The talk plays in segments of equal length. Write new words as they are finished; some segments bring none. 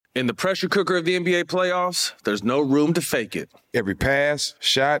In the pressure cooker of the NBA playoffs, there's no room to fake it. Every pass,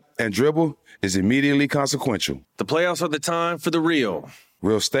 shot, and dribble is immediately consequential. The playoffs are the time for the real.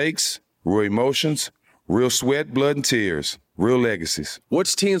 Real stakes, real emotions, real sweat, blood, and tears, real legacies.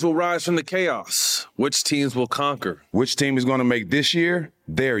 Which teams will rise from the chaos? Which teams will conquer? Which team is going to make this year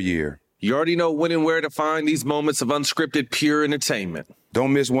their year? You already know when and where to find these moments of unscripted, pure entertainment.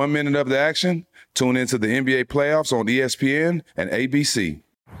 Don't miss 1 minute of the action. Tune into the NBA playoffs on ESPN and ABC.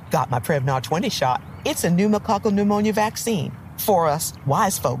 Got my Prevnar 20 shot. It's a pneumococcal pneumonia vaccine. For us,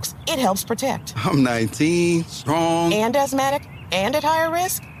 wise folks, it helps protect. I'm 19, strong. And asthmatic, and at higher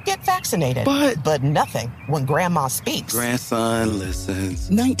risk. Get vaccinated. But nothing when grandma speaks. Grandson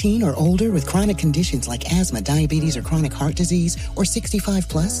listens. 19 or older with chronic conditions like asthma, diabetes, or chronic heart disease, or 65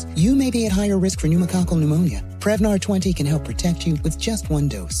 plus, you may be at higher risk for pneumococcal pneumonia. Prevnar 20 can help protect you with just 1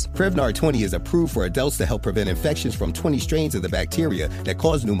 dose. Prevnar 20 is approved for adults to help prevent infections from 20 strains of the bacteria that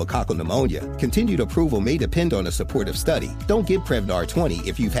cause pneumococcal pneumonia. Continued approval may depend on a supportive study. Don't get Prevnar 20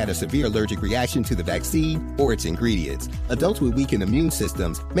 if you've had a severe allergic reaction to the vaccine or its ingredients. Adults with weakened immune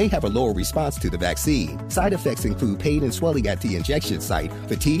systems may have a lower response to the vaccine. Side effects include pain and swelling at the injection site,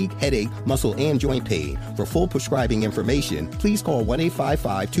 fatigue, headache, muscle, and joint pain. For full prescribing information, please call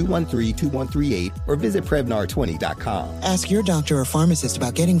 1-855-213-2138 or visit Prevnar20.com. Ask your doctor or pharmacist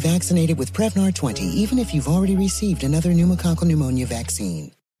about getting vaccinated with Prevnar 20, even if you've already received another pneumococcal pneumonia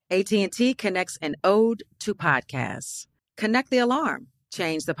vaccine. AT&T connects an ode to podcasts. Connect the alarm.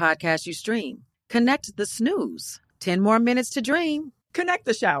 Change the podcast you stream. Connect the snooze. 10 more minutes to dream. Connect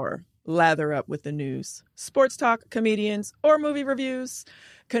the shower. Lather up with the news, sports talk, comedians, or movie reviews.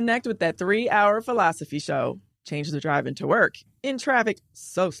 Connect with that 3-hour philosophy show. Change the drive into work in traffic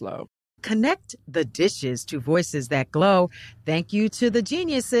so slow. Connect the dishes to voices that glow. Thank you to the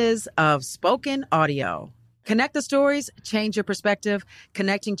geniuses of spoken audio. Connect the stories, change your perspective.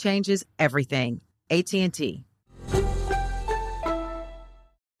 Connecting changes everything. AT&T.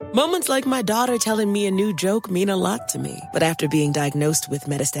 Moments like my daughter telling me a new joke mean a lot to me. But after being diagnosed with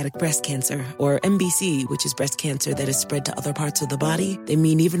metastatic breast cancer, or MBC, which is breast cancer that is spread to other parts of the body, they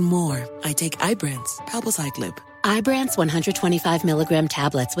mean even more. I take Ibrance, palbociclib. Ibrance 125 milligram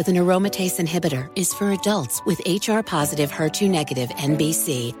tablets with an aromatase inhibitor is for adults with HR-positive, HER2-negative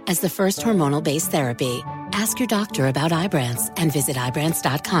MBC as the first hormonal-based therapy. Ask your doctor about Ibrance and visit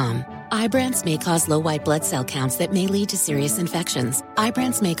Ibrance.com. Ibrance may cause low white blood cell counts that may lead to serious infections.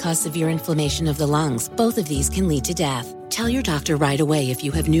 Ibrance may cause severe inflammation of the lungs. Both of these can lead to death. Tell your doctor right away if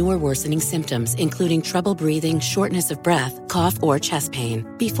you have new or worsening symptoms, including trouble breathing, shortness of breath, cough, or chest pain.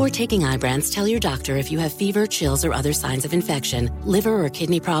 Before taking Ibrance, tell your doctor if you have fever, chills, or other signs of infection, liver or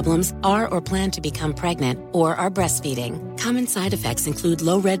kidney problems, are or plan to become pregnant, or are breastfeeding. Common side effects include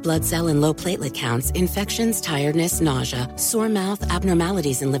low red blood cell and low platelet counts, infections, tiredness, nausea, sore mouth,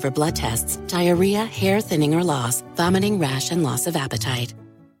 abnormalities in liver blood tests, diarrhea, hair thinning or loss, vomiting, rash, and loss of appetite.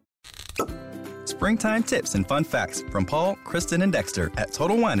 Springtime tips and fun facts from Paul, Kristen, and Dexter at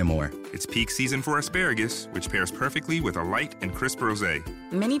Total Wine & More. It's peak season for asparagus, which pairs perfectly with a light and crisp rosé.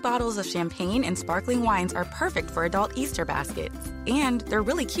 Many bottles of champagne and sparkling wines are perfect for adult Easter baskets. And they're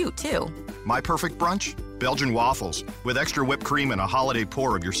really cute, too. My perfect brunch? Belgian waffles, with extra whipped cream and a holiday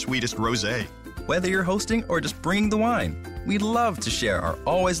pour of your sweetest rosé. Whether you're hosting or just bringing the wine, we'd love to share our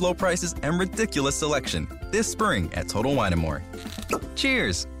always low prices and ridiculous selection this spring at Total Wine & More.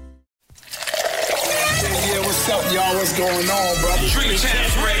 Cheers! Yeah, what's up, y'all? What's going on, brother? Drink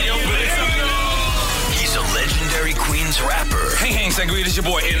Champs Radio, He's a legendary Queens rapper. Hey, Sangria, this your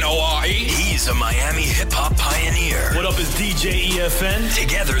boy N.O.R.E. He's a Miami hip-hop pioneer. What up, is DJ EFN?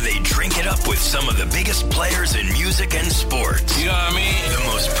 Together, they drink it up with some of the biggest players in music and sports. You know what I mean? The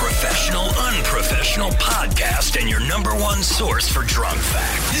most professional, unprofessional podcast and your number one source for drunk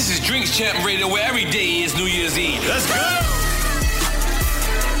facts. This is Drinks Champ Radio, where every day is New Year's Eve. Let's go!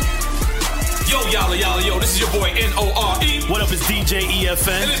 Yo, yo, this is your boy N.O.R.E. What up, it's DJ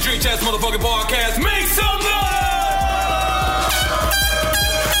EFN. And this Drink Champs motherfucking podcast. Make some noise!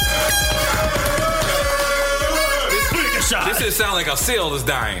 This shit sound like a cell is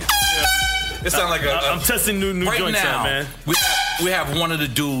dying. Yeah. It sound like I'm testing new right joints now, out, man. We have one of the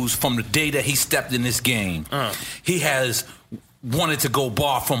dudes from the day that he stepped in this game. He has wanted to go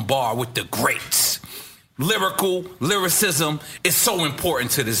bar from bar with the greats. Lyricism is so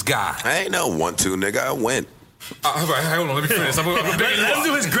important to this guy. I ain't no 1-2 nigga. I went. All right, hold on. Let me finish. I'm bigging you up. Let's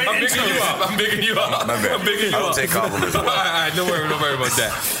do his great intro. I'm bigging you up. My bad. I don't take compliments. All right, don't worry about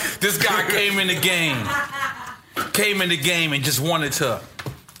that. This guy came in the game and just wanted to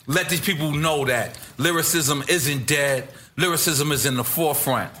let these people know that lyricism isn't dead. Lyricism is in the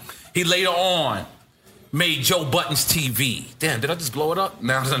forefront. He later on made Joe Budden's TV. Damn, did I just blow it up?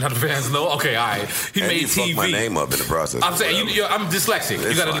 Now the fans know. Okay, all right. He and made you TV. Fucked my name up in the process. I'm saying I'm dyslexic.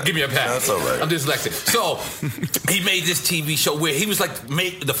 It's you gotta fine. give me a pass. That's all right. I'm dyslexic. So he made this TV show where he was like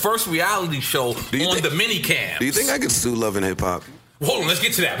made the first reality show on the minicam. Do you think I could sue Love and Hip Hop? Hold on, let's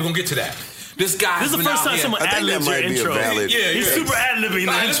get to that. We're gonna get to that. This guy. This is the first time someone ad-libs your intro. He's super ad-libbing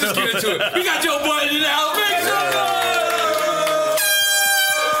the Let's intro. just get into it. We got Joe Budden in the house. Make some noise!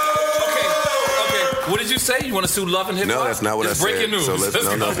 Okay. What did you say? You want to sue Love and Hip Hop? No, that's not what I said. Breaking news. So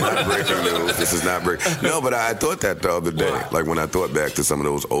no, it's not breaking news. This is not breaking. No, but I thought that the other day. Like when I thought back to some of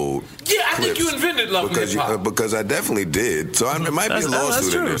those old. Yeah, I think you invented Love and Hip Hop. Because I definitely did. So it might be a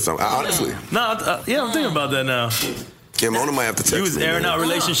lawsuit in there. Honestly. No, I'm thinking about that now. Yeah, Mona might have to text me. You was airing out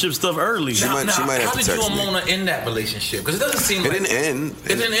relationship stuff early. She might have to text me. How did you and Mona end that relationship? Because it doesn't seem like... It didn't end.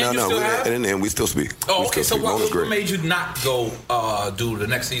 It didn't end? It didn't end. We still speak. Oh, okay. So what made you not go do the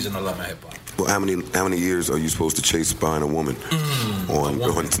next season of Love and Hip Hop? Well, how many years are you supposed to chase behind a woman on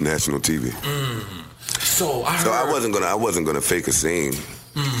national TV? So I wasn't gonna fake a scene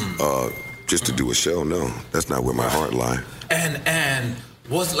just to do a show. No, that's not where my heart lies. And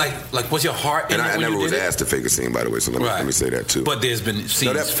was was your heart? And I never was asked to fake a scene, by the way. So let me say that too. But there's been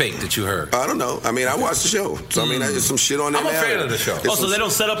scenes fake that you heard. I don't know. I mean, I watched the show, so I mean, there's some shit on there. I'm a fan of the show. So they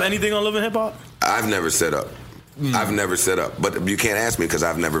don't set up anything on Love and Hip Hop? I've never set up. I've never set up, but you can't ask me because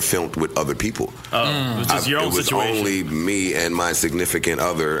I've never filmed with other people. It was just your own situation. It was only me and my significant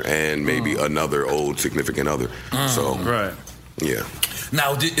other, and maybe another old significant other. So right, yeah.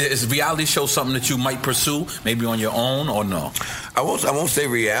 Now, is reality show something that you might pursue, maybe on your own, or no? I won't say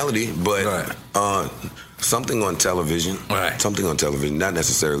reality, but something on television. Right. Something on television, not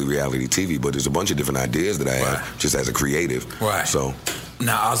necessarily reality TV, but there's a bunch of different ideas that I have just as a creative. Right. So.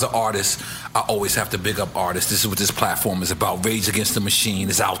 Now, as an artist, I always have to big up artists. This is what this platform is about. Rage Against the Machine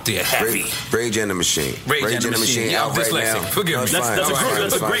is out there heavy. Rage and the Machine. Rage and the Machine. Yeah, I'm dyslexic. Forgive me.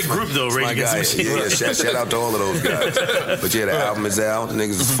 That's a great group, though, Rage Against the Machine. Yeah, shout out to all of those guys. But yeah, the album is out.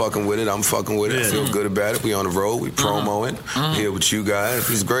 Niggas is fucking with it. I'm fucking with it. I feel good about it. We on the road. We promoing. Here with you guys.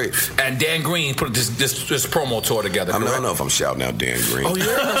 It's great. And Dan Green put this promo tour together. I don't know if I'm shouting out Dan Green. Oh,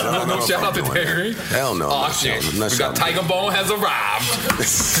 yeah? No shout out to Dan Green? Hell no. Oh, shit. We got Tiger Bone has arrived.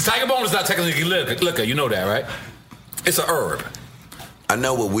 Tiger Bone is not technically liquor. You know that, right? It's an herb. I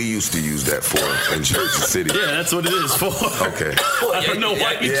know what we used to use that for in Jersey City. Yeah, that's what it is for. Okay. I don't know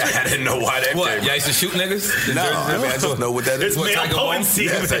why. I didn't know why that came. Y'all used to shoot niggas? No, I mean, I just know what that is. It's male potency.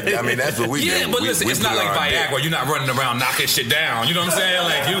 Yes, I mean, that's what we do. Yeah, but listen, it's not like Viagra. You're not running around knocking shit down. You know what I'm saying?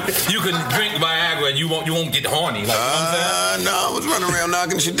 Like, you can drink Viagra and you won't get horny. Like, you know what I'm saying? No, I was running around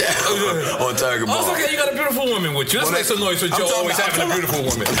knocking shit down on Tiger Bone. Oh, it's okay. You got a beautiful woman with you. Let's make some noise for Joe always having a beautiful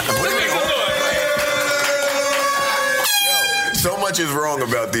woman. Let's make some noise. So much is wrong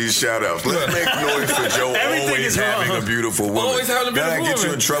about these shout-outs. Let's make noise for Joe always having a beautiful woman. Always having a beautiful woman. Then I get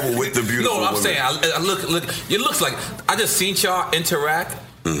you in trouble with the beautiful woman. No, I'm saying, I look, it looks like, I just seen y'all interact,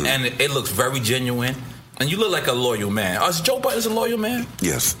 and it looks very genuine. And you look like a loyal man. Is Joe Budden a loyal man?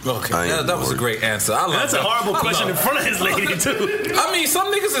 Yes. Okay. That was a great answer. That's a horrible question in front of his lady, too. I mean,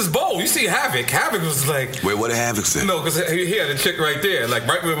 some niggas is bold. You see Havoc. Havoc was like... Wait, what did Havoc say? No, because he had a chick right there. Like,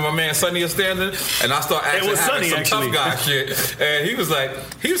 right where my man Sonny is standing. And I start asking Havoc some tough guy shit. And he was like...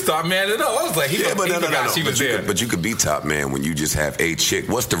 He was start manning up. I was like... He forgot she was there. But you could be top man when you just have a chick.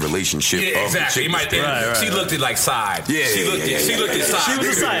 What's the relationship of exactly. the chick? She looked at like side. Yeah, She looked at side.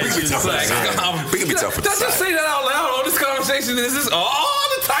 We can be tough with the side. Just say that out loud. All this conversation is this.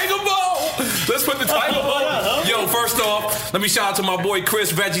 Oh, the Tiger Bone. Let's put the Tiger Bone. Yo, first off, let me shout out to my boy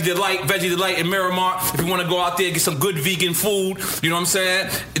Chris, Veggie Delight in Miramar. If you want to go out there and get some good vegan food, you know what I'm saying?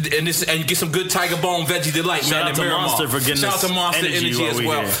 And get some good Tiger Bone Veggie Delight, shout man, in Miramar. Shout out to Monster Energy as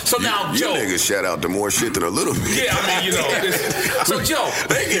well. So now, Joe. You niggas shout out to more shit than a little bit. Yeah, I mean, you know. So, Joe.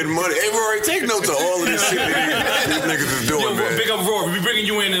 They getting money. Hey, Rory, take notes of all of this shit that these niggas is doing, man. Big up Rory. We'll be bringing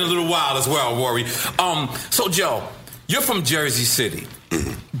you in a little while as well, Rory. So, Joe, you're from Jersey City,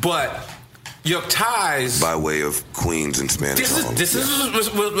 but your ties... By way of Queens and Spanish Harlem. This is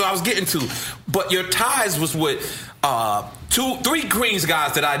what I was getting to. But your ties was with three Queens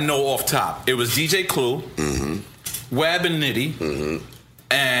guys that I know off top. It was DJ Clue, Web and Nitty,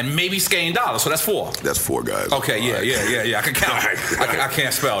 and maybe Skane Dollar. So that's four. That's four guys. Okay, yeah. I can count. I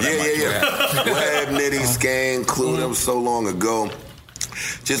can't spell that much. Yeah. Web, Nitty, Skane, Clue. That was so long ago.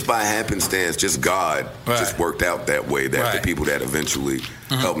 just by happenstance, just God just worked out that way that the people that eventually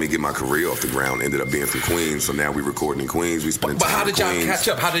helped me get my career off the ground ended up being from Queens. So now we're recording in Queens. We spend But time how did in y'all Queens. catch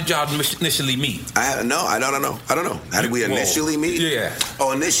up? How did y'all initially meet? I don't know. How did we initially meet? Yeah.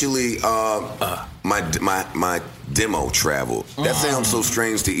 Oh, initially, my demo traveled. That sounds so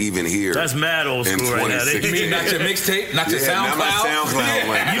strange to even hear. That's mad old school right now. You mean not your mixtape? Not your SoundCloud? Not my SoundCloud.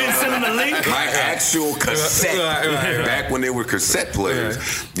 Yeah. You didn't send them the link? My actual cassette. Right. Back when they were cassette players.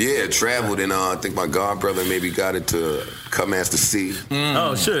 Yeah, it traveled, and I think my godbrother maybe got it to Cutmaster C.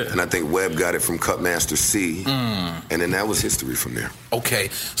 Oh, shit. And I think Webb got it from Cutmaster C. And then that was history from there. Okay,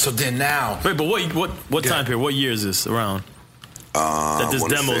 so then now... Wait, but what time period? What year is this around? That this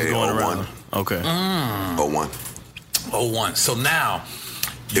demo is going around? Okay. 01. So now...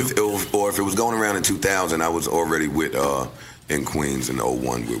 If it was going around in 2000, I was already with in Queens in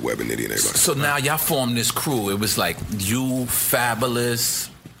 01 with Webb and Nitty and everybody. So now y'all formed this crew. It was like you, Fabulous,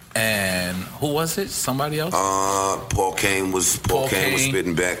 and who was it? Somebody else? Paul Kane was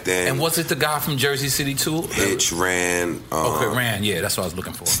spitting back then. And was it the guy from Jersey City too? Hitch, Ran. Ran. Yeah, that's what I was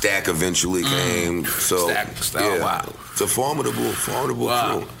looking for. Stack eventually came. So Stack. yeah, Wow. It's a formidable crew.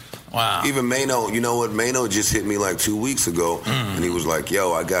 Wow. Even Mano, you know what? Mano just hit me like 2 weeks ago, and he was like,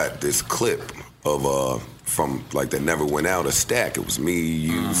 "Yo, I got this clip of from like that never went out a Stack. It was me,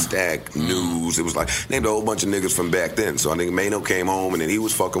 you, Stack, News. It was like named a whole bunch of niggas from back then. So I think Mano came home and then he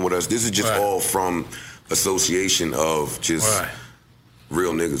was fucking with us. This is just all from association of just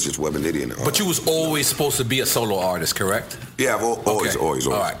real niggas, just Webb and Nitty and all. But you was always supposed to be a solo artist, correct? Yeah, I've always. All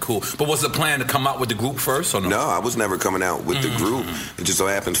right, cool. But was the plan to come out with the group first or no? No, I was never coming out with the group. It just so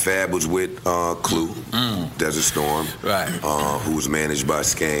happened Fab was with Clue, Desert Storm, who was managed by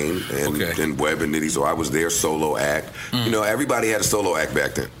Skane and Webb and Nitty. So I was their solo act. You know, everybody had a solo act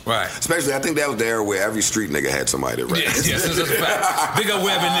back then. Right. Especially, I think that was the era where every street nigga had somebody to rap. Yes, that's a fact. Big up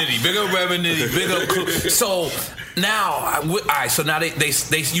Webb and Nitty. Big up Webb and Nitty. Big up Clue. So now, all right. So now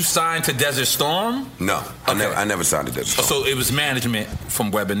you signed to Desert Storm? No, I never signed to Desert Storm. So it was management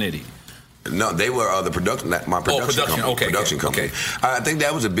from Webb and Nitty. No, they were the production. My production company. I think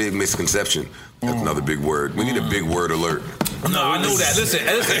that was a big misconception. That's another big word. We need a big word alert. No, I know that. Listen,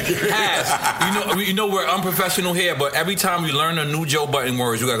 Has, you know we're unprofessional here, but every time we learn a new Joe Budden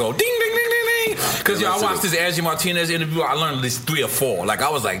words, we gotta go ding, ding, ding, ding, ding. Because I watched this Angie Martinez interview, I learned at least 3 or 4. Like, I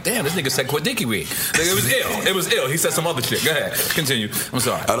was like, damn, this nigga said Quadicki. Like, it was ill. It was ill. He said some other shit. Go ahead. Continue. I'm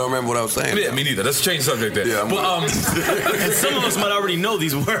sorry. I don't remember what I was saying. Yeah, me neither. Let's change the subject there. Yeah, and some of us might already know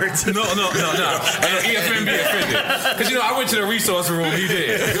these words. No. EFN be offended. Because, I went to the resource room. He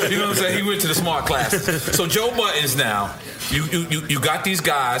did. You know what I'm saying? He went to the smart classes. So Joe Buttons now, you got these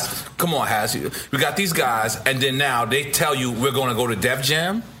guys. Come on, Has. We got these guys, and then now they tell you we're going to go to Def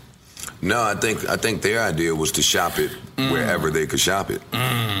Jam? No, I think their idea was to shop it wherever they could shop it.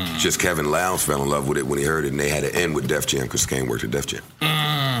 Just Kevin Lowndes fell in love with it when he heard it, and they had to end with Def Jam because Skane worked at Def Jam.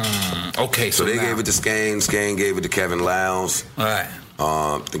 Okay, so they gave it to Skane. Skane gave it to Kevin Lowndes. All right.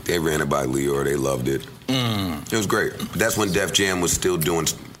 I think they ran it by Leor. They loved it. It was great. That's when Def Jam was still doing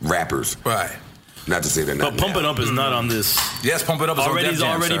rappers. Right. Not to say they're not. But Pump It Up is not on this. Yes, Pump It Up is on Def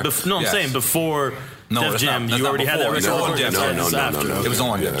Jam, I'm saying before Def Jam. That's you already had that record. On Def Jam. No. It was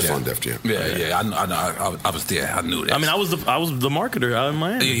on Def Jam. That's on Def Jam. Yeah. I was there. I knew that. I mean, I was the marketer out in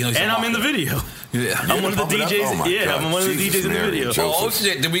Miami, and I'm in the video. Yeah, I'm one of the DJs. I'm one of the DJs in the video. Oh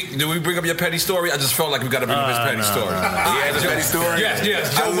shit! Did we bring up your petty story? I just felt like we got to bring up his petty story. He has a petty story.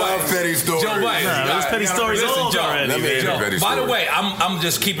 Yes. I love petty stories. Joe White. Those petty stories old already. Joe, by the way, I'm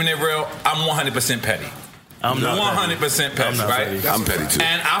just keeping it real. I'm 100% petty. I'm not 100% petty, right? I'm petty too.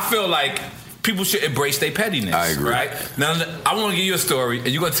 And I feel like people should embrace their pettiness. I agree. Right? Now, I want to give you a story, and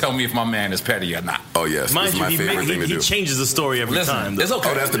you're going to tell me if my man is petty or not. Oh, yes. Mind this you, is my favorite thing to do. He changes the story every time. It's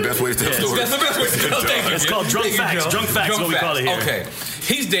okay. Oh, that's the best way to tell stories. That's the best way to tell stories. It's called Drunk Facts. Drunk Facts is what we call it here. Okay.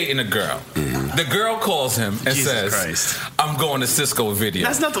 He's dating a girl. The girl calls him and says, I'm going to Cisco video.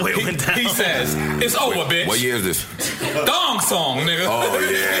 That's not the way it went down. He says, it's over, bitch. What year is this? Thong song, nigga. Oh,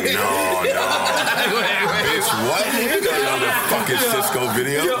 yeah. No. Bitch, what? You got another fucking Cisco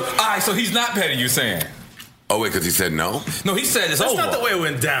video? All right, so he's not petty, you saying? Oh, wait, because he said no? No, he said it's over. That's not the way it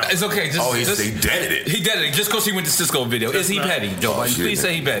went down. It's okay. He deaded it. He deaded it just because he went to Cisco video. Is he petty, Joe? Please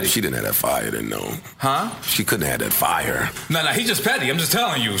say he petty. She didn't have that fire then, no. Huh? She couldn't have that fire. No, he's just petty. I'm just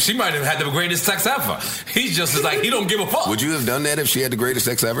telling you. She might have had the greatest sex ever. He's just like, he don't give a fuck. Would you have done that if she had the greatest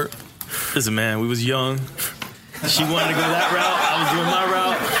sex ever? Listen, man, we was young. She wanted to go that route. I was doing my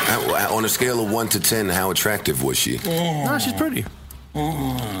route. On a scale of 1 to 10, how attractive was she? No, she's pretty.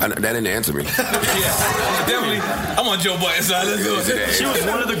 That didn't answer me. Yeah, definitely. I'm on Joe Budden's side. Let's go. She was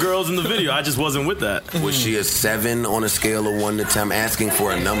one of the girls in the video. I just wasn't with that. Was she a 7 on a scale of 1 to 10? I'm asking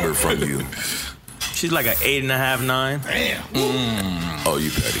for a number from you. She's like an 8.5, 9. Damn. Oh,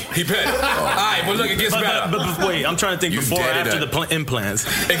 you petty. He petty. All right, but look, it gets better. But wait, I'm trying to think before or after the implants.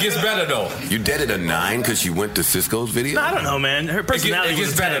 It gets better, though. You deaded a 9 because she went to Cisco's video? No, I don't know, man. Her personality It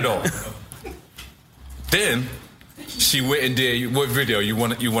gets better, though. Then, she went and did what video? You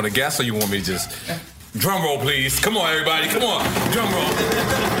want to guess or you want me to just... Drum roll, please. Come on, everybody. Come on. Drum roll.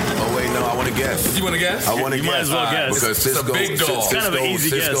 Oh, wait, no, I want to guess. You want to guess? I want to guess. You might as well guess. Because Cisco, it's a big dog. Kind of an easy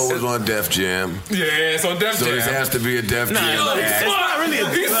Cisco guess. was on Def Jam. Yeah, it's on Def Jam. So this has to be a Def Jam. It's not really a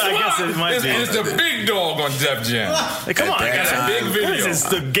He's I guess it might be. It's the big dog on Def Jam. Hey, come on, At I got that a big time- video. What is this,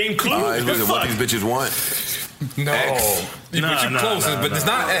 the game clue? All right, listen, what these bitches want? No. X. But you're closest, but it's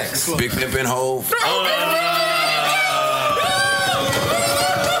not X. Big Pimpin' Hove.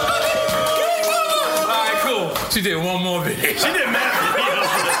 She did one more video. She did mad videos.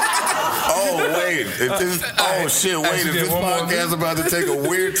 Oh, wait. Shit, wait. Is this podcast about to take a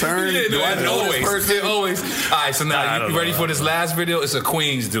weird turn? Yeah, Do I know this person? Always. All right, so now you ready for this last video? It's a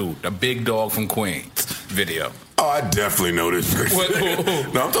Queens dude, a big dog from Queens video. Oh, I definitely know this person.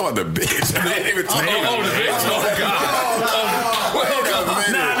 No, I'm talking about the bitch. I didn't even tell you. Oh, the bitch. Oh, God.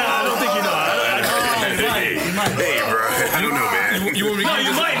 Nah, I don't think you know. Hey, bro. I don't know, man. You want me to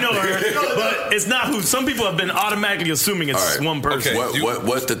you might know her, but it's not who. Some people have been automatically assuming it's one person. Okay.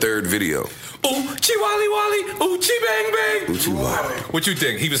 What's the third video? Ooh, chi wally wally, ooh, chi bang bang. Ooh, chi wally. What you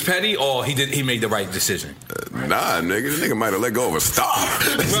think? He was petty, or he made the right decision? Nah, nigga. This nigga might have let go of a star.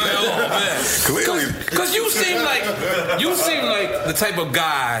 Clearly, because you seem like the type of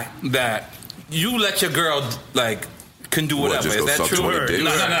guy that you let your girl can do whatever. Just Is go that suck true? 20 dicks?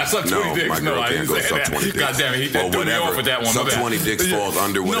 No, suck 20 dicks. My girl can't go suck 20 dicks. God damn it, he threw me off with that one. Suck 20 dicks falls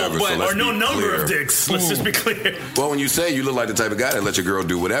under whatever. Or no number of dicks. Let's just be clear. Well, when you say you look like the type of guy that let your girl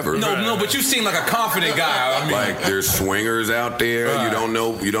do whatever. No, but you seem like a confident guy. I mean, like there's swingers out there. Right. You don't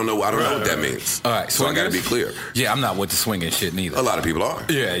know. I don't know what that means. All right, so I got to be clear. Yeah, I'm not with the swinging shit neither. A lot of people are.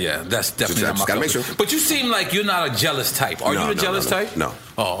 Yeah, that's definitely not my gotta make sure. But you seem like you're not a jealous type. Are you a jealous type? No.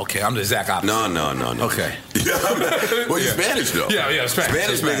 Oh, okay. I'm the exact opposite. No. Okay. Well, you're Spanish though. Yeah,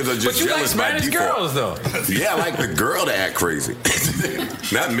 Spanish. Spanish niggas are just but you jealous like Spanish by default. girls though. Yeah, I like the girl to act crazy.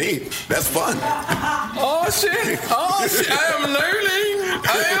 Not me. That's fun. Oh shit! I am learning.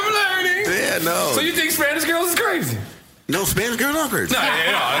 Yeah, no. So you think Spanish girls is crazy? No, Spanish girls aren't crazy. No,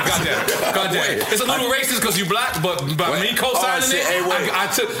 goddamn. It's a little racist because you black, but by me co-signing it,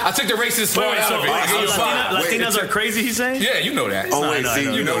 I took the racist part out of it. Latinas are crazy, he's saying? Yeah, you know that. Oh, wait,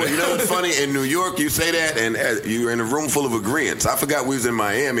 you know what's funny? In New York, you say that, and you're in a room full of agreeants. I forgot we was in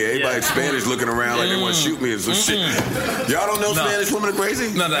Miami. Everybody's Spanish looking around like they want to shoot me and some shit. Y'all don't know Spanish women are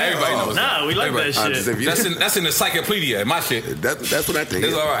crazy? No, everybody knows. Nah, we like that shit. That's in the encyclopedia, my shit. That's what I think.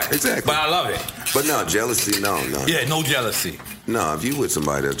 It's all right. Exactly. But I love it. But no, jealousy, no. Yeah, no jealousy. No, if you with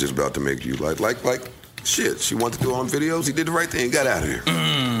somebody that's just about to make you like shit, she wants to do on videos, he did the right thing, got out of here.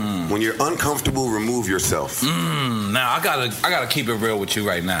 When you're uncomfortable, remove yourself. Now I gotta keep it real with you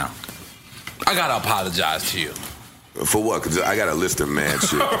right now. I gotta apologize to you. For what? Because I got a list of mad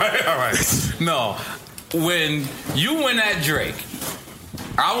shit. All right. No, when you went at Drake,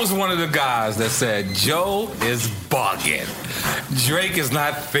 I was one of the guys that said Joe is bugging. Drake is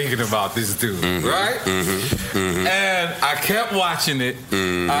not thinking about this dude, right? And I kept watching it.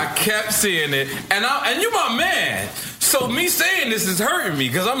 I kept seeing it, and you my man. So me saying this is hurting me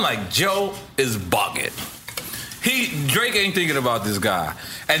because I'm like, Joe is bugging. Drake ain't thinking about this guy.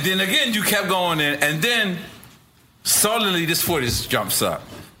 And then again, you kept going in, and then suddenly this footage jumps up,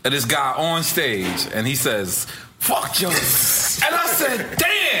 and this guy on stage, and he says, "Fuck Joe." And I said,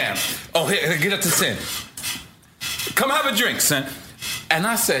 damn. Oh, here, get up to Sin. Come have a drink, Sin. And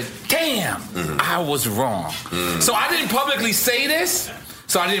I said, damn, I was wrong. So I didn't publicly say this,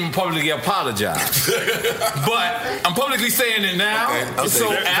 so I didn't publicly apologize. But I'm publicly saying it now. Okay,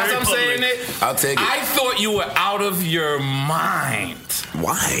 so as I'm saying it, I'll take it. I thought you were out of your mind.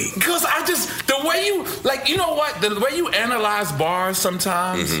 Why? Because the way you, you know what? The way you analyze bars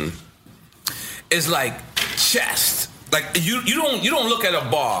sometimes is like chest. Like you don't look at a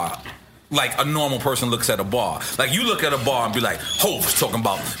bar like a normal person looks at a bar. Like you look at a bar and be like, Hope's talking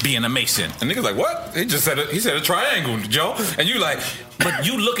about being a Mason. And niggas like, what? He said a triangle, Joe. And you like, but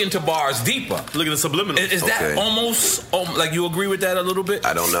you look into bars deeper. Look at the subliminal. Is that almost like you agree with that a little bit?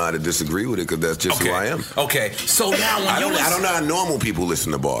 I don't know how to disagree with it because that's just who I am. Okay. So now when I don't know how normal people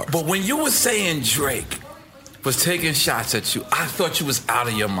listen to bars. But when you were saying Drake was taking shots at you, I thought you was out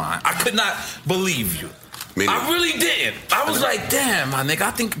of your mind. I could not believe you. I really didn't. I was like, damn, my nigga,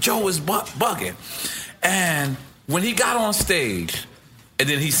 I think Joe is bugging. And when he got on stage, and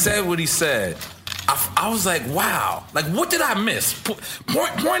then he said what he said, I was like, wow. Like, what did I miss?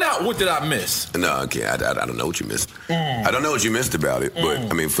 Point out what did I miss? No, I can't. I don't know what you missed. I don't know what you missed about it. But,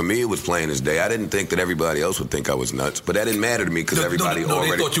 I mean, for me, it was plain as day. I didn't think that everybody else would think I was nuts. But that didn't matter to me because everybody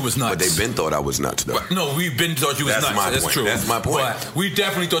already... they thought you was nuts. But they been thought I was nuts, though. No, we've been thought you was nuts. That's true. That's my point. But we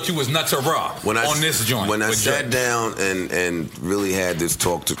definitely thought you was nuts or raw on this joint. When I sat down and really had this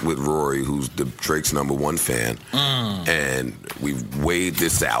talk with Rory, who's Drake's #1 fan, and we weighed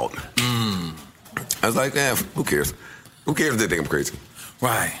this out... I was like, who cares? Who cares if they think I'm crazy?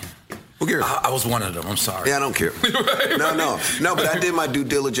 Right. Who cares? I was one of them. I'm sorry. Yeah, I don't care. No, but I did my due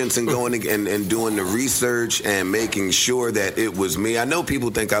diligence and going and doing the research and making sure that it was me. I know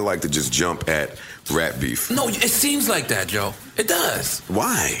people think I like to just jump at rap beef. No, it seems like that, Joe. It does.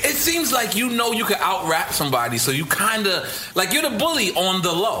 Why? It seems like you know you can out-rap somebody, so you kind of, like you're the bully on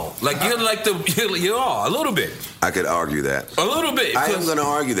the low. Like you're like you are, a little bit. I could argue that. A little bit. I am going to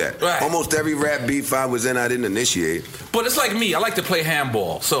argue that. Right. Almost every rap beef I was in, I didn't initiate. But it's like me. I like to play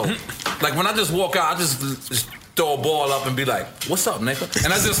handball. So, like when I just walk out, I just throw a ball up and be like, what's up, nigga?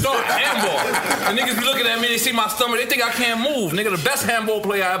 And I just start handball. And niggas be looking at me, they see my stomach, they think I can't move. Nigga, the best handball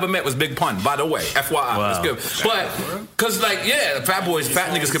player I ever met was Big Pun, by the way. FYI. Wow. That's good. But, because like, yeah, fat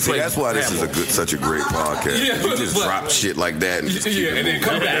niggas can play. That's why this handball. is such a great podcast. Yeah, you just drop shit like that and just keep and then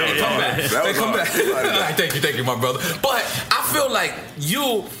come back. Thank you, my brother. But I feel like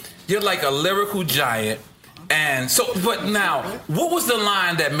you're like a lyrical giant. And so, but now, what was the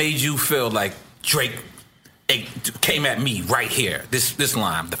line that made you feel like Drake came at me right here? This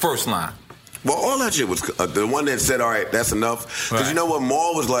line, the first line. Well, all that shit was the one that said, all right, that's enough. Because you know what?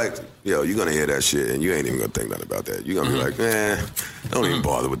 Maul was like, yo, you're going to hear that shit and you ain't even going to think nothing about that. You're going to be like, don't even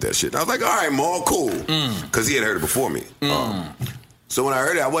bother with that shit. And I was like, all right, Maul, cool. Because he had heard it before me. So when I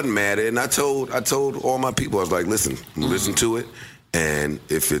heard it, I wasn't mad at it. And I told all my people, I was like, listen, listen to it. And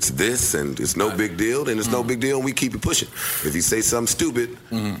if it's this and it's no big deal, then it's no big deal and we keep it pushing. If you say something stupid,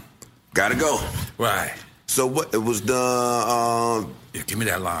 gotta go. Right. So what? It was the... give me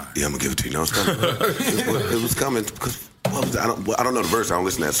that line. Yeah, I'm gonna give it to you. No, it's coming. It was coming. Cause, I don't know the verse. I don't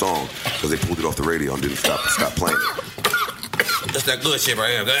listen to that song because they pulled it off the radio and didn't stop playing it. That's that good shit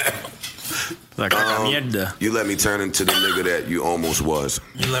right here. Like, you let me turn into the nigga that you almost was.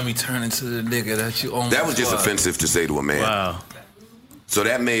 You let me turn into the nigga that you almost was. That was just offensive to say to a man. Wow. So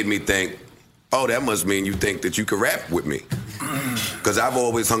that made me think, oh, that must mean you think that you could rap with me. Because I've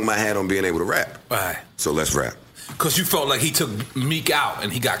always hung my hat on being able to rap. Right. So let's rap. Because you felt like he took Meek out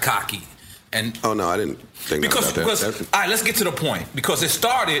and he got cocky. And oh, no, I didn't think about that. Because, all right, let's get to the point. Because it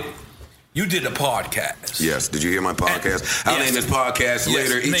started, you did a podcast. Yes. Did you hear my podcast? I'll name this podcast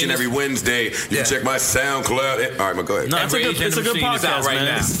later each and every Wednesday. You can check my SoundCloud. All right, but go ahead. No, it's a good podcast, out right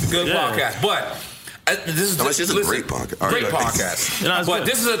man. now. Good podcast. But... this is a great podcast. Great podcast. But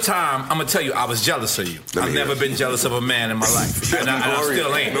this is a time, I'm going to tell you, I was jealous of you. I've never been jealous of a man in my life. And I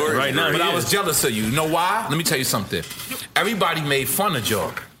still ain't. Right now, but I was jealous of you. You know why? Let me tell you something. Everybody made fun of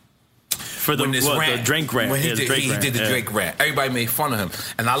Joe. For the Drake rant. When he did the Drake rant. Everybody made fun of him.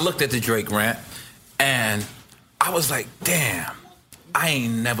 And I looked at the Drake rant, and I was like, damn, I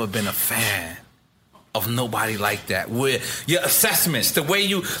ain't never been a fan of nobody like that. Where your assessments, the way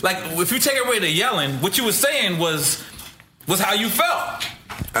you, like, if you take away the yelling, what you were saying was how you felt.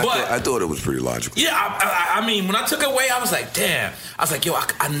 I thought it was pretty logical. Yeah, I mean, when I took it away, I was like, damn. I was like, yo,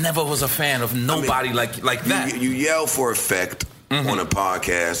 I never was a fan of nobody like that. You yell for effect on a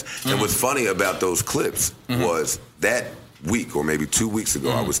podcast. And what's funny about those clips was that week or maybe 2 weeks ago,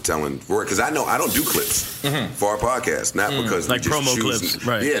 I was telling Roy, because I know I don't do clips for our podcast, not because like we just promo choose, clips,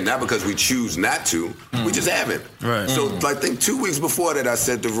 right? Yeah, not because we choose not to. We just haven't. Right. So I think 2 weeks before that, I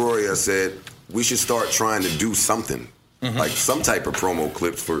said to Rory, I said we should start trying to do something. Like some type of promo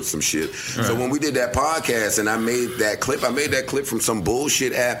clips for some shit. Right. So when we did that podcast and I made that clip from some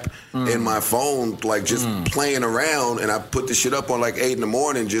bullshit app in my phone, like just playing around, and I put the shit up on like 8 in the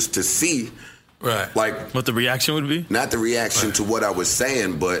morning just to see. Right. Like what the reaction would be? Not the reaction to what I was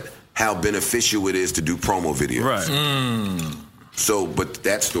saying, but how beneficial it is to do promo videos. Right. So, but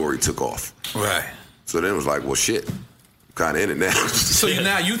that story took off. Right. So then it was like, well, shit. I'm kind of in it now. So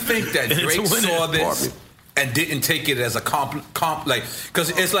now you think that Drake saw this and didn't take it as a like, because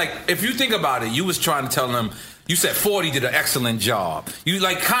it's like, if you think about it, you was trying to tell him, you said 40 did an excellent job. You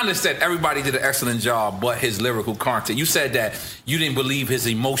like kind of said everybody did an excellent job, but his lyrical content. You said that you didn't believe his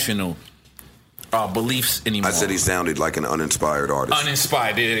emotional beliefs anymore. I said he sounded like an uninspired artist.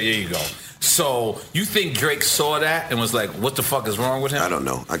 Uninspired. There you go. So you think Drake saw that and was like, "What the fuck is wrong with him?" I don't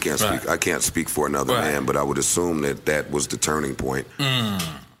know. I can't speak. I can't speak for another man, but I would assume that was the turning point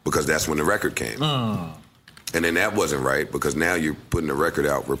because that's when the record came. And then that wasn't right because now you're putting the record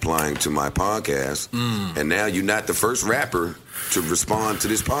out, replying to my podcast, and now you're not the first rapper to respond to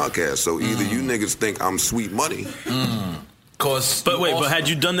this podcast. So either you niggas think I'm Sweet Money. But had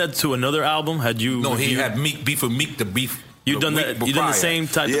you done that to another album? Had you? No, he had Meek beef with Meek the beef. You done that? You done the same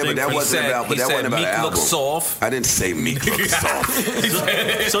type of thing? Yeah, but that wasn't about. But that wasn't about Meek an album. looks soft. I didn't say Meek looks soft.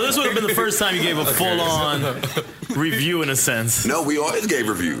 So this would have been the first time you gave a full-on review, in a sense. No, we always gave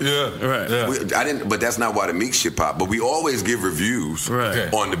reviews. Yeah, right. Yeah. I didn't, but that's not why the Meek shit popped. But we always give reviews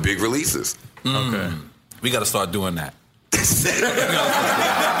on the big releases. Okay, we got to start doing that.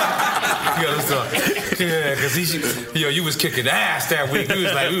 Yeah, because you was kicking ass that week. We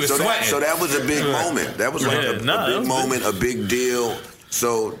was sweating. So that was a big moment. That was like a big moment, a big deal.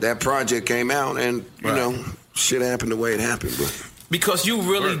 So that project came out, and you know, shit happened the way it happened. But because you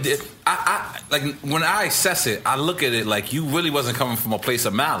really did, I like when I assess it, I look at it like you really wasn't coming from a place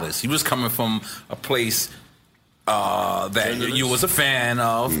of malice. You was coming from a place that you was a fan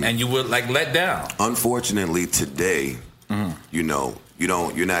of, and you were like let down. Unfortunately, today, you know,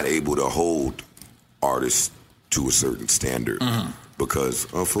 you're not able to hold artists to a certain standard because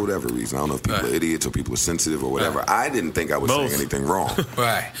for whatever reason, I don't know if people are idiots or people are sensitive or whatever. I didn't think I was saying anything wrong.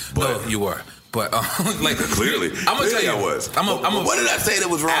 But no, you were. But like clearly, I'm gonna tell you, I was. What did I say that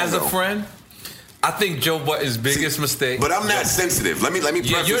was wrong? As a friend, I think Joe Budden's biggest mistake. But I'm not sensitive. Let me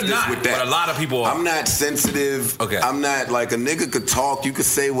preface you're this not, with that. But a lot of people are. I'm not sensitive. Okay. I'm not like a nigga could talk. You could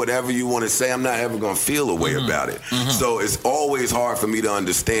say whatever you want to say. I'm not ever gonna feel a way about it. So it's always hard for me to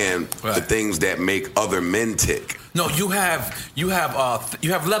understand the things that make other men tick. No, you have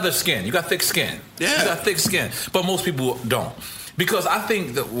leather skin. You got thick skin. Yeah. You got thick skin. But most people don't. Because I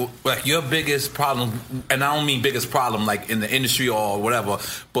think that like your biggest problem, and I don't mean biggest problem like in the industry or whatever,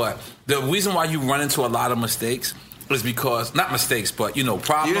 but the reason why you run into a lot of mistakes is because, not mistakes, but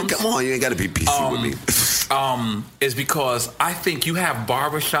problems. Come on, you ain't got to be PC with me. Is because I think you have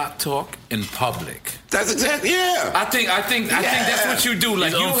barbershop talk in public. That's exactly, I think that's what you do.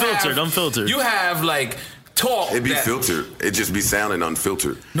 Like unfiltered. You have like talk. It be filtered. It just be sounding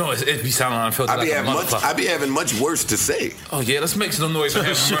unfiltered. No, it be sounding unfiltered. I be having much worse to say. Oh yeah, let's make some noise for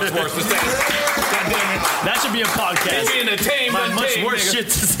having much worse to say. That should be a podcast. Be entertained, much worse shit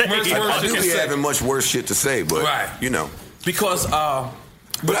to say. I do be having much worse shit to say, but because.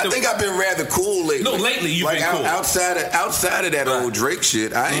 But I think I've been rather cool lately. No, lately you've been cool. Outside of that old Drake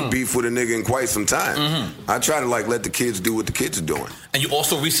shit, I ain't beef with a nigga in quite some time. I try to let the kids do what the kids are doing. And you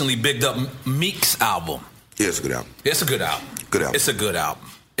also recently bigged up Meek's album. Yeah, it's a good album. It's a good album. It's a good album.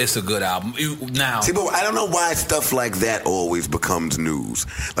 It's a good album. See, but I don't know why stuff like that always becomes news.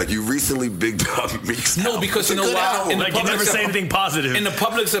 Like you recently bigged up Meek's album. No, because you know why? You never say anything positive. In the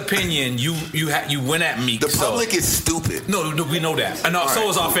public's opinion, you went at Meek. The public is stupid. No, we know that. And so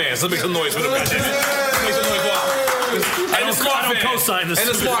is our fans. Let's make some noise for them. Make some noise for them. And the smart fans. And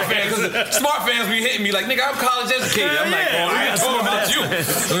the smart fans. Because smart fans be hitting me like, nigga, I'm college educated. I'm like, I ain't talking about you. You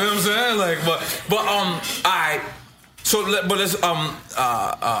know what I'm saying? Like, but I. So, but let's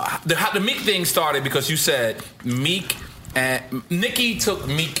the Meek thing started because you said Meek and Nicki took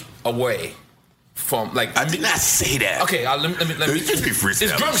Meek away from I did not say that. Okay, let me just be freestyling.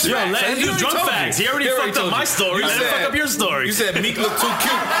 It's drunk facts. Let him do drunk facts. He already fucked up my story. Let him fuck up your story. You said Meek looked too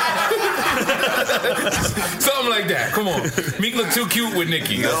cute. Something like that. Come on, Meek looked too cute with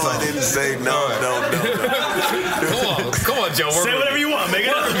Nicki. No, I didn't say no. Come on, Joe. Say whatever you want. Make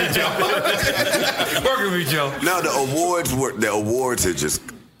it work with me, Joe. Work with me, Joe. No, the awards are just.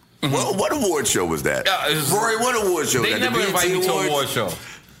 Well, what award show was that? Rory, what award show? They never invite me to an award show.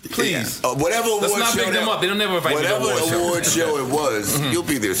 Please. Whatever award Let's not show pick them up. They don't never invite me to whatever award show it was, you'll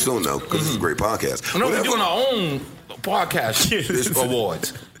be there soon though, because it's a great podcast. No, we're doing our own podcast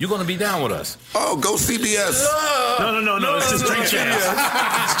awards. You're gonna be down with us. Oh, go CBS. No. It's just Drink Champs.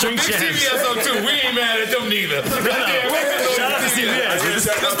 It's Drink Champs. CBS up too. We ain't mad at them neither. Shout out to CBS.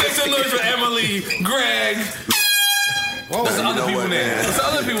 Let's make some noise for Emily, Greg. What's the other people's name? What's the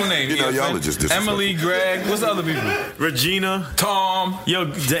other people's name? Y'all are just disrespectful. Emily, Greg. What's the other people? Regina, Tom. Yo,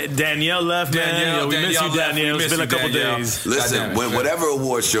 Danielle left, man. We miss you, Danielle. It's been a couple days. Listen, whatever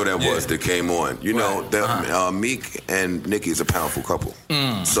award show that was that came on, Meek and Nicki is a powerful couple.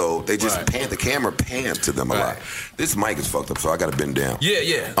 So they just the camera panned to them a lot. This mic is fucked up, so I got to bend down.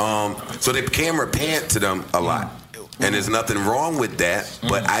 Yeah. So the camera panned to them a lot. And there's nothing wrong with that,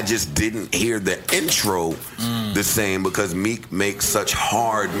 but I just didn't hear the intro the same because Meek makes such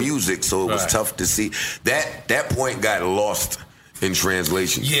hard music, so it was tough to see. That point got lost in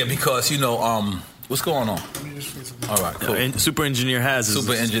translation. Yeah, because, what's going on? All right, cool. And Super Engineer Hazard.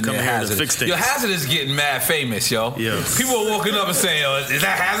 Super Engineer Hazard. Yo, Hazard is getting mad famous, yo. People are walking up and saying, is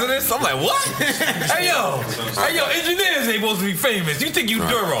that Hazardous? I'm like, what? Hey, yo, engineers ain't supposed to be famous. You think you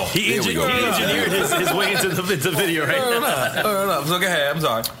Duro. He engineered his way into the video right now. So go ahead, I'm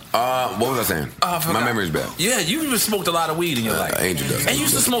sorry. What was I saying? My memory's bad. Yeah, you even smoked a lot of weed in your life. Angel dust. And you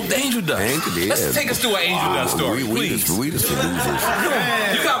used to smoke the angel dust. Angel, Let's take us through an angel dust story, please. We just for losers.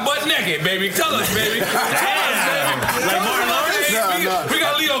 You got butt naked, baby. Tell us, baby. Like Martin Lawrence? We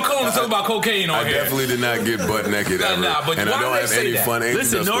got Leo Cohen to talk about cocaine on here. I definitely did not get butt naked ever. But and I don't have any fun angel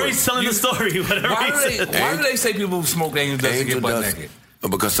Listen, dust Nori's telling the story. Why do they say people who smoke angel dust get butt naked?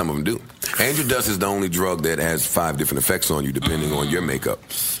 Because some of them do. Angel dust is the only drug that has 5 different effects on you depending on your makeup.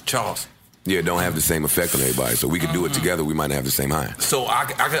 Charles. Yeah, it don't have the same effect on everybody. So we could do it together. We might have the same high. So I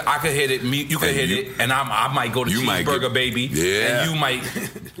could hit it. You could hit it, and I might go to Cheeseburger Baby. Yeah. And you might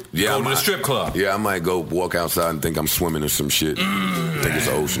go to the strip club. Yeah, I might go walk outside and think I'm swimming or some shit. Think it's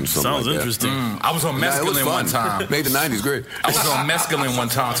the ocean. Sounds like interesting. I was on mescaline one time. Made the 90s great. I was on mescaline one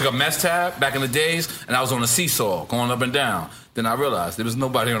time. Took a mess tab back in the days, and I was on a seesaw going up and down. Then I realized there was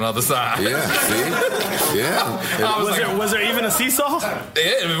nobody on the other side. Yeah, see? Yeah. Was there even a seesaw? Yeah,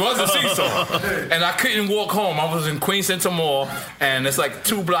 it was a seesaw. And I couldn't walk home. I was in Queens Center Mall, and it's like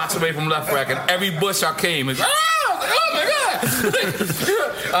 2 blocks away from Left Rack, and every bush I came was, oh my God.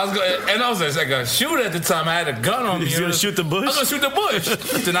 I was like a shooter at the time. I had a gun on me. You gonna shoot the bush? I was gonna shoot the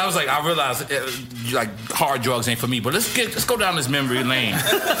bush. Then I realized like hard drugs ain't for me. But let's go down this memory lane.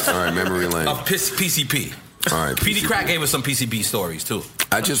 All right, memory lane. Of PCP. All right, Petey Crack gave us some PCP stories too.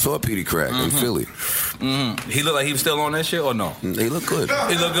 I just saw Petey Crack in Philly. He looked like he was still on that shit or no? He looked good.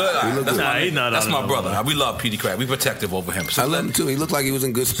 He looked good? That's my brother. No. We love Petey Crack. We protective over him. So I love him too. He looked like he was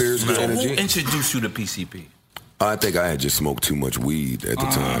in good spirits, good energy. Who introduced you to PCP? I think I had just smoked too much weed at the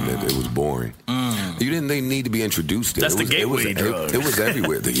time. It was boring. You didn't need to be introduced to it. That's the gateway drug. It was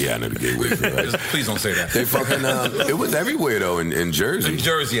everywhere. Yeah, I know the gateway drug. Please don't say that. They fucking, it was everywhere, though, in Jersey. In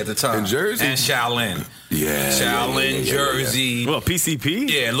Jersey at the time. In Jersey. And Shaolin. Yeah. Shaolin, Jersey. Well, PCP?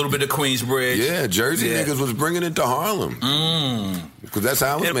 Yeah, a little bit of Queensbridge. Yeah, Jersey niggas was bringing it to Harlem. Because that's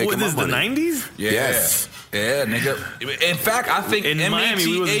how I was making my money. What, this the 90s? Yeah. Yes. Yeah, nigga. In fact, I think in Miami,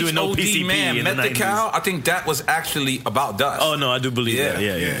 we wasn't doing no PCP man in met the the cow. I think that was actually about Dust. Oh, no, I do believe that.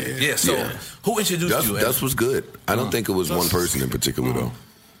 Yeah. So, who introduced you? Dust was good. I don't think it was one person in particular, though.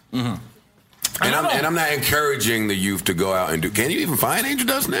 And I'm not encouraging the youth to go out and do. Can you even find Angel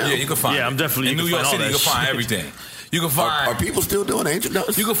Dust now? Yeah, you can find. Yeah, I'm definitely in New York City. You can find everything. You can find. Are people still doing Angel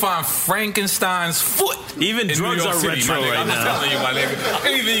Dust? You can find Frankenstein's foot. Even drugs are City, retro right I'm now. just telling you, my nigga.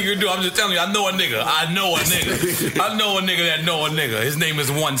 Anything you can do, I'm just telling you. I know a nigga. I know a nigga that know a nigga. His name is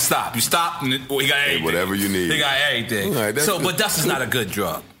One Stop. You stop, and he got everything. Hey, whatever you need. He got everything. Right, but Dust is not a good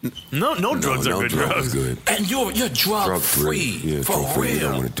drug. No drugs are good drugs. Good. And you're drug free. Yeah, for drug free. real. You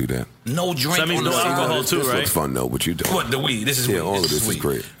don't want to do that. No drink. So that means on no the alcohol too, this right? looks fun though, but you don't. What, the weed? This is weed. All of this is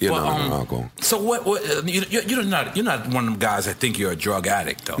great. Yeah, no alcohol. So what? You're not one of them guys that think you're a drug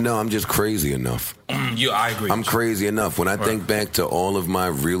addict, though. No, I'm just crazy enough. I agree. I'm crazy enough. When I think back to all of my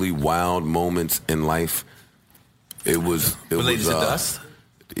really wild moments in life, it was related to Dust.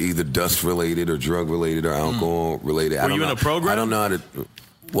 Either dust related or drug related or alcohol related. Were you in a program? I don't know how to.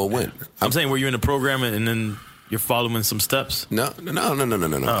 Well, when? I'm saying, were you in a program and then you're following some steps? No.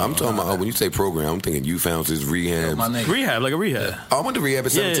 I'm talking about when you say program, I'm thinking youth houses, rehabs. Rehab, like a rehab. I went to rehab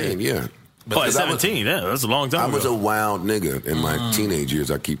at 17, yeah. But at 17, that's a long time ago. I was a wild nigga in my teenage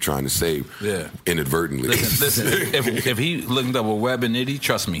years. I keep trying to say inadvertently. Listen. if he linked up with Webb and Nitty,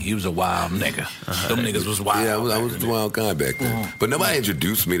 trust me, he was a wild nigga. Them niggas was wild. Yeah, I was a wild guy back then. But nobody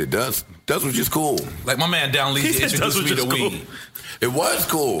introduced me to Dust. Dust was just cool. Like my man Down Lee introduced me to weed. It was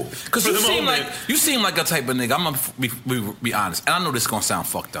cool. Because you seem like a type of nigga. I'm gonna be honest, and I know this is gonna sound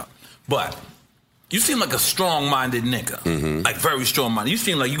fucked up, but you seem like a strong-minded nigga, like very strong-minded. You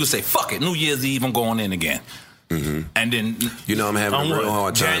seem like you could say, "Fuck it, New Year's Eve, I'm going in again." And then I'm having a real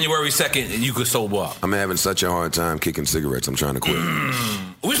hard time. January 2nd, you could sober up. I'm having such a hard time kicking cigarettes. I'm trying to quit.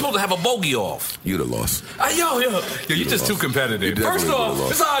 We're supposed to have a bogey off. You'd have lost. Yo, you're just too competitive. First off,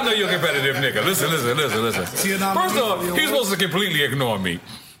 this is how I know you're a competitive nigga. Listen. First off, he's supposed to completely ignore me.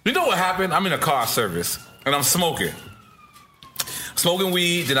 You know what happened? I'm in a car service, and I'm smoking. Smoking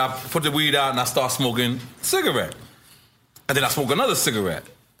weed, then I put the weed out, and I start smoking cigarette. And then I smoke another cigarette.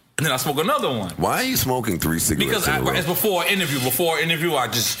 and then I smoke another one. Why are you smoking 3 cigarettes? Because it's before interview. Before interview, I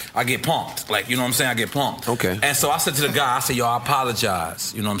get pumped. Like, you know what I'm saying? I get pumped. Okay. And so I said to the guy, I said, yo, I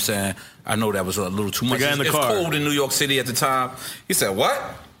apologize. You know what I'm saying? I know that was a little too much. The guy in the it's car. cold in New York City at the time. He said, what?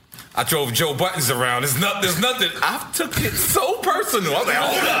 I drove Joe Buttons around. There's nothing. I took it so personal. I was like,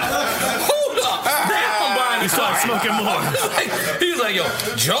 hold up. Now I'm buying. You started smoking more. He was like,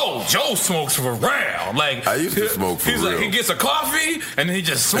 yo, Joe smokes for real. Like, I used to smoke for real. He's like, he gets a coffee and then he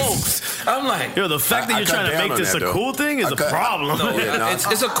just smokes. I'm like, yo, the fact that you're trying to make this a cool thing is a problem. No,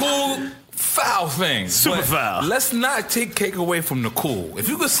 it's a cool, foul thing. Super foul. Let's not take cake away from the cool. If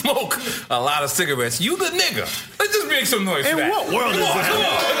you could smoke a lot of cigarettes, you the nigga. Let's just make some noise. In what world is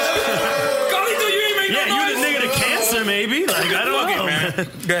that? Yeah, you the nigga to cancer, maybe. Like, I don't know, man.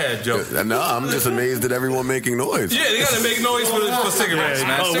 Go ahead, Joe. No, I'm just amazed at everyone making noise. Yeah, they gotta make noise for cigarettes,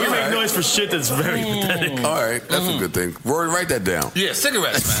 man. Oh, we make noise for shit that's very pathetic. All right, that's a good thing. Rory, write that down. Yeah,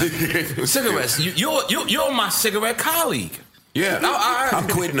 cigarettes, man. Cigarettes. You're my cigarette colleague. Yeah, I'm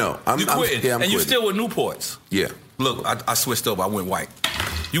quitting. No, I'm quitting. I'm and you quitting. still with Newports. Yeah. Look, I switched over. I went white.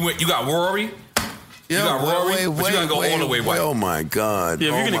 You got Rory. You got Rory, but you gotta go all the way white. Oh my God!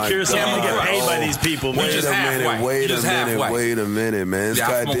 Yeah, if you're gonna cure something, you get paid by these people. Man. Wait a minute, man! This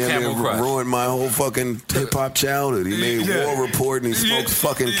goddamn ruined my whole fucking hip hop childhood. He made War Report and he smokes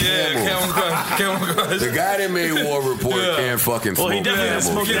fucking Camel. The guy that made War Report can't fucking smoke. Well, he definitely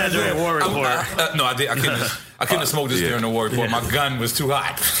smoked that during War Report. No, I did. I couldn't have smoked this during the War Report. My gun was too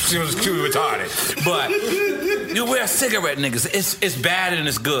hot. She was too retarded. But you wear cigarette niggas. It's bad and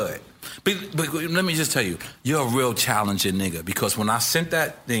it's good. But let me just tell you, you're a real challenging nigga because when I sent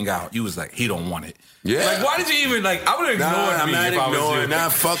that thing out, you was like, he don't want it. Yeah. Like, why did you even, like, I would have ignored me if I was you. Nah,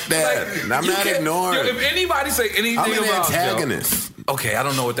 fuck that. Like, I'm not ignoring. Yo, if anybody say anything I'm an about antagonist. Okay, I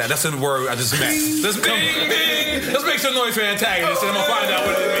don't know what that's a word I just meant. Let's bing. Let's make some noise for antagonist and I'm going to find out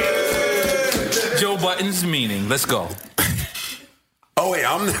what it means. Joe Button's meaning. Let's go. Oh wait,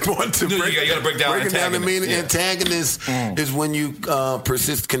 I'm the one to break. You gotta break down the meaning. Antagonist is when you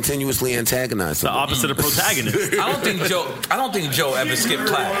persist continuously antagonize someone. The opposite of protagonist. I don't think Joe ever skipped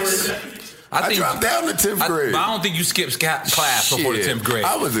class. I dropped down to 10th grade. But I don't think you skipped class before the 10th grade.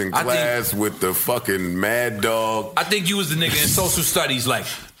 I was in class with the fucking mad dog. I think you was the nigga in social studies like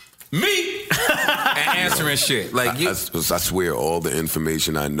me and answering shit. Like I swear all the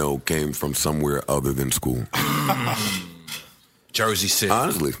information I know came from somewhere other than school. Jersey City.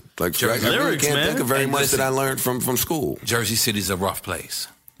 Honestly. Like, Jersey I really lyrics, can't man. think of very much that I learned from school. Jersey City's a rough place.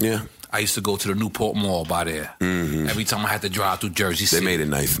 Yeah. I used to go to the Newport Mall by there. Mm-hmm. Every time I had to drive through Jersey City. They made it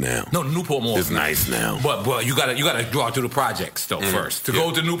nice now. No, Newport Mall is nice now. But you gotta drive through the projects though first. To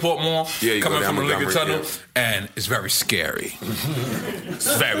go to Newport Mall, coming from the Lincoln Tunnel, and it's very scary.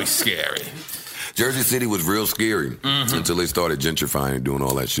 It's very scary. Jersey City was real scary until they started gentrifying and doing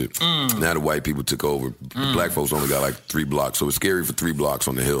all that shit. Now the white people took over. Black folks only got like 3 blocks, so it's scary for 3 blocks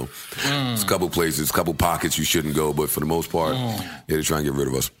on the hill. It's a couple places, couple pockets you shouldn't go, but for the most part, they're trying to get rid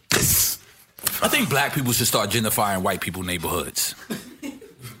of us. I think black people should start gentrifying white people neighborhoods.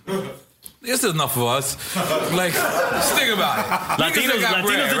 There's enough of us. Like, just think about it. Latinos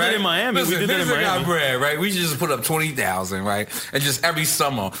did it in Miami. Listen, we did it in Miami. Got bread, right? We should just put up 20,000, right? And just every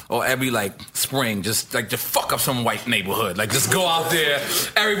summer or every spring, just fuck up some white neighborhood. Like, just go out there.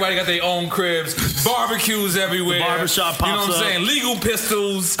 Everybody got their own cribs, barbecues everywhere. The barbershop pops up. You know what I'm saying? Legal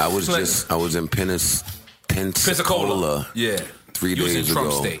pistols. I was in Pensacola. Yeah. 3 You was days in Trump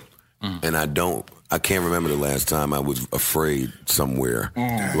ago. State. And I can't remember the last time I was afraid somewhere.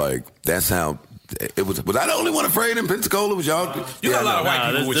 Like, that's how it was. Was I the only one afraid in Pensacola? Was y'all? You got a lot of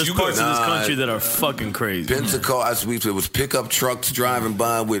white people, there's parts of this country that are fucking crazy. Pensacola, it was pickup trucks driving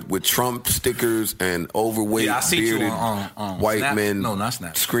by with Trump stickers and overweight, bearded white Snap. men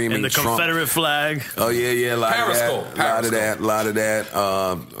screaming and the Trump. Confederate flag. Oh yeah, a lot Periscope. of that.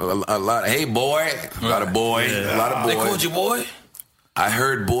 A lot. Hey boy, a lot of boy, a lot of boy. They called you boy? I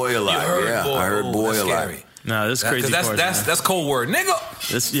heard boy a lot. I heard boy a lot. No, this crazy. That's cold word, nigga.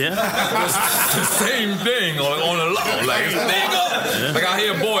 It's the same thing on the low. Like nigga. Like I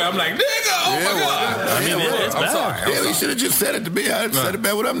hear boy, I'm like nigga. Oh my god. I mean, it's I'm bad. sorry. Yeah, you should have just said it to me. I said it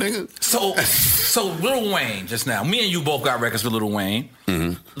back. What up, nigga? So Lil Wayne just now. Me and you both got records with Lil Wayne.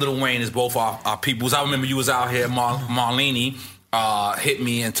 Lil Wayne is both our peoples. I remember you was out here, Marlene. Hit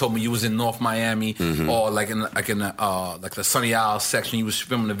me and told me you was in North Miami or like in the Sunny Isles section. You was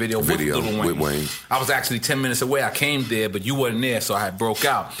filming the video with Lil Wayne. With Wayne. I was actually 10 minutes away. I came there, but you wasn't there, so I had broke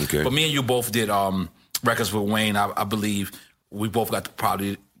out. Okay. But me and you both did records with Wayne. I believe we both got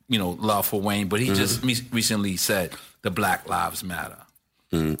probably love for Wayne. But he just recently said the Black Lives Matter.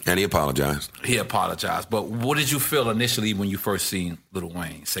 And he apologized. He apologized. But what did you feel initially when you first seen Lil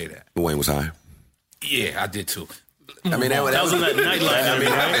Wayne say that? Wayne was high. Yeah, I did too. I mean, that was a Nightline interview,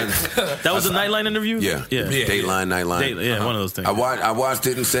 right? That was a Nightline interview? Yeah. Dateline, Nightline. Yeah, one of those things. I watched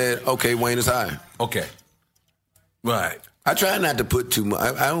it and said, okay, Wayne is high. Okay. Right. I try not to put too much,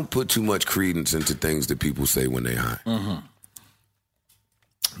 I don't put too much credence into things that people say when they're high. Mm-hmm.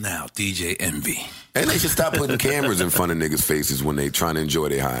 Now, DJ Envy. And they should stop putting cameras in front of niggas' faces when they trying to enjoy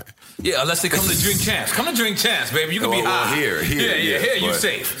their high. Yeah, unless they come to Drink Champs. Come to Drink Champs, baby. You can be high. Here, here you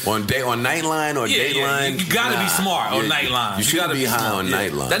safe. On Nightline or Dateline. You gotta be smart on Nightline. You shouldn't be high on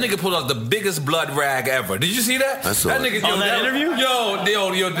Nightline. That nigga pulled out the biggest blood rag ever. Did you see that? I saw that it. nigga, On that interview? Yo,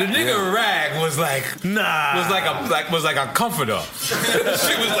 the nigga rag was like, was like a comforter. She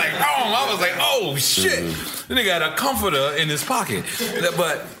was like, I was like, oh shit. The nigga had a comforter in his pocket.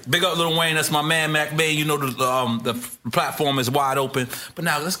 But big up Lil Wayne, that's my man, Mac Bay. You know the platform is wide open. But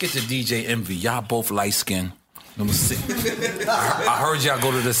now let's get to DJ Envy. Y'all both light skinned. I heard y'all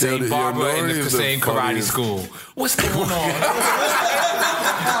go to the same barber and the same karate school. What's going on?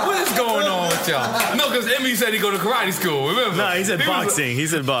 What is going on with y'all? No, because Envy said he go to karate school. Remember? No, he said boxing. He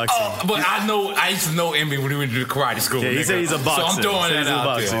said boxing. But I used to know Envy when he went to karate school. Yeah, he said he's a boxer. So I'm throwing that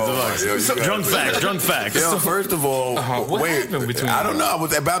out there. He's a boxer. Drunk facts. Yo, first of all, wait. I don't know. I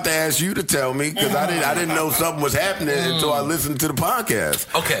was about to ask you to tell me because I didn't know something was happening until I listened to the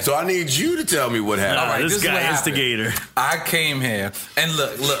podcast. Okay. So I need you to tell me what happened. All right, this guy instigator. I came here and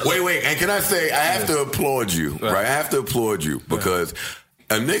look. Wait, and can I say I have to applaud you, right? I have to applaud you because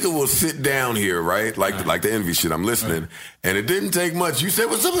a nigga will sit down here, right? Like the Envy shit. I'm listening, and it didn't take much. You said,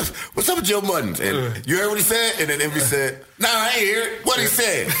 "What's up with Joe Muddins?" And you heard what he said, and then Envy said, "Nah, I ain't hear it. What he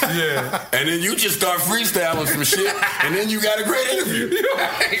said?" Yeah. And then you just start freestyling some shit, and then you got a great interview.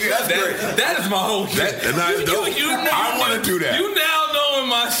 That's great. That is my whole shit. I want to do that. You now knowing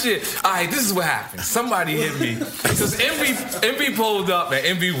my shit. All right, this is what happened. Somebody hit me. Because Envy pulled up and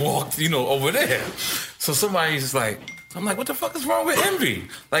Envy walked, over there. So somebody's just like, I'm like, what the fuck is wrong with Envy?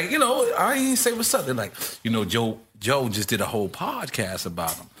 Like, I ain't say what's up. They're like, Joe just did a whole podcast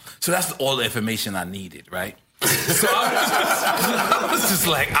about him. So that's all the information I needed, right? So I was just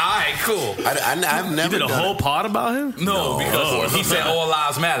like, all right, cool. I've never You did a whole pod about him? No, because he said all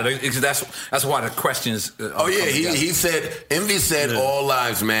lives matter. That's why the questions. Envy said all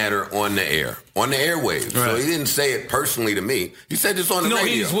lives matter on the air, on the airwaves. Right. So he didn't say it personally to me. He said this on the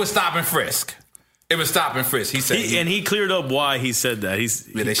radio. No, he was Stop and Frisk. It was Stop and Frisk. He said, and he cleared up why he said that.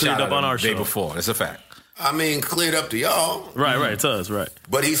 They cleared up on our show the day before. That's a fact. I mean, cleared up to y'all. Right, to us, right.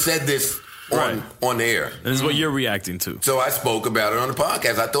 But he said this on the air. This is what you're reacting to. So I spoke about it on the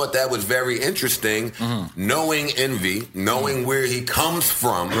podcast. I thought that was very interesting, knowing Envy, knowing where he comes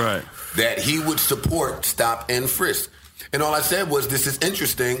from, that he would support Stop and Frisk. And all I said was, this is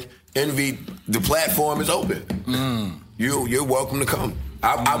interesting. Envy, the platform is open. You're welcome to come.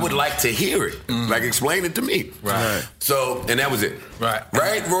 I would like to hear it. Like, explain it to me. Right. So, and that was it. Right,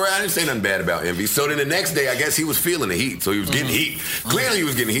 Roy? I didn't say nothing bad about Envy. So then the next day, I guess he was feeling the heat. So he was getting heat. Clearly he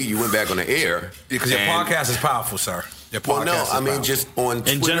was getting heat. You went back on the air. Because your podcast is powerful, sir. Well, no, I mean, just on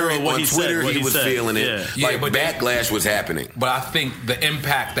Twitter, in general, what he was feeling it. Yeah. Like, but backlash was happening. But I think the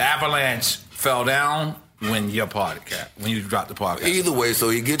impact, the avalanche fell down when you dropped the podcast. Either way,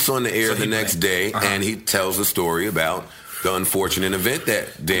 so he gets on the air the next day, and he tells a story about the unfortunate event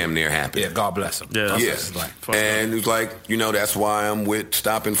that damn near happened. Yeah, God bless him. Yeah. And he was like, that's why I'm with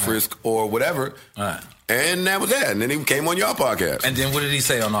Stop and Frisk or whatever. And that was that. And then he came on your podcast. And then what did he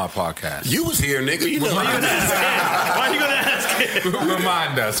say on our podcast? You was here, nigga. You know. Why are you going to ask him?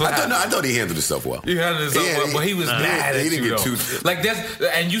 Remind us. I thought he handled himself well. He handled himself well, but he was mad at he didn't you, get though. too... Like,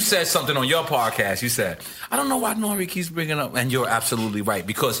 and you said something on your podcast. You said, I don't know why Nori keeps bringing up, and you're absolutely right.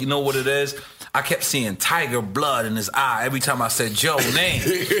 Because you know what it is? I kept seeing tiger blood in his eye every time I said Joe's name.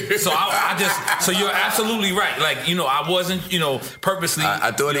 So you're absolutely right. Like, I wasn't, purposely.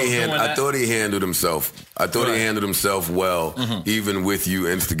 I thought he handled himself. I thought he handled himself well, even with you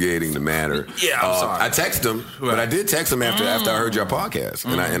instigating the matter. Yeah, I'm sorry. I texted him, but I did text him after I heard your podcast,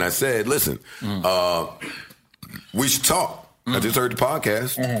 and I said, listen, we should talk. I just heard the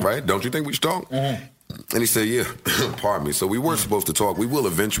podcast, right? Don't you think we should talk? And he said, yeah, pardon me. So we weren't supposed to talk. We will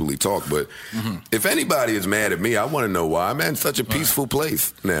eventually talk. But if anybody is mad at me, I want to know why. I'm in such a peaceful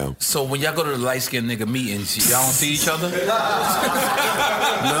place now. So when y'all go to the light-skinned nigga meetings, y'all don't see each other?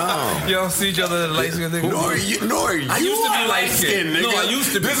 No. You don't see each other as light skinned niggas. Nori, I used to be light skinned. nigga. No, I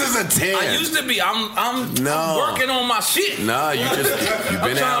used to be. This is a 10. I used to be. I'm working on my shit. Nah, you've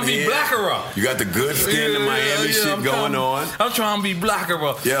been out to be here. blacker. You got the good skin, the Miami shit going on. I'm trying to be blacker.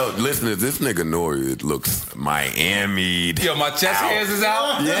 Yo, listeners, this nigga Nori looks Miami. Yo, my chest hairs is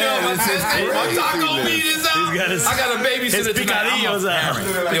out. Yeah, my taco meat is out. I got a babysitter tonight. I'm a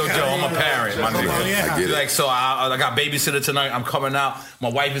parent. Yo, Joe, I'm a parent. My nigga. I get it. Like, so I got babysitter tonight. I'm coming out. My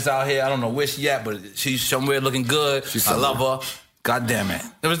wife is out here. I don't know where she at, but she's somewhere looking good. I love her. God damn it.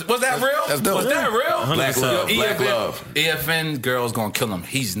 Was that real? That's dope. Was that real? Black love. Black love. EFN girl's gonna kill him.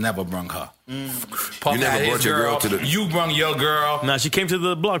 He's never brung her. You never brought your girl to the... You brung your girl. Nah, she came to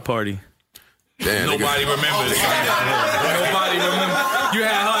the block party. Damn, Nobody remembers. Nobody remembers. You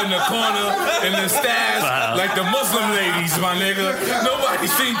had her in the corner, in the stash, like the Muslim ladies, my nigga. Nobody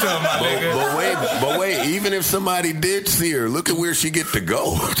seen her, my nigga. But wait, even if somebody did see her, look at where she get to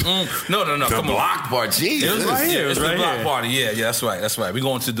go. No, the come block party. Jesus. It was right here. It's the block party. Yeah, that's right. We're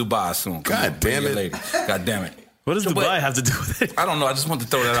going to Dubai soon. God damn it. God damn it. What does Dubai have to do with it? I don't know. I just want to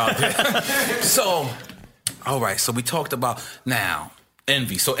throw that out there. So, all right. So we talked about now.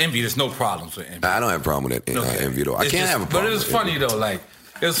 Envy. So envy, there's no problems with envy. I don't have a problem with that envy though. I can't have a problem. But it was funny though. Like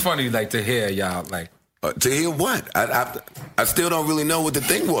it was funny like to hear y'all like. To hear what? I still don't really know what the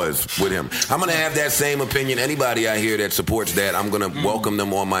thing was with him. I'm gonna have that same opinion. Anybody I hear that supports that, I'm gonna welcome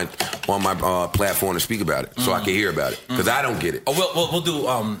them on my platform to speak about it, so I can hear about it because I don't get it. Oh, we'll do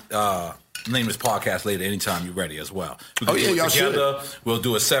name this podcast later anytime you're ready as well. Oh yeah, y'all together. We'll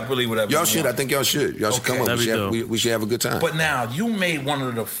do it separately, whatever. Y'all should. I think y'all should. Y'all should come up. We should have a good time. But now you made one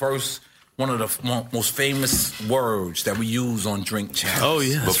of the most famous words that we use on Drink Champs. Oh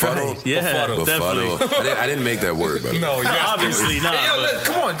yeah, that's right. Yeah, definitely. I didn't make that word, brother. No, obviously not. Hey,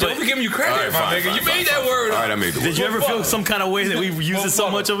 come on, don't be giving you credit, my nigga. You made that word. All right, I made the word. Did you ever feel some kind of way that we use it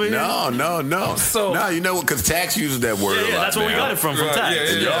so much over here? No. So you know what? Because Tax uses that word a lot. Yeah, that's where we got it from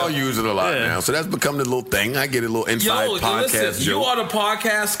Tax. And y'all use it a lot now. So that's become the little thing. I get a little inside podcast joke. You are the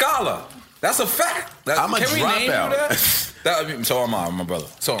podcast scholar. That's a fact. I'm a dropout. So am I, my brother.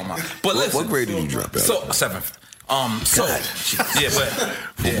 So am I. But listen, what grade did you drop out? So 7th.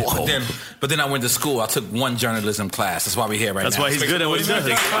 But then I went to school. I took one journalism class. That's why we're here right now. That's why he's good at what he does.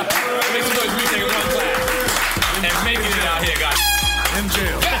 Make some noise. We taking one class and making it out here, guys. In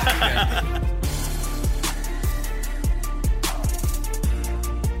jail.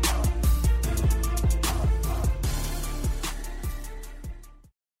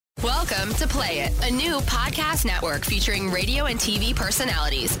 Welcome to Play It, a new podcast network featuring radio and TV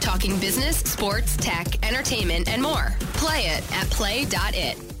personalities talking business, sports, tech, entertainment, and more. Play it at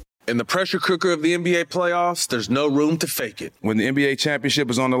play.it. In the pressure cooker of the NBA playoffs, there's no room to fake it. When the NBA championship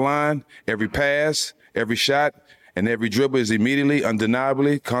is on the line, every pass, every shot, and every dribble is immediately,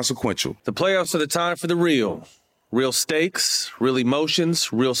 undeniably consequential. The playoffs are the time for the real. Real stakes, real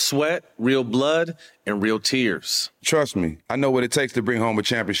emotions, real sweat, real blood, and real tears. Trust me, I know what it takes to bring home a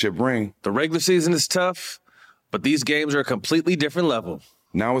championship ring. The regular season is tough, but these games are a completely different level.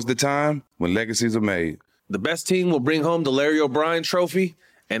 Now is the time when legacies are made. The best team will bring home the Larry O'Brien Trophy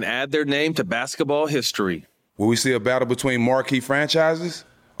and add their name to basketball history. Will we see a battle between marquee franchises,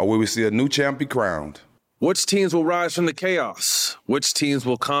 or will we see a new champ be crowned? Which teams will rise from the chaos? Which teams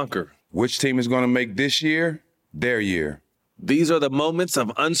will conquer? Which team is going to make this year their year? These are the moments of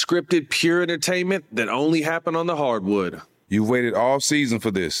unscripted, pure entertainment that only happen on the hardwood. You've waited all season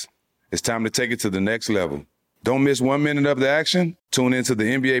for this. It's time to take it to the next level. Don't miss 1 minute of the action. Tune into the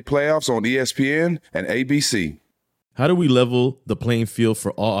NBA playoffs on ESPN and ABC. How do we level the playing field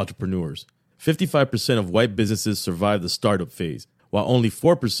for all entrepreneurs? 55% of white businesses survive the startup phase, while only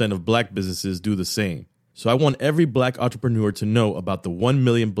 4% of black businesses do the same. So I want every black entrepreneur to know about the 1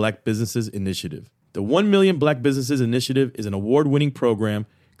 Million Black Businesses Initiative. The 1 Million Black Businesses Initiative is an award-winning program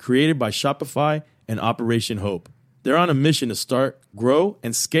created by Shopify and Operation Hope. They're on a mission to start, grow,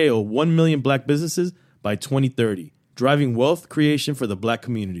 and scale 1 million black businesses by 2030, driving wealth creation for the black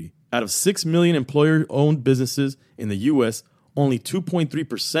community. Out of 6 million employer-owned businesses in the U.S., only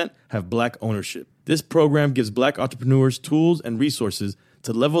 2.3% have black ownership. This program gives black entrepreneurs tools and resources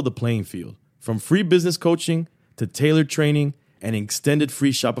to level the playing field, from free business coaching to tailored training and an extended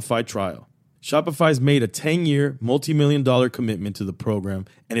free Shopify trial. Shopify's made a 10-year, multi-million-dollar commitment to the program,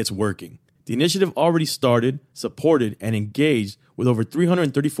 and it's working. The initiative already started, supported, and engaged with over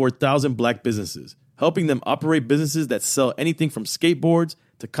 334,000 black businesses, helping them operate businesses that sell anything from skateboards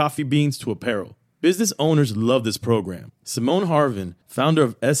to coffee beans to apparel. Business owners love this program. Simone Harvin, founder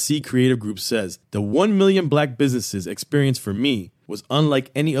of SC Creative Group, says, "The 1 million black businesses experience for me was unlike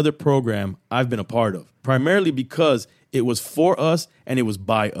any other program I've been a part of, primarily because It was for us, and it was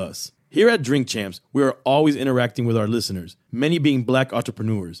by us. Here at Drink Champs, we are always interacting with our listeners, many being Black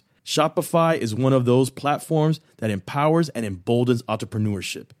entrepreneurs. Shopify is one of those platforms that empowers and emboldens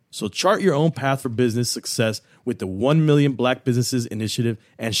entrepreneurship. So chart your own path for business success with the 1 Million Black Businesses Initiative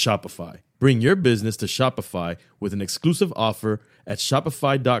and Shopify. Bring your business to Shopify with an exclusive offer at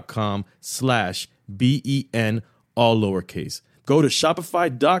shopify.com/BEN, all lowercase. Go to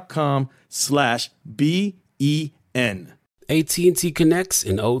shopify.com/BEN. AT&T connects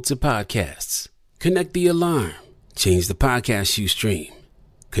an ode to podcasts. Connect the alarm. Change the podcast you stream.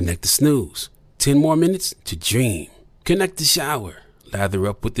 Connect the snooze. 10 more minutes to dream. Connect the shower. Lather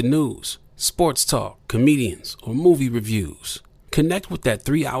up with the news, sports talk, comedians, or movie reviews. Connect with that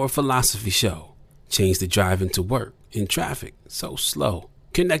 3-hour philosophy show. Change the drive into work in traffic so slow.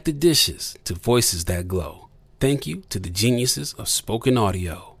 Connect the dishes to voices that glow. Thank you to the geniuses of spoken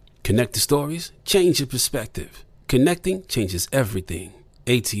audio. Connect the stories, change your perspective. Connecting changes everything.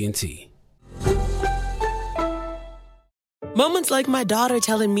 AT&T. Moments like my daughter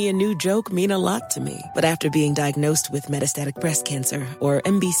telling me a new joke mean a lot to me. But after being diagnosed with metastatic breast cancer, or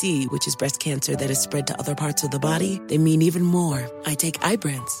MBC, which is breast cancer that is spread to other parts of the body, they mean even more. I take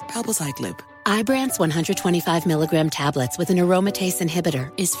Ibrance, palbociclib. Ibrance 125 milligram tablets with an aromatase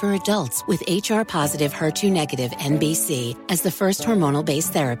inhibitor is for adults with HR-positive, HER2-negative MBC as the first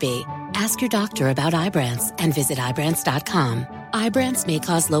hormonal-based therapy. Ask your doctor about Ibrance and visit Ibrance.com. Ibrance may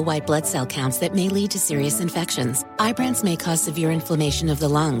cause low white blood cell counts that may lead to serious infections. Ibrance may cause severe inflammation of the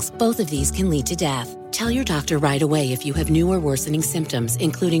lungs. Both of these can lead to death. Tell your doctor right away if you have new or worsening symptoms,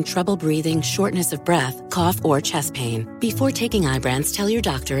 including trouble breathing, shortness of breath, cough, or chest pain. Before taking Ibrance, tell your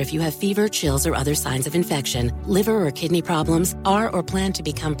doctor if you have fever, chills, or other signs of infection, liver or kidney problems, are or plan to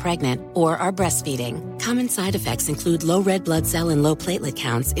become pregnant, or are breastfeeding. Common side effects include low red blood cell and low platelet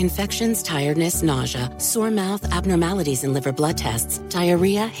counts, infections, tiredness, nausea, sore mouth, abnormalities in liver blood tests,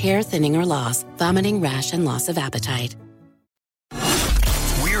 diarrhea, hair thinning or loss, vomiting, rash, and loss of appetite.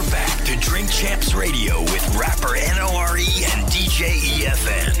 We're back to Drink Champs Radio with rapper NORE and DJ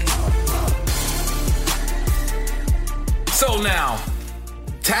EFN. So now,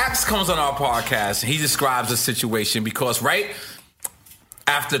 Tax comes on our podcast and he describes the situation because right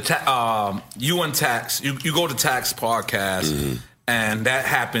after you and Tax, you go to Tax podcast and that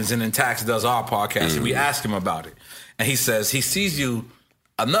happens, and then Tax does our podcast and we ask him about it. And he says he sees you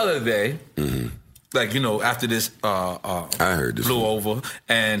another day, like, you know, after this I heard this blew over,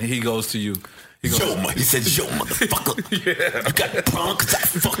 and he goes to you. He said, yo, motherfucker. Yeah. You got drunk because I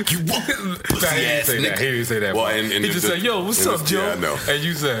fuck you up. Pussy ass nigga. He didn't say that. Well, he just said, yo, what's up, Joe? Yeah, I know. And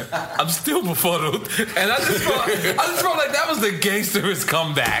you said, I'm still befuddled. And I just felt like that was the gangsterest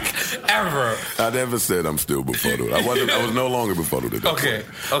comeback ever. I never said I'm still befuddled. I was no longer befuddled at that point.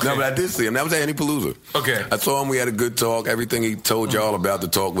 No, but I did see him. That was at Annie Palooza. Okay. I saw him. We had a good talk. Everything he told y'all about the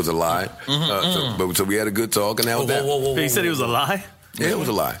talk was a lie. So we had a good talk, and that was that. He said it was a lie? Yeah, it was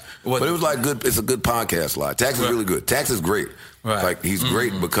a lie. But it was like good. It's a good podcast lie. Tax is really good. Tax is great. Right. Like he's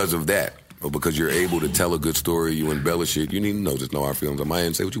great because of that. Or because you're able to tell a good story, you embellish it. You need to know just know our films on my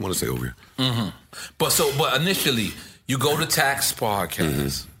end. Say what you want to say over here. But initially you go to Tax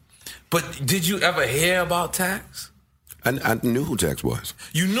podcast. But did you ever hear about Tax? I knew who Tax was.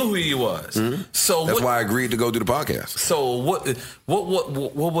 You knew who he was. So that's why I agreed to go do the podcast. So what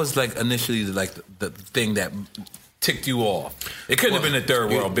was like initially like the thing that ticked you off? It couldn't have been the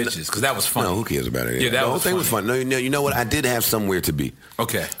Third World Bitches, because that was funny. No, who cares about it? Yeah, the whole thing was fun. No, you know what? I did have somewhere to be.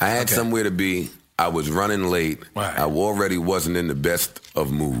 Okay. I had somewhere to be. I was running late. Right. I already wasn't in the best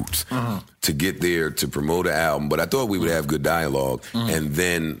of moods to get there to promote an album, but I thought we would have good dialogue, and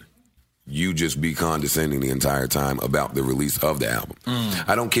then you just be condescending the entire time about the release of the album.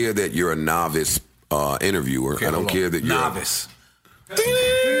 I don't care that you're a novice interviewer. Okay, I don't care that you're novice.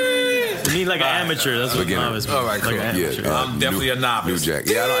 You mean like an amateur? That's what novice means. All right, cool. Like I'm definitely a novice. New Jack.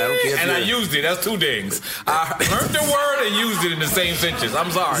 Yeah, I don't care. And I used it. That's two things. I learned the word and used it in the same sentence.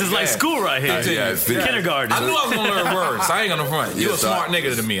 I'm sorry. This is like school right here. Kindergarten. I knew I was going to learn words. I ain't going to front. You're a smart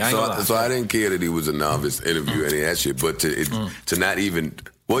nigga to me. I ain't gonna lie. So I didn't care that he was a novice interviewer and that shit, but to not even...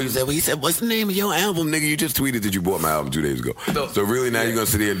 Well, he said, what's the name of your album, nigga? You just tweeted that you bought my album 2 days ago. So really now you're going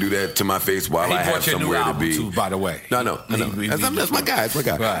to sit here and do that to my face while I have somewhere to be. Too, by the way. No. That's my guy. That's my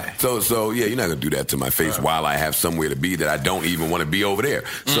guy. Right. So yeah, you're not going to do that to my face while I have somewhere to be that I don't even want to be over there.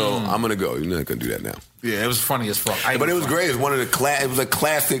 So I'm going to go. You're not going to do that now. Yeah, it was funny as fuck. But it was great. It was one of the it was a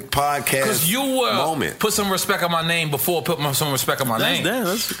classic podcast because you moment. Put some respect on my name before put some respect on my name.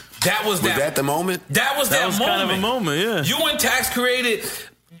 That was that the moment? That was that moment. Kind of a moment, yeah. You and Tax created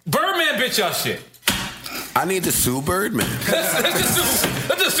Birdman bitch y'all shit. I need to sue Birdman.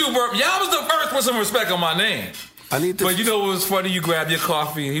 Let's just sue Birdman. Y'all was the first with some respect on my name. But you know what was funny? You grabbed your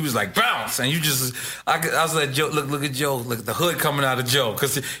coffee and he was like, bounce. And you just, I was like, Joe, look at Joe. Look at the hood coming out of Joe.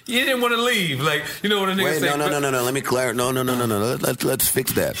 Because he didn't want to leave. Like, you know what a nigga say? No. Let me clarify. No. Let's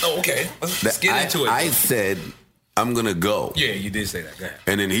fix that. Oh, okay. Let's get into it. I said, I'm going to go. Yeah, you did say that. Go ahead.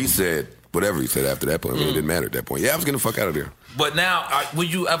 And then he said, whatever he said after that point. I mean, it didn't matter at that point. Yeah, I was getting the fuck out of there. But now, will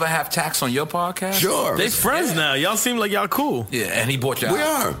you ever have Tax on your podcast? Sure. They friends now. Y'all seem like y'all cool. Yeah, and he bought you out. We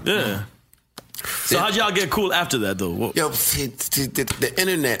are. Yeah. So how'd y'all get cool after that, though? Yo, see, the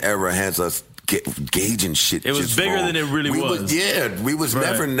internet era has us gauging shit. It was bigger than it really was. We was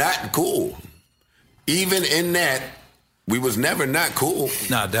never not cool. Even in that, we was never not cool.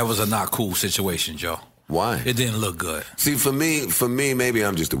 Nah, that was a not cool situation, Joe. Why? It didn't look good. See, for me, maybe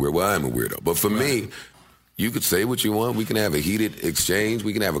I'm just a weirdo. Well, I am a weirdo. But for me, you could say what you want. We can have a heated exchange.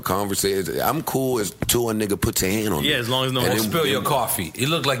 We can have a conversation. I'm cool as till a nigga puts a hand on me. Yeah, as long as no one spill your coffee. It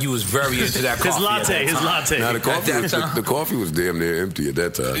looked like you was very into that coffee. His latte. Now, the coffee was damn near empty at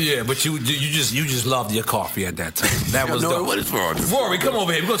that time. Yeah, but you just loved your coffee at that time. That was dope. What is wrong? Rory, come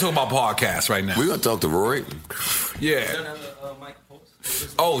over here. We're going to talk about podcasts right now. We're going to talk to Rory. Yeah.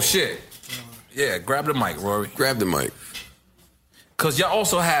 Oh, shit. Yeah, grab the mic, Rory. Grab the mic. Because y'all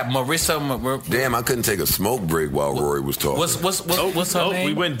also have Marissa. Damn, I couldn't take a smoke break while Rory was talking. What's her name?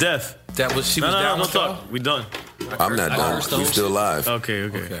 We went deaf. She was down with talk. We done. I'm not done. He's still alive.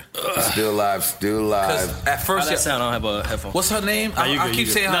 Okay. Still alive. At first, that sound? I don't have a headphone. What's her name? I keep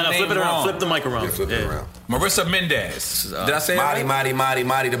saying her name flip it around. wrong. Flip the mic around. Flip it around. Marissa Mendez. Did I say it right? Marty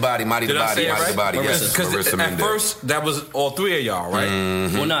the body. Did I say it right? Yes, Because at first, that was all three of y'all, right?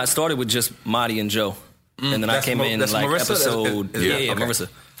 Mm-hmm. Well, no, it started with just Marty and Joe. And then I came in like Marissa? episode... Yeah, Marissa.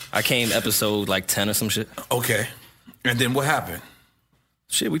 I came episode like 10 or some shit. Okay. And then what happened?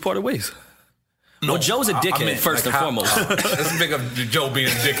 Shit, we parted ways. No, well, Joe's a dickhead, first and foremost. Let's pick up Joe being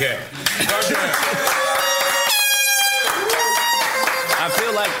a dickhead. I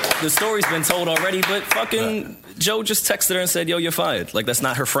feel like the story's been told already, but fucking Joe just texted her and said, yo, you're fired. Like, that's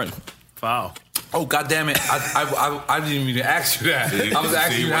not her friend. Wow. Oh, goddamn it. I didn't even ask you that. I was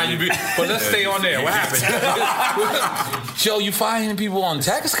asking you how you be. But let's stay on there. What happened? Joe, you firing people on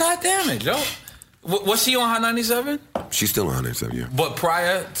text? Goddamn it, Joe. Was she on Hot 97? She's still on 97, yeah. But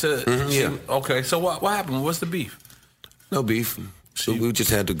prior to... yeah. Okay, so what happened? What's the beef? No beef. So we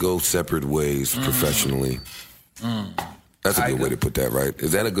just had to go separate ways professionally. That's a good way to put that, right?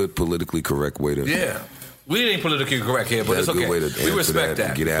 Is that a good politically correct way to... Yeah. We ain't politically correct here, but That's it's okay. a good way to we respect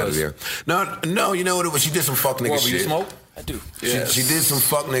that. Get out of there. No, you know what it was? She did some fuck nigga shit. You smoke? I do. Yes. She did some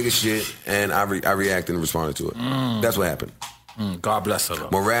fuck nigga shit, and I reacted and responded to it. That's what happened. God bless her,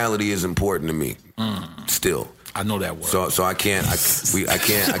 though. Morality is important to me. Still. I know that word. So I can't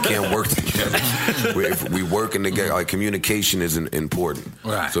work together. If we working together, like communication is important.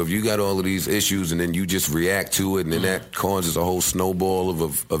 Right. So if you got all of these issues and then you just react to it, and then that causes a whole snowball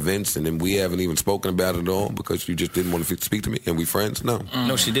of events, and then we haven't even spoken about it at all because you just didn't want to speak to me, and we friends? No.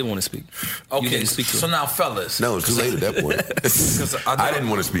 No, she did want to speak. Okay. You didn't speak to her. So now, fellas. No, it's too late at that point. I didn't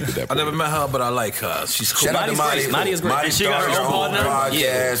want to speak at that point. I never met her, but I like her. She's cool. Shout out to Marty. Marty is great. Marty started her own podcast.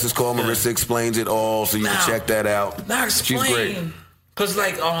 Yeah. It's called Marissa Explains It All, so you can check that out. Now explain. She's great. Because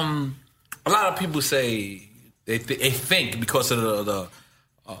like a lot of people say they think because of the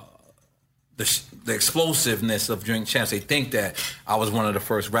explosiveness of Drink Champs, they think that I was one of the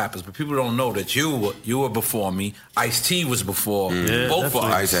first rappers, but people don't know that you were before me. Ice-T was before both of us.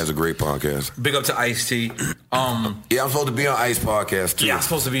 Ice has a great podcast. Big up to Ice-T. Yeah, I'm supposed to be on Ice podcast too. Yeah, I'm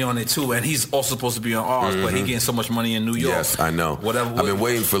supposed to be on it too, and he's also supposed to be on ours, but he getting so much money in New York. Yes, I know. I've been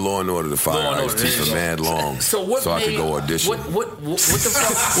waiting for Law and Order to fire Ice-T for mad long, so I could go audition. What the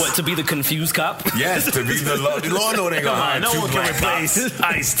fuck? What, to be the confused cop? Yes, to be the Law and Order ain't gonna hire no two one black can replace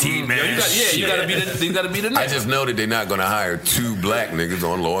Ice-T, man. You gotta be the nigga. I just know that they're not gonna hire two black niggas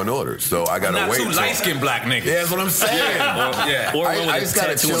on Law and Order, so I gotta wait. Not two light-skinned black niggas. Yeah, that's what I'm saying. I just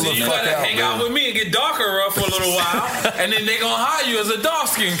gotta chill the fuck out. You gotta hang out with me and get darker for a little while, and then they gonna hire you as a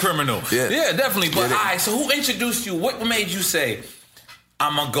dark-skinned criminal. Yeah, definitely. But so who introduced you? What made you say,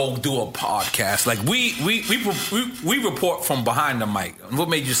 I'm gonna go do a podcast? Like we report from behind the mic. What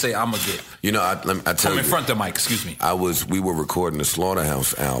made you say I'm gonna get? You know, I tell you, in front of the mic. Excuse me. We were recording the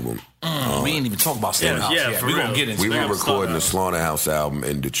Slaughterhouse album. We ain't even talk about Slaughterhouse. Yeah, we gonna get into. We were recording the Slaughterhouse album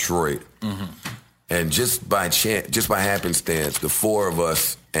in Detroit, and just by happenstance, the four of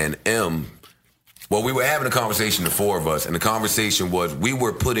us and M. Well, we were having a conversation, the four of us, and the conversation was we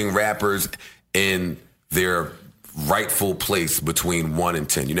were putting rappers in their rightful place between 1 and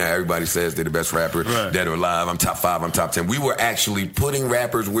 10. You know, everybody says they're the best rapper, dead or alive. I'm top 5, I'm top 10. We were actually putting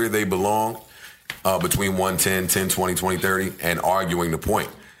rappers where they belong between 1, 10, 10, 20, 20, 30, and arguing the point.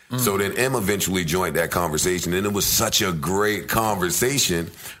 So then M eventually joined that conversation, and it was such a great conversation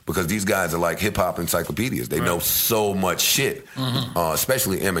because these guys are like hip-hop encyclopedias. They know so much shit,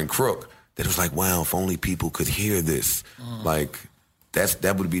 especially M and Crook, that it was like, wow, if only people could hear this. Like,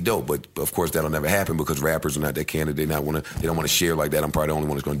 that would be dope. But, of course, that'll never happen because rappers are not that candid. They don't want to share like that. I'm probably the only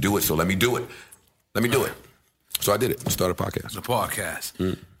one that's going to do it, so let me do it. Let me do it. So I did it. Started a podcast. The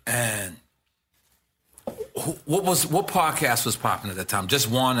podcast. And what podcast was popping at that time? Just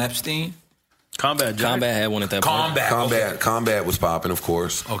Juan Epstein? Combat had one at that point. Combat was popping, of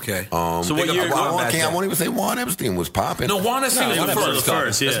course. Okay. So what year? I won't even say Juan Epstein was popping. No, Juan Epstein was the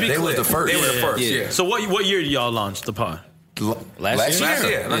first. Yeah. They was the first. They were the first. Yeah. So what year did y'all launch the pod? Last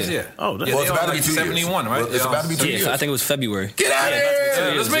year. Oh, well, it's about to be 2 years. 71, right? Well, it's about to be 2 years. I think it was February. Get out of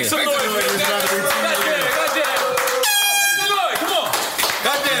here! Let's make some noise.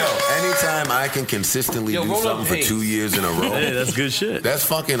 Anytime I can consistently do something for 2 years in a row, hey, that's good shit. That's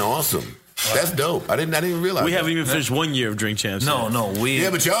fucking awesome. That's dope. I didn't even realize. We haven't even finished 1 year of Drink Champs. No,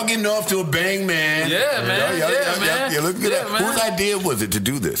 Yeah, but y'all getting off to a bang, man. Yeah, man. Yeah, look at that. Man. Whose idea was it to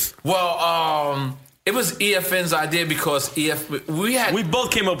do this? Well, it was EFN's idea because we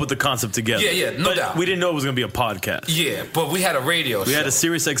both came up with the concept together. Yeah, no doubt. We didn't know it was going to be a podcast. Yeah, but we had a radio show. We had a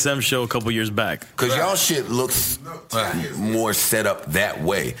Sirius XM show a couple years back. Because y'all shit looks more set up that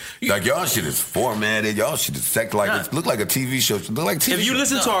way. Like y'all shit is formatted. Y'all shit is it look like a TV show. It look like TV If you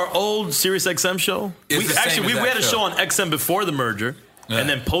listen to our old Sirius XM show, we had a show on XM before the merger. And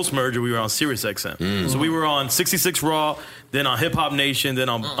then post-merger, we were on Sirius XM. So we were on 66 Raw, then on Hip Hop Nation, then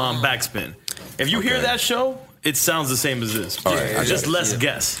on Backspin. If you hear that show, it sounds the same as this. Just less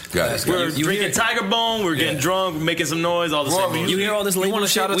guess. We're drinking Tiger Bone, we're getting drunk, making some noise, all the same music. You hear all this label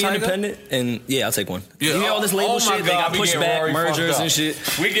shit? We independent? And yeah, I'll take one. You hear all this label shit? They got pushback, mergers and shit.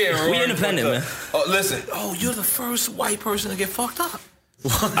 We independent, man. Oh, listen. Oh, you're the first white person to get fucked up.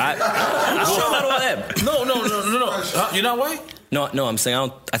 I sure about all that. No. You're not white? No, I'm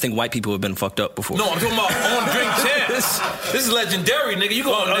saying I think white people have been fucked up before. No, I'm talking about on Drink Champs. This is legendary, nigga. You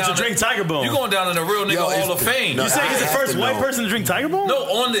going down to drink Tiger Bone. You going down in the real nigga Hall of Fame. You saying he's the first white person to drink Tiger Bone? No,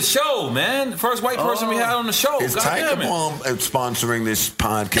 on the show, man. First white person we had on the show. Is Tiger Bone sponsoring this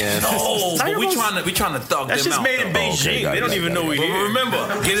podcast? No, but we trying to thug them out. That's just made in Beijing. They don't even know we here. Remember,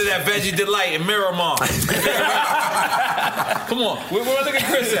 get it at Veggie Delight in Miramar. Come on, where look at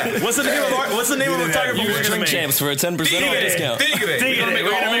Chris at? What's the name of the Tiger Bone? Use Drink Champs for a 10% discount. We're gonna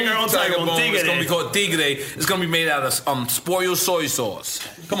make our own Tiger Bone. It's gonna be called Tigre. It's gonna be made out of spoiled soy sauce.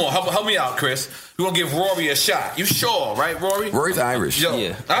 Come on, help me out, Chris. We're gonna give Rory a shot. You sure, right, Rory? Rory's Irish. Yo.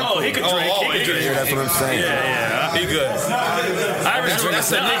 Yeah. He could drink. He could drink. That's what I'm saying. Yeah. He good. Irish That's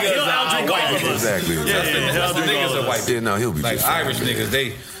the niggas that white people. Exactly. That's the niggas that white people. Yeah, no, he'll be like just Irish niggas.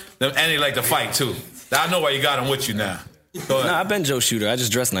 They like to fight too. I know why you got him with you now. Nah, I've been Joe Shooter. I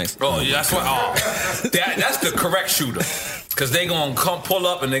just dress nice. Oh, yeah, that's what. That's the correct shooter. Because they gonna come pull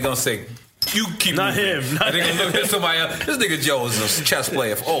up and they gonna say, "You keep not moving." him. And they gonna look at somebody else. This nigga Joe is a chess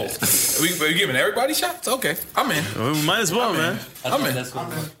player. Oh, we giving everybody shots? Okay, I'm in. We might as well, man. I'm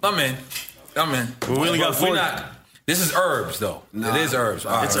in. We only got 4. This is herbs, though. It is herbs.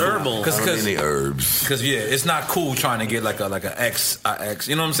 It's herbal. Any herbs? Because it's not cool trying to get like an ex.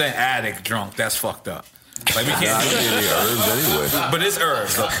 You know what I'm saying? Addict drunk. That's fucked up. Like we can't do any herbs anyway. But it's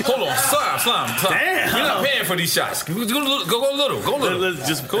herbs. So, hold on, slime. Damn. We're not paying for these shots. Go a little. Let's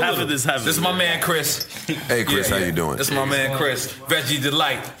just have this. This is my man Chris. Hey Chris, how you doing? This is my man Chris. Veggie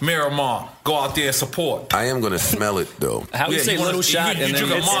Delight, Miramar. Go out there and support. I am gonna smell it though. How you say little shot and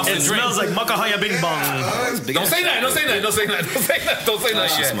then it smells like Makahaya Bing Bong. Don't say that. Don't say that.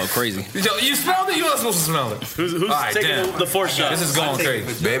 Shit smell crazy. You smelled it? You're not supposed to smell it. Who's taking the 4th shot? This is going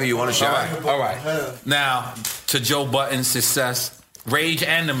crazy. Baby, you want a shot? All right. Now, to Joe Budden's success, Rage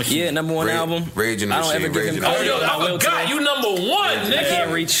and the Machine. Yeah, number 1 album. Rage and the Machine. I don't ever give him I forgot you number 1, nigga. I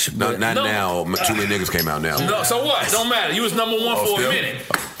can't reach. Not now. Too many niggas came out now. No, so what? Don't matter. You was number 1 for a minute.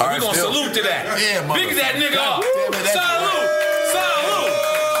 We're going to salute to that. Yeah, Big that nigga up. Salute.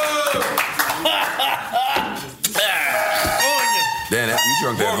 Damn, you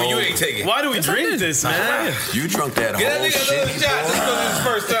drunk that whole... You ain't taking. Why do we drink this, man? You drunk that Get whole that nigga another shit. shot. This is his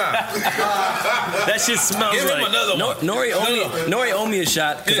first time. That shit smells Give him another one. Nori owe me a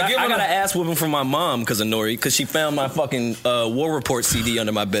shot. Because I got an ass whooping from my mom because of Nori. Because she found my fucking War Report CD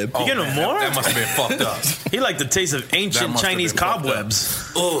under my bed. You getting more? That must have been fucked up. He like the taste of ancient Chinese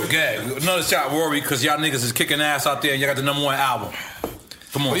cobwebs. Oh, okay. Another shot, Rory, because y'all niggas is kicking ass out there and y'all got the number 1 album.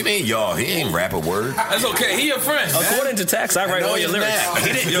 Come on. What do you mean, y'all? He ain't rap a word. That's okay. He your friend. According to Tax, I write all your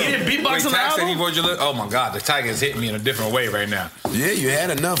lyrics. He didn't beatbox on the album? He wrote your lyrics? Oh my God, the Tiger's hitting me in a different way right now. Yeah, you had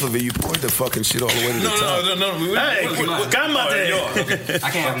enough of it. You poured the fucking shit all the way to the top. No. Hey, come out there. I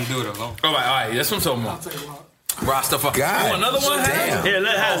can't have him do it alone. All right. That's what I'm talking about. Rastafari. God, you want another one? damn. Here,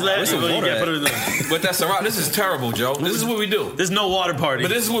 let it. But that's all right. This is terrible, Joe. This is what we do. There's no water party. But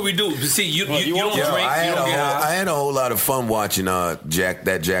this is what we do. See, you don't drink. You don't get high. I had a whole lot of fun watching Jack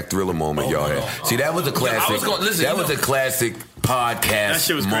Thriller moment y'all had. See, that was a classic. That was a classic podcast. That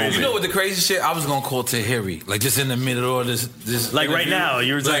shit was crazy. moment. You know what the crazy shit? I was gonna call Tahiri, like just in the middle of this. Like right now,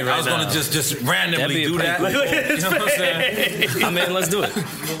 you were saying I was gonna just randomly do that. You know what I'm saying? I mean, let's do it.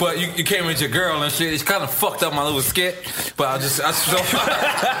 But you came with your girl and shit. It's kind of fucked up my little skit. But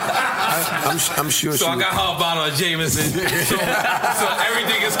I'm sure. So I got her a bottle of Jameson. So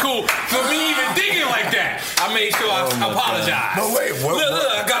everything is cool. For me even thinking like that, I made sure I apologize. But wait, look,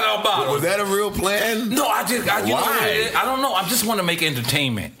 I got her a bottle. Was that a real plan? No, I just. Why? I don't know. I just want to make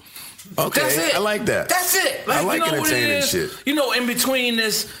entertainment. Okay, That's it. I like that. That's it. I like you know entertaining shit. You know, in between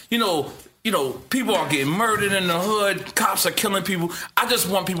this, you know, people are getting murdered in the hood. Cops are killing people. I just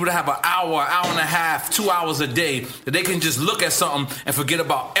want people to have an hour and a half, 2 hours a day that they can just look at something and forget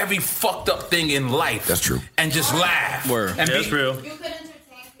about every fucked up thing in life. That's true. And just laugh. Word. And that's real. You could entertain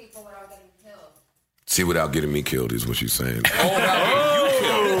people without getting killed. See, without getting me killed is what you're saying.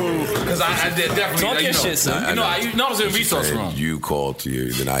 Because I did definitely. Talk your shit, son. I was in a resource room. You called to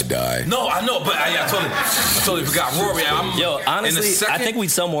you, then I die. No, I know, but I totally forgot. Rory, honestly, I think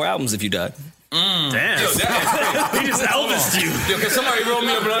we'd sell more albums if you died. Damn. Yo, he just Elvis'd you. Yo, can somebody roll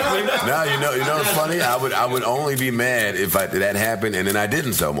me a blunt? No, you know what's funny? I would only be mad if that happened and then I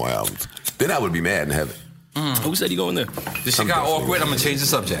didn't sell more albums. Then I would be mad in heaven. Who said you go in there? This shit got awkward. I'm gonna change the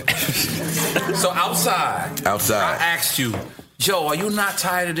subject. So outside, I asked you, Joe, are you not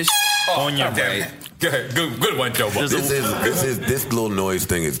tired of this? On your way. Good one, Joe. This little noise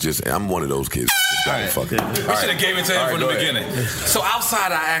thing is just. I'm one of those kids. All right. We should have gave it to him from the beginning. So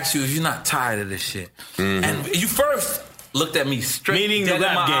outside, I asked you if you're not tired of this shit, and you first looked at me straight, meaning the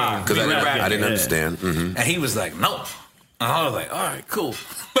rap game, because I didn't understand, and he was like, "No," and I was like, "All right, cool."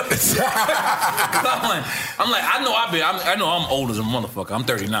 I'm like, I know I'm old as a motherfucker. I'm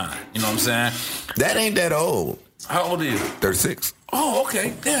 39. You know what I'm saying? That ain't that old. How old are you? 36. Oh,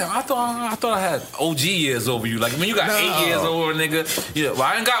 okay. Damn, I thought I had OG years over you. Like when you got 8 years over a nigga. Yeah, well,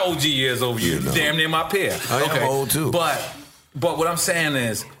 I ain't got OG years over you. Damn near my peer. I am old too. But what I'm saying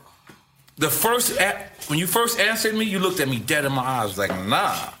is, when you first answered me, you looked at me dead in my eyes, like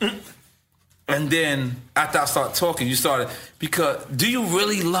nah. And then after I started talking, you started because do you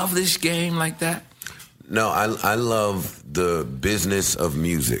really love this game like that? No, I love the business of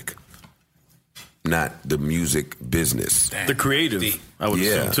music. Not the music business. The creative, I would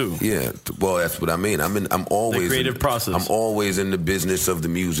assume too. Yeah, well, that's what I mean. I'm always the creative process. I'm always in the business of the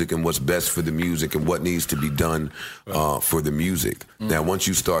music and what's best for the music and what needs to be done for the music. Now, once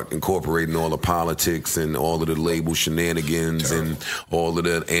you start incorporating all the politics and all of the label shenanigans and all of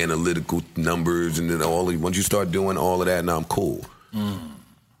the analytical numbers and then once you start doing all of that, now I'm cool.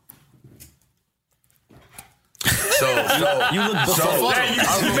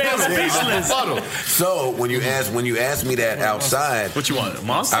 So when you ask me that outside, what you want, a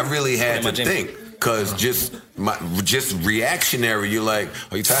monster? I really had to think because just reactionary. You're like,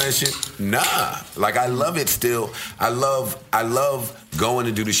 are you tired of shit? Nah, like I love it still. I love going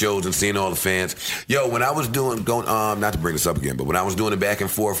to do the shows and seeing all the fans. Yo, when I was going not to bring this up again, but when I was doing the back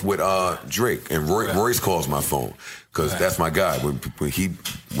and forth with Drake and Royce calls my phone. Because that's my guy.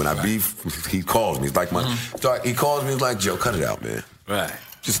 When I beef, he calls me. It's like he calls me. He's like, Joe, cut it out, man. Right.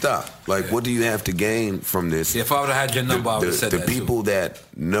 Just stop. Like, what do you have to gain from this? If I would have had your number, I would have said that. The people that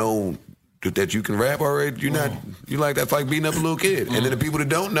know that you can rap already, you like that's like beating up a little kid. And then the people that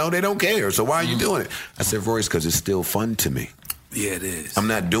don't know, they don't care. So why are you doing it? I said, Royce, because it's still fun to me. Yeah, it is. I'm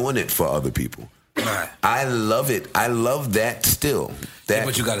not doing it for other people. Right. I love it. I love that still.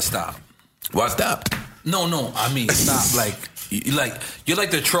 But you got to stop. Well, I stopped. No. I mean, stop. You're like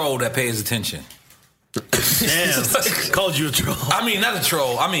the troll that pays attention. Damn, called you a troll. I mean, not a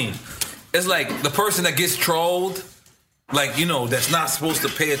troll. I mean, it's like the person that gets trolled, like that's not supposed to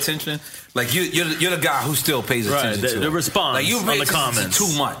pay attention. Like you're the guy who still pays attention. Right, the response like you on the comments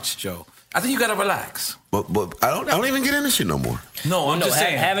too much, Joe. I think you gotta relax. But I don't even get into shit no more. No, I'm just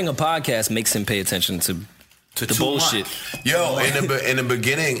saying having a podcast makes him pay attention to the bullshit. Yo, in the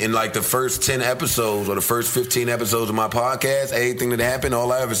beginning, in like the first 10 episodes or the first 15 episodes of my podcast, anything that happened,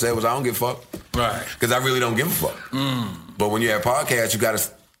 all I ever said was I don't give a fuck. Right. Because I really don't give a fuck. But when you have podcasts, you gotta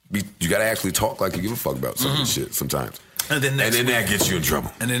you got to actually talk like you give a fuck about some of this shit sometimes. And then that gets you in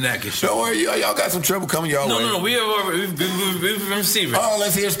trouble. And then that gets you. Don't worry, y'all got some trouble coming y'all way. No. We've been receiving. Oh,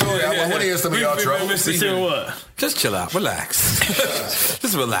 let's hear a story. I want to hear some of y'all trouble. Receiving what? Just chill out. Relax.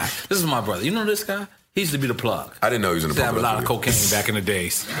 Just relax. This is my brother. You know this guy? He used to be the plug. I didn't know he was in the plug. He used to have a lot of cocaine back in the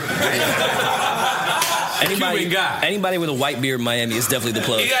days. Anybody with a white beard in Miami is definitely the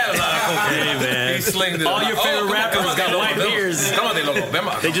plug. He got a lot of cocaine, man. He slinged it. All your favorite rappers got white beards.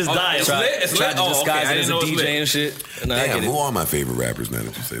 They just died. Tried to disguise it as a DJ and shit. Damn, who are my favorite rappers now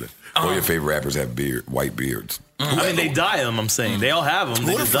that you say that? All your favorite rappers have white beards. I mean, they dye them, I'm saying. They all have them.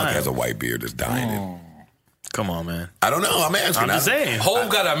 Who the fuck has a white beard that's dyeing it? Come on, man. I don't know. I'm asking. I'm just saying.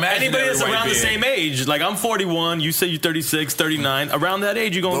 Hov got a imaginary anybody that's white around beard. the same age, like I'm 41, you say you're 36, 39. Around that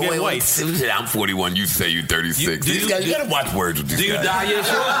age, you're going to get white. I'm 41, you say you're 36. You got to watch words with these guys. Do you dye your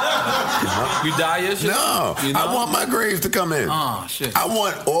shit? You dye your shit? No. I want my grades to come in. Oh, shit. I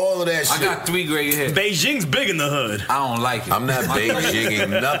want all of that shit. I got 3 gray hairs. Beijing's big in the hood. I don't like it. I'm not Beijinging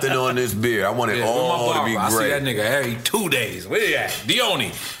nothing on this beer. I want it all to be I see great. that nigga every 2 days. Where you at?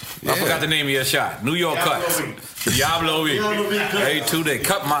 Dione. I forgot the name of your shot. New York Cuts. Diablo V. Every 2 days.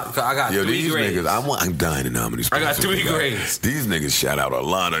 I got 3 grades. Niggas, I'm dying to nominate. I got 3 grades. These niggas shout out a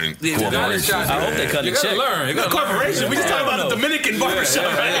lot of corporations. I hope they cut the check. You gotta learn. You gotta corporation. We just talking about the Dominican barbershop,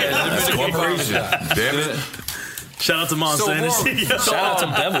 right? That's a corporation. Damn it. Shout out to Monster Hennessy. Shout out to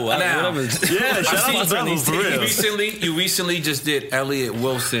Bevel. Yeah, shout out to Bevel for real. You recently just did Elliot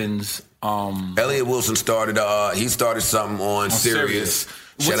Wilson's. Elliot Wilson started. He started something on Sirius.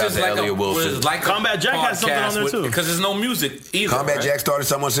 Shout out to Elliot Wilson. Like Combat Jack has something on there too. Because there's no music either. Combat Jack started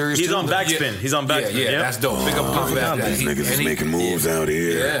something on Sirius too. He's on Backspin. He's on Backspin. Yeah, that's dope. Big up Combat Jack. These niggas is making moves out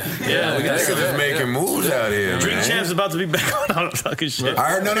here. Yeah, we got niggas is making moves out here. Drink Champs is about to be back on talking shit. I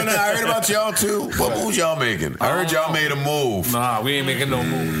heard I heard about y'all too. What moves y'all making? I heard y'all made a move. Nah, we ain't making no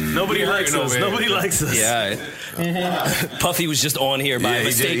move. Nobody likes us. Nobody likes us. Yeah. Puffy was just on here by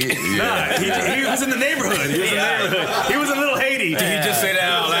mistake. Nah, he was in the neighborhood. He was in Little Haiti. Did he just say that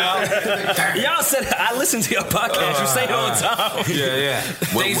out loud? Y'all said I listen to your podcast. You say it all the time. Yeah.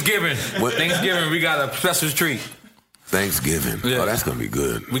 Thanksgiving, we got a special treat. Thanksgiving. Yeah. Oh, that's gonna be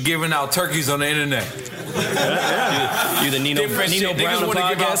good. We're giving out turkeys on the internet. You the Nino Brown Niggas want to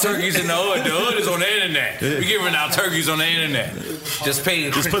give out podcast? turkeys in the hood. The hood is on the internet. We're giving out turkeys on the internet. Just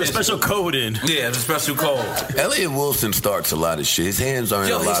put a special code in. Yeah, the special code. Elliot Wilson starts a lot of shit. His hands are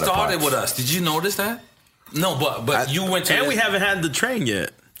in a lot of pots. He started with us. Did you notice that? No, but you went to. And we haven't had the train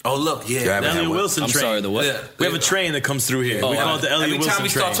yet. Oh, look, The Elliot Wilson train. I'm sorry, the what? Yeah. We have a train that comes through here. We call it the Elliot Wilson train. Every time we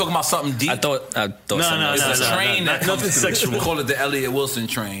start talking about something deep, I thought it's a train that comes nothing through. sexual. We call it the Elliot Wilson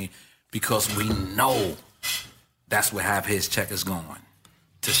train because we know that's where half his check is going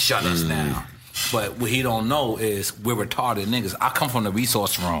to shut us down. But what he don't know is we're retarded niggas. I come from the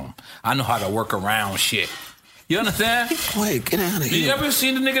resource room. I know how to work around shit. You understand? Wait, get out of here. You ever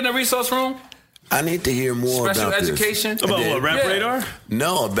seen the nigga in the resource room? I need to hear more Special about education? This. About what, Rap Radar?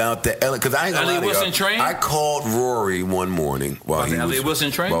 No, about the because I ain't gonna lie to Wilson y'all. train? I called Rory one morning while he Elliot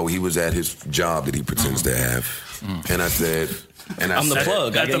Wilson train? while he was at his job that he pretends to have, and I said, I'm the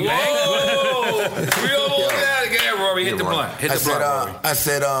plug. At the Whoa! We almost got it. Get Rory. Hit the blunt. Hit the blunt, Rory. I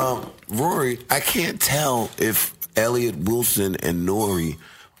said, Rory, I can't tell if Elliot Wilson and Nori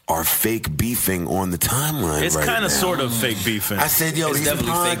are fake beefing on the timeline. It's right kind of now. sort of fake beefing. I said, yo, these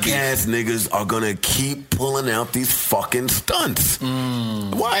podcast niggas are gonna keep pulling out these fucking stunts.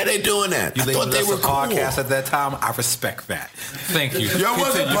 Why are they doing that? You I thought they were cool. podcast at that time. I respect that. Thank you. Y'all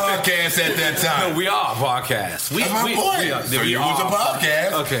wasn't podcast at that time. No, we are a podcast. That's my point. So you was a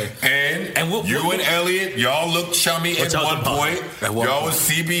podcast. Okay. And you and Elliot, y'all looked chummy at one point. Y'all was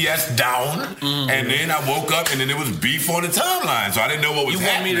CBS down. And then I woke up and then there was beef on the timeline. So I didn't know what was happening.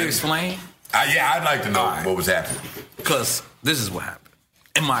 You want me to explain? Yeah, I'd like to know what was happening. Because this is what happened,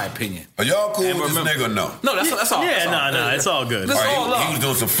 in my opinion. Are y'all cool with this nigga or no? No, that's all. Yeah, no, it's all good. That's all love. He was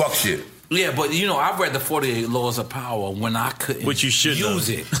doing some fuck shit. Yeah, but I read the 48 Laws of Power when I couldn't Which you should use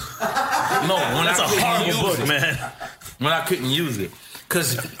it. No, when that's I a couldn't horrible use book, it. man. When I couldn't use it.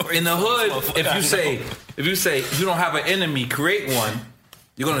 Because in the hood, if you say if you don't have an enemy, create one,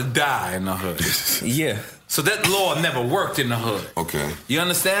 you're gonna die in the hood. Yeah. So that law never worked in the hood. Okay. You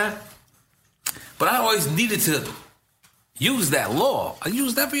understand? But I always needed to use that law. I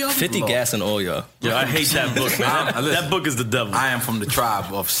used every other 50 law. gas and oil, y'all. Yeah, I hate that book, man. That book is the devil. I am from the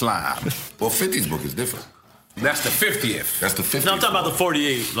tribe of slime. Well, 50's book is different. That's the 50th. That's the 50th. No, I'm talking about the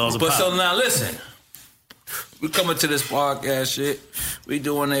 48 Laws of But Power. so now listen. We coming to this podcast shit. We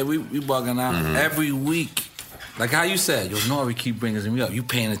doing it. We bugging out every week. Like how you said, yo, Nori keep bringing me up. You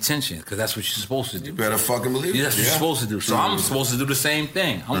paying attention because that's what you're supposed to do. You better fucking believe it. Yeah, that's what you're supposed to do. So I'm supposed to do the same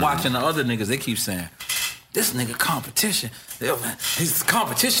thing. I'm watching the other niggas. They keep saying, this nigga competition. Yo, man, his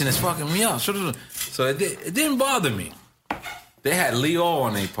competition is fucking me up. So it didn't bother me. They had Leo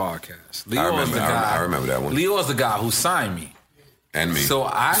on their podcast. Leo's the guy. I remember that one. Leo's the guy who signed me. And me. So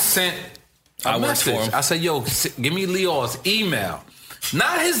I sent a message. I said, yo, give me Leo's email.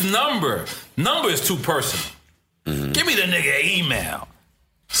 Not his number. Number is too personal. Give me the nigga email.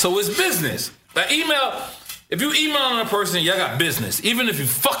 So it's business. The email, if you email on a person, y'all got business. Even if you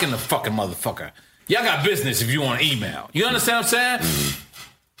fucking the fucking motherfucker. Y'all got business if you want to email. You understand what I'm saying?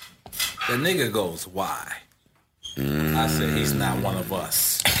 The nigga goes, why? I said, he's not one of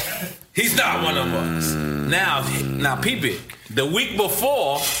us. He's not one of us. Now peep it. The week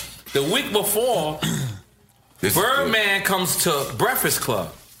before, Birdman comes to Breakfast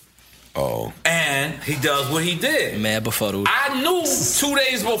Club. Oh. And he does what he did. Mad befuddled. I knew 2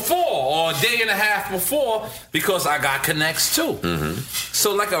 days before or a day and a half before because I got connects too.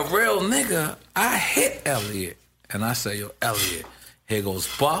 So like a real nigga, I hit Elliot. And I say, yo, Elliot, here goes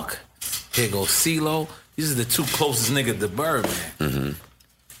Buck, here goes CeeLo. These are the two closest niggas to Birdman.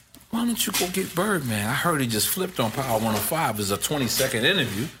 Why don't you go get Birdman? I heard he just flipped on Power 105. It's a 20-second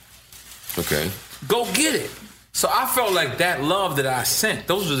interview. Okay. Go get it. So I felt like that love that I sent,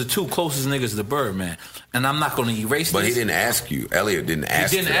 those are the two closest niggas to Birdman. And I'm not going to erase But this. he didn't ask you. Elliot didn't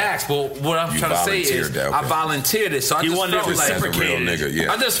ask. He didn't ask, but what I'm You trying to say is volunteered that, I okay. volunteered it. So I He just wanted felt to like reciprocate it. As a real nigga,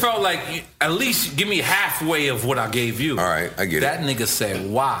 yeah. I just felt like at least give me halfway of what I gave you. All right, I get that nigga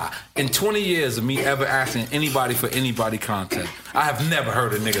said, why? In 20 years of me ever asking anybody for anybody content, I have never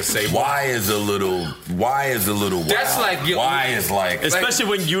heard a nigga say Why is a little That's wild. like why is like Especially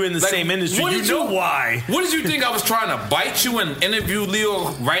when you're in the same industry, what you did know why. What did you think I was trying to bite you and interview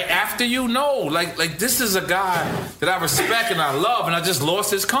Leo right after you? No, like this is a guy that I respect and I love, and I just lost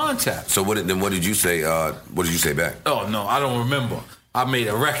his contact. So what did you say? What did you say back? Oh no, I don't remember. I made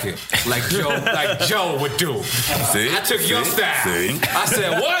a record like Joe would do. See? I took your style. See? I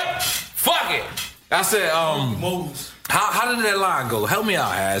said, what? Fuck it. I said, how did that line go? Help me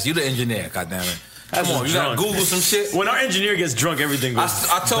out, Haz. You the engineer, goddammit. Come on, you gotta Google some shit. When our engineer gets drunk, everything goes.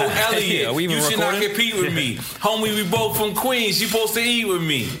 I told Elliot, you should not compete with me. Homie, we both from Queens. You supposed to eat with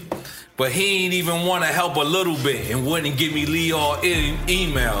me. But he ain't even want to help a little bit and wouldn't give me Leo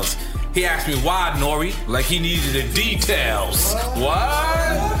emails. He asked me why, Nori, like he needed the details.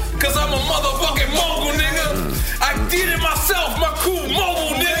 What? Cause I'm a motherfucking mogul, nigga. I did it myself, my crew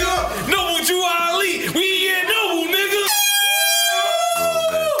mogul, nigga. Noble Drew Ali, we in Noble, nigga.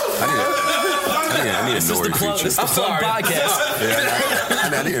 I need a Nori feature. This is the Plug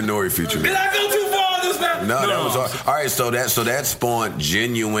podcast. I need a Nori feature. Did I go too far this time? No, that was all right. So that spawned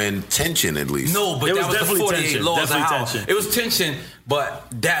genuine tension, at least. No, but It that was was the definitely 48 tension, laws of definitely how. tension. It was tension,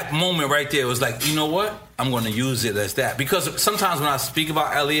 but that moment right there was like, you know what? I'm going to use it as that. Because sometimes when I speak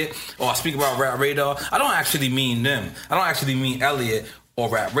about Elliot or I speak about Rap Radar, I don't actually mean them. I don't actually mean Elliot or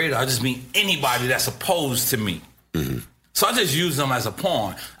Rap Radar. I just mean anybody that's opposed to me. So I just use them as a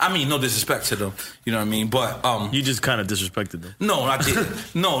pawn. I mean, no disrespect to them, you know what I mean? But you just kind of disrespected them. no, I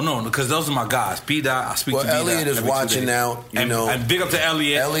didn't. No, because those are my guys. B-Dot, I speak to B-Dot. Elliot is every 2 watching days. now. You know, and big up to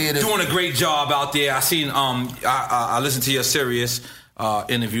Elliot. Elliot is doing a great job out there. I seen I listened to your Sirius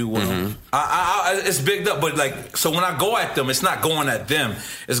interview with him. It's bigged up, but like, so when I go at them, it's not going at them.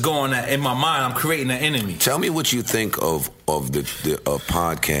 It's going at, in my mind, I'm creating an enemy. Tell me what you think of the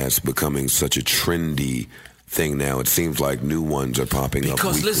podcast becoming such a trendy thing now. It seems like new ones are popping up weekly.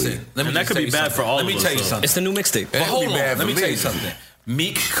 Because listen, let me And that just could tell be you bad something. for all Let of me us, tell you though. something. It's the new mixtape. But hold on, bad let me for tell me. you something.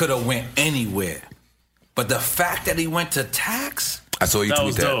 Meek could have went anywhere, but the fact that he went to Tax. I saw you That tweet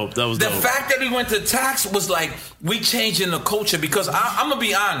was that. dope. That was The dope. fact that he went to Tax was like, we changing the culture because I'm going to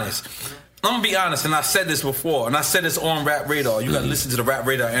be honest. I'm going to be honest, and I said this before, and I said this on Rap Radar. You got to listen to the Rap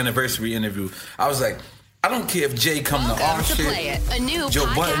Radar anniversary interview. I was like, I don't care if Jay come to our Welcome to shit. Play It, a new Joe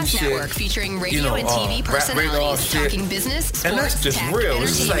Budden podcast shit, network featuring radio you know, and TV Rap Radar personalities shit. talking business, sports, And that's just tech, real.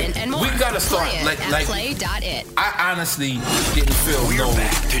 This is like, entertainment, and more. we got to start, Play it like at play.it. I honestly didn't feel We're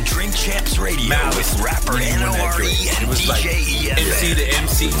back to Drink Champs Radio malice with rapper when he went that NORE great. and It was like DJ MC to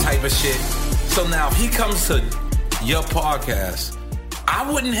MC type of shit. So now if he comes to your podcast, I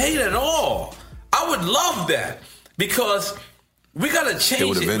wouldn't hate at all. I would love that because we gotta change It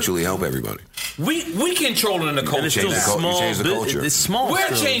would eventually help everybody. We controlling the culture And it's still now. small. You change the culture. It's small. We're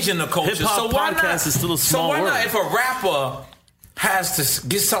still. changing the culture. Hip-hop So why podcast not? is still a So small why word. not? If a rapper has to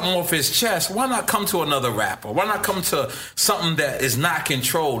get something off his chest, why not come to another rapper? Why not come to something that is not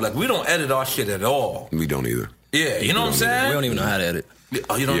controlled? Like we don't edit our shit at all. We don't either. Yeah, you know what I'm saying? We don't even know how to edit.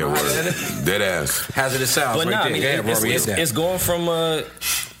 Oh, you don't know how to edit? Dead ass. Hazardous sounds. But right no, there. I mean, Yeah, Rory, it's going from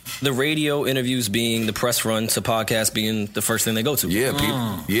the radio interviews being the press run to podcast being the first thing they go to. Yeah,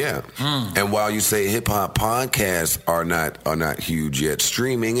 people. Yeah. And while you say hip hop podcasts are not huge yet,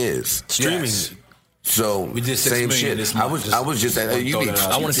 streaming is. Streaming. Yes. So We did 6 same million shit. this I month. was just at you need.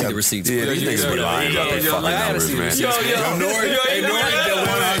 I want to see the receipts. Yeah, these niggas be lying about their fucking numbers, man. Yo, Nori, hey, Nori,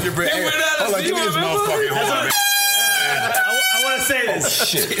 get 100%. Hold on, give me this motherfucking horn, man. I want to say this. Oh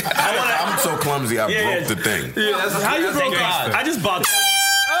shit! I'm so clumsy. I broke the thing. How you broke it? I just bought.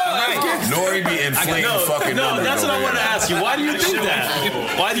 Nori be inflating fucking numbers. No, that's what I over want to here. ask you. Why do you think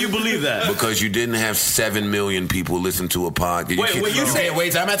that? Why do you believe that? Because you didn't have 7 million people listen to a podcast. Wait, when you say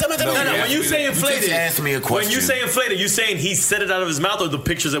time out. when you say inflated, just ask me a question. When you say inflated, you saying he said it out of his mouth, or the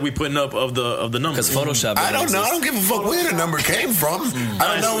pictures that we putting up of the numbers? Because Photoshop. I don't know. I don't give a fuck where the number came from. I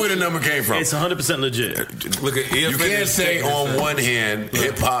don't know where the number came from. It's 100% legit. Look at You can't say on one hand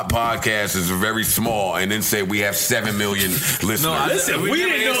hip hop podcast is very small and then say we have 7 million listeners. No, Listen, we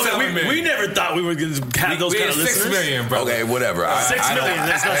didn't know that. We never thought we were going to have those kind of 6 listeners. million, bro. Okay, whatever. 6 million.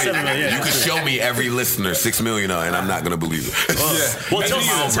 That's not 7 million. You can show me every listener 6 million, and I'm not gonna believe it. Well, tell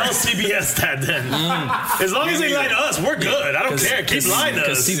CBS that then. As long as they lie to us, we're good. I don't care. Keep lying to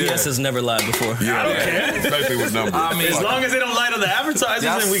us. Because CBS has never lied before. I don't care. Especially with numbers. I mean, As long as they don't lie to the advertisers,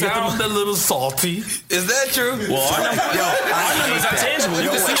 y'all then we get sound the. a little salty. Is that true? Well, our numbers are tangible. You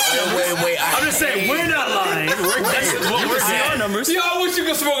can see our numbers. Wait. I'm just saying, we're not lying. We're seeing our numbers. Yo, I wish you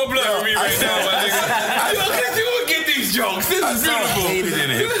could smoke a blunt with me right now, my nigga. You would get these jokes. This is beautiful.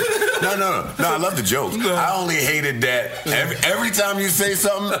 No. I love the jokes. I only hated that every time you say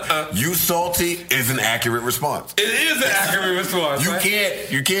something, you salty is an accurate response. It is an accurate response. You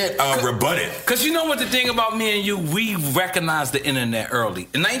can't rebut it. Because you know what the thing about me and you, we recognized the internet early.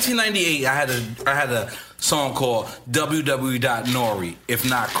 In 1998, I had a song called www.nori, if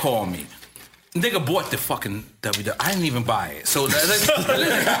not call me. Nigga bought the fucking WW. I didn't even buy it. So, So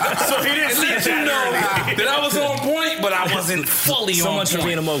he didn't see let you know that I was on point, but I wasn't fully So on much point. for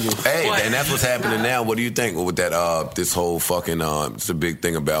being a mogul. Hey, and that's what's happening now. What do you think with that? This whole fucking. It's a big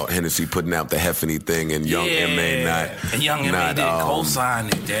thing about Hennessy putting out the Heffany thing and Young M.A. not. And Young M.A. didn't co-sign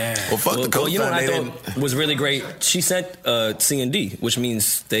it. Damn. Well, fuck the co-sign. Well, you know what I thought was really great? She sent C&D, which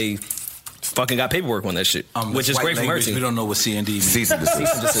means they fucking got paperwork on that shit, which is great from her team. We don't know what C&D means. Cease and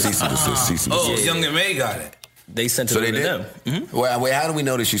desist. Oh, Young M.A. got it. They sent it So over they to did? them. Mm-hmm. Wait, how do we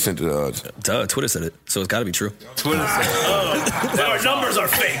know that she sent it to us? Twitter said it, so it's got to be true. Twitter said it. Our numbers are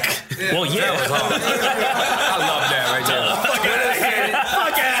fake. Well, yeah. I love that right there. Fuck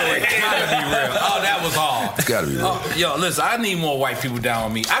out of here. It's gotta be real. Oh, that was hard. It's gotta be real. Yo, listen, I need more white people down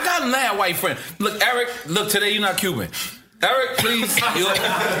with me. I got a mad white friend. Look, Eric, today you're not Cuban. Eric, please.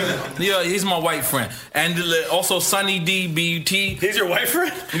 Yeah, he's my white friend. And also Sonny D, B.U.T. He's your white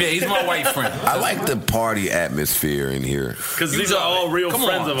friend? Yeah, he's my white friend. I like the party atmosphere in here. Because these are all real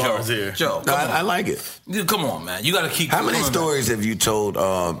friends of ours here. Joe, No, I like it. come on, man. You got to keep. How many stories have you told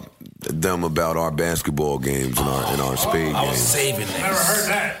them about our basketball games and our spade I was games? saving that. Never heard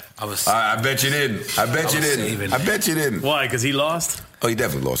that. I bet you didn't. I bet you didn't. Why? Because he lost? Oh, he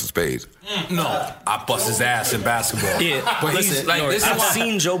definitely lost his spades. No, I bust his ass in basketball. Yeah, but listen, he's like, this is I've why.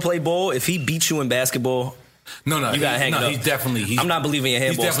 seen Joe play ball. If he beats you in basketball, No, you gotta hang it up. He's definitely. I'm not believing your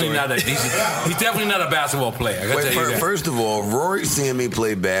handball He's definitely story. he's definitely not a basketball player. I gotta Wait, tell you that. first of all, Rory seeing me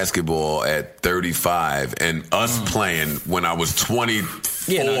play basketball at 35 and us playing when I was 24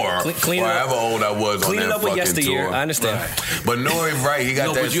 Yeah, no, clean or it up. however old I was Clean on it that up with fucking yesteryear. tour. I understand. But Nori's right. He got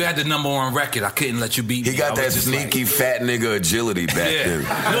No, that. but you had the number one record. I couldn't let you beat me. He got I that was just sneaky like, fat nigga agility back then. No,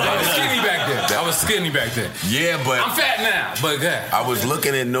 I was skinny back then. Yeah, but I'm fat now. But yeah. I was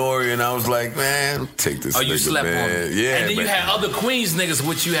looking at Nori and I was like, man, take this Oh, nigga, you slept man. on me. Yeah, and then you man. had other Queens niggas,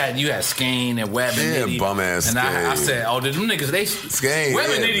 which you had Skane and Webb and Yeah, Nitty. bum-ass And I Skane. said, them niggas, they Skane,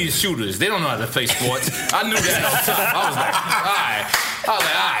 Webb and yeah. Nitty is shooters. They don't know how to play sports. I knew that all the time. I was like, all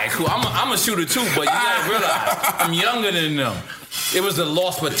right, cool. I'm a shooter too, but you gotta realize I'm younger than them. It was the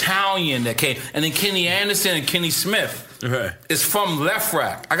Lost Battalion that came, and then Kenny Anderson and Kenny Smith is from Left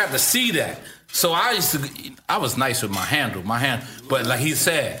Rack. I got to see that. So I was nice with my handle, but like he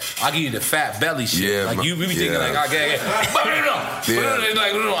said, I give you the fat belly shit. Yeah, like you be thinking like, okay,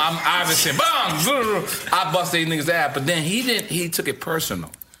 like I'm Iverson, I bust these niggas' ass, but then he took it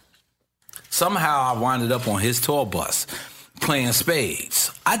personal. Somehow I winded up on his tour bus playing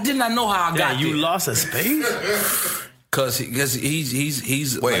spades. I did not know how I got you there. lost a spade? Cause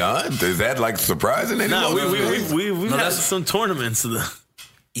he's Wait, like, is that like surprising anyone? No, we've No, had that's- some tournaments.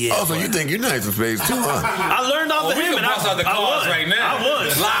 Yeah. Oh, so you think you're nice in spades too, huh? I learned off of him, and bust out the cards right now. I won.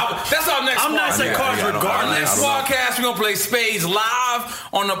 Live. That's our next. I'm nice at cards regardless. Next podcast, we're gonna play spades live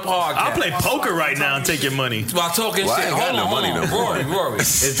on the podcast. I'll play poker right now and take your money. While talking Well, I shit. ain't got Hold no on, money hold no on. more. Rory,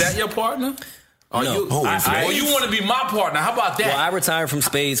 is that your partner? Or No. you want to be my partner? How about that? Well, I retired from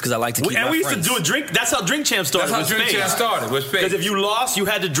spades because I like to keep And my we used friends. to do a drink. That's how Drink Champ started. That's how Drink Champ started with spades. Because if you lost, you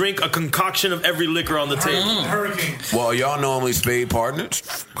had to drink a concoction of every liquor on the table. Hurricane. Well, are y'all normally spade partners?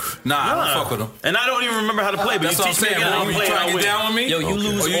 Nah, I don't fuck with them. And I don't even remember how to play. But That's you what I'm teach me saying. again, I'll You play. trying to I'll get win. down with me? Yo, you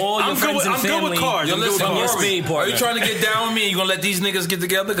lose all your I'm good friends with- and I'm good family. with cards. Yo, I'm good listen, with your cards. spade Are partner. you trying to get down with me? You gonna let these niggas get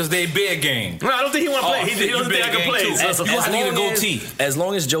together because they big game? No, I don't think he want to play. He shit, doesn't you think I big can play. game, too. So- You have to get a goatee. As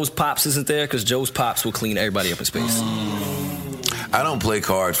long as Joe's Pops isn't there, because Joe's Pops will clean everybody up in space. I don't play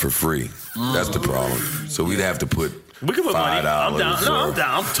cards for free. That's the problem. So we'd have to put We can put money. I'm $5 down. No, I'm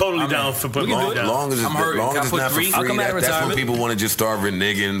down. I'm totally down for putting money down. Long as it's, I'm hurting. long Can I as it's put not for three? free, I'll come out of that's when retirement. people want to just start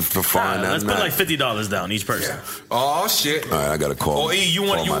reneging for fun. Let's put like $50 down each person. Oh shit! All right, I got to call. Oh, E, you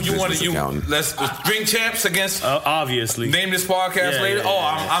call my business want accountant. Let's Drink Champs against. Obviously. Name this podcast Yeah, later.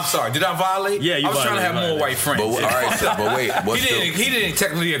 yeah, I'm sorry. Did I violate? Yeah, you I was trying to have violated. more white friends. But, all right, but wait, what's he didn't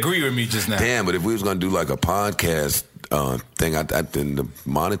technically agree with me just now. Damn, but if we was gonna do like a podcast thing, then the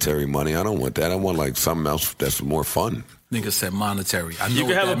monetary money, I don't want that. I want like something else that's more fun. Nigga said monetary. I know You can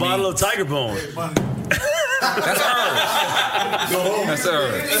what have a that bottle means. of Tiger Bone. That's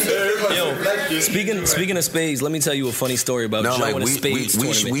Earl. Yo, speaking of spades, let me tell you a funny story about No, Joe like and a spades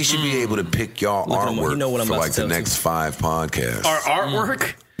tournament. we should be able to pick y'all Look, you artwork know what I'm for about like to the tell next 5 podcasts. Our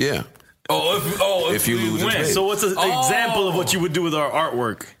artwork? Yeah. If you lose a When? spade. So what's an example of what you would do with our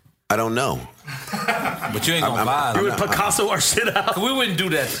artwork? I don't know. But you ain't gonna buy You it. would Picasso our shit out. We wouldn't do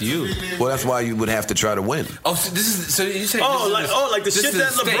that to you. Well, that's why you would have to try to win. Oh, so this is so you say? Like the this shit is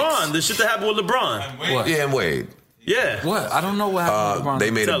that stakes. LeBron, the shit that happened with LeBron. What? Yeah, and Wade. Yeah. What? I don't know what happened. with LeBron.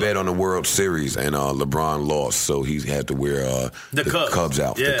 They made a Tell bet on the World Series, and LeBron lost, so he had to wear The Cubs.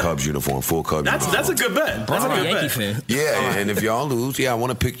 outfit, the Yeah. Cubs uniform, full Cubs uniform. That's a good bet. That's a I'm a good Yankee bet. fan. Yeah, and if y'all lose, I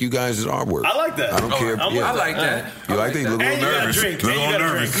want to pick you guys' artwork. I like that. I don't care. I'm Yeah. I like that. You like that? You look a And little you gotta nervous. drink. Look And a you little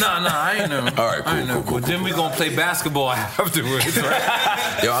gotta nervous. drink. Nah, I ain't know. All right, cool, But then we gonna play basketball afterwards,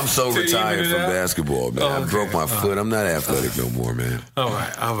 right? Yo, I'm so So you retired even from know? basketball, man. I Okay. broke my foot. I'm not athletic no more, man. All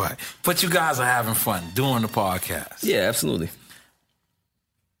right. But you guys are having fun doing the podcast. Yeah, absolutely.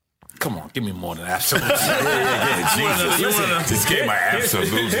 Come on, give me more than absolutely. Just give my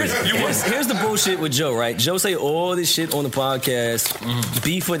absolutely. Here's the bullshit with Joe, right? Joe say all this shit on the podcast,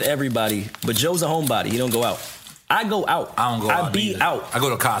 beef with everybody, but Joe's a homebody. He don't go out. I go out. I don't go out. I be either. out. I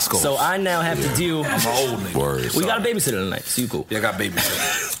go to Costco. So I now have to deal. I'm an old nigga. Word. We got a babysitter tonight. So you cool. Yeah, I got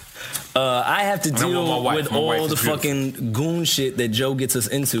babysitter. I have to And I'm with my deal wife. with My wife all the is beautiful. fucking goon shit that Joe gets us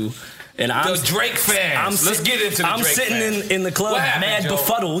into. And I'm The Drake fans. Let's get into the I'm Drake sitting fans. in the club, What happened, mad Joe?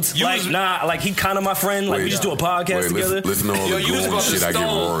 befuddled. You Like, was- like he kind of my friend. Like, we just do a podcast together. Listen to all the you was goon about to shit I give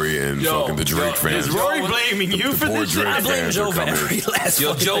stone. Rory and Yo, fucking the Drake fans. Is Rory blaming you for Poor this shit? Drake I blame fans Joe are for coming. every last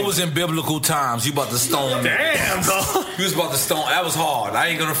Yo, fucking Joe thing. was in biblical times. You about to stone me. Damn, bro. You was about to stone. That was hard. I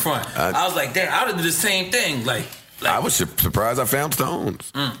ain't gonna front. I was like, damn, I would have did the same thing. Like I was surprised I found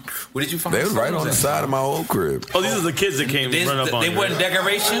stones. where did you find They was right stones on the at? side of my old crib. Oh, these are the kids that came They, run up on they you. wasn't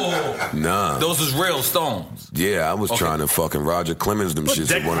decoration. Nah. Those was real stones. Yeah, I was trying to fucking Roger Clemens them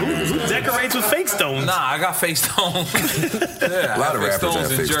shits at one of Who them. decorates with fake stones? Nah, I got fake stones. Yeah, A lot of rappers have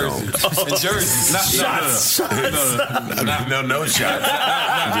in fake Jersey. stones. In Jersey. No shots.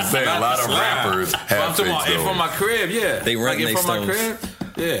 I'm just saying, a lot of rappers I'm have talking fake about in from stones. my crib, yeah. They like renting in they from my stones. crib.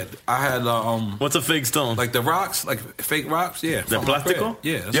 Yeah, I had What's a fake stone? like the rocks, like fake rocks. Yeah, The from my crib. plastico?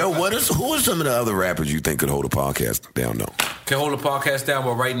 Yeah. that's Yo, what who are some of the other rappers you think could hold a podcast down though? can hold the podcast down,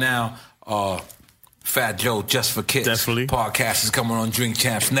 but right now, Fat Joe, Just for Kids. Definitely. Podcast is coming on Drink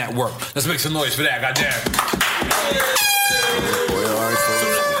Champs Network. Let's make some noise for that, goddamn.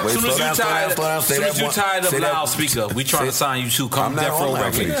 Wait, Soon slow down, slow down, slow down. Say soon that as you one- tired of say that- loudspeaker, we trying to sign you too. Come I'm not Death on Row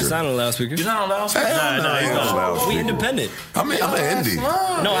loudspeaker. Records. It's not on loudspeaker. You're not on loudspeaker? Nah, he's not. We independent. I'm an indie.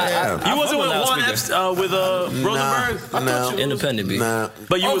 No, You wasn't with on Juan loudspeaker. with Rosenberg? No, Independent, B. nah.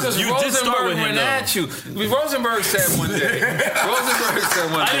 But you Oh, was because you did start Rosenberg with him went though. at you. Rosenberg said one day. Rosenberg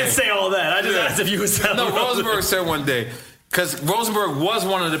said one day. I didn't say all that. I just asked if you was telling No, Rosenberg said one day. Because Rosenberg was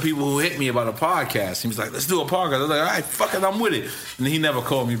one of the people who hit me about a podcast. He was like, let's do a podcast. I was like, all right, fuck it, I'm with it. And he never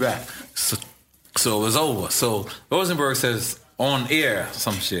called me back. So it was over. So Rosenberg says, on air,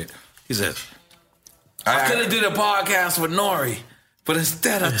 some shit. He says, I could have did a podcast with Nori. But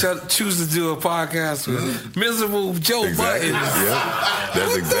instead, I choose to do a podcast with miserable Joe Exactly. Button. Yeah,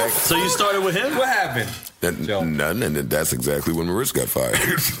 that's exactly. So you started with him? What happened? Nothing, and that's exactly when Marissa got fired.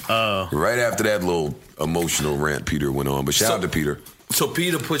 Right after that little emotional rant Peter went on. But shout out to Peter. So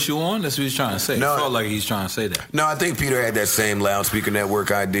Peter put you on? That's what he's trying to say. No. It felt like he's trying to say that. No, I think Peter had that same loudspeaker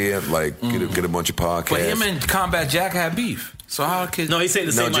network idea, like get a bunch of podcasts. But him and Combat Jack had beef. So how could... No, he's saying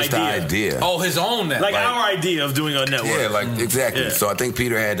the same just idea. the idea. Oh, his own network. Like our idea of doing a network. Yeah, exactly. Yeah. So I think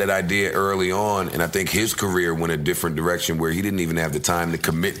Peter had that idea early on, and I think his career went a different direction where he didn't even have the time to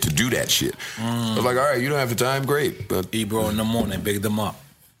commit to do that shit. I was like, all right, you don't have the time, great. But Ebro in the morning, big them up.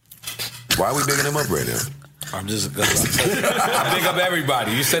 Why are we bigging him up right now? I'm just I big up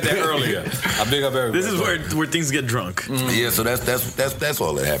everybody. You said that earlier. I big up everybody. This is where things get drunk. Yeah, so that's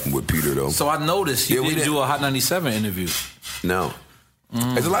all that happened with Peter though. So I noticed you didn't do a Hot 97 interview. No.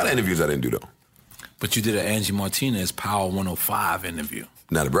 There's a lot of interviews I didn't do though. But you did an Angie Martinez Power 105 interview.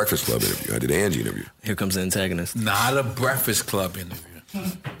 Not a Breakfast Club interview. I did an Angie interview. Here comes the antagonist. Not a Breakfast Club interview.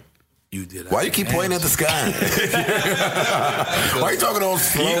 You did. Why you keep pointing at the sky? Why are you talking all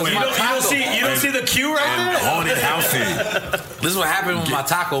slow? You don't see the cue right there? Haunted housey. This is what happened when my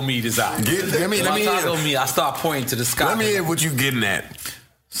taco meat is out. Let me taco meat, I start pointing to the sky. Let me hear what you getting at.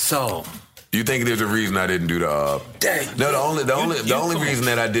 So, you think there's a reason I didn't do the? No, the only reason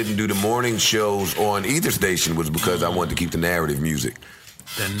that I didn't do the morning shows on either station was because I wanted to keep the narrative music.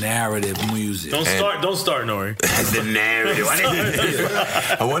 The narrative music. Don't start, Nori. The narrative.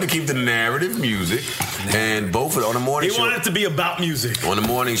 I want to keep the narrative music, and both on the morning show. He wanted it to be about music. On the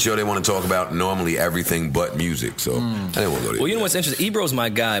morning show, they want to talk about normally everything but music. So I didn't want to go there. Well, you know what's interesting? Ebro's my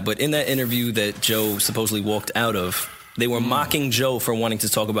guy, but in that interview that Joe supposedly walked out of, they were mocking Joe for wanting to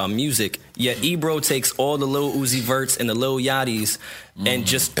talk about music, yet Ebro takes all the Lil Uzi Verts and the Lil Yachty's and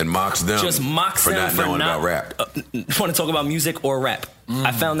mocks them for not knowing about rap. Want to talk about music or rap.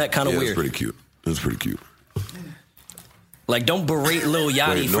 I found that kind of weird. It was pretty cute. Like, don't berate Lil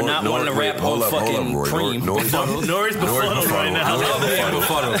Yachty for not wanting to rap on fucking Cream. Nori's befuddled right now. I love being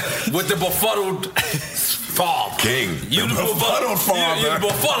befuddled. With the befuddled father. King. You the befuddled father. You the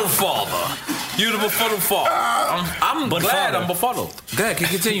befuddled father. You the befuddled father. I'm glad I'm befuddled. Go ahead,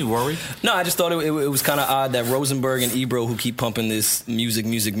 continue, Rory. No, I just thought it was kind of odd that Rosenberg and Ebro, who keep pumping this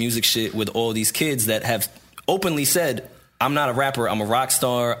music shit with all these kids that have openly said, I'm not a rapper, I'm a rock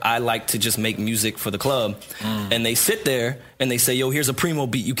star, I like to just make music for the club. And they sit there and they say, yo, here's a Primo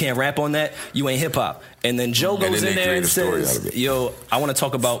beat, you can't rap on that, you ain't hip hop. And then Joe goes in there and says, yo, I want to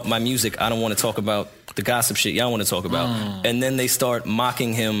talk about my music, I don't want to talk about the gossip shit y'all want to talk about. And then they start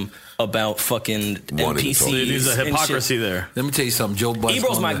mocking him about fucking NPCs. There's a hypocrisy there. Let me tell you something, Joe Budden.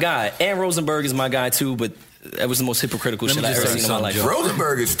 Ebro's my guy, and Rosenberg is my guy too, but that was the most hypocritical shit I've ever seen in my life.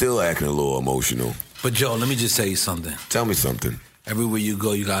 Rosenberg is still acting a little emotional. But Joe, let me just tell you something. Tell me something. Everywhere you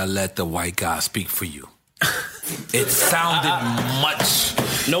go, you gotta let the white guy speak for you. It sounded much.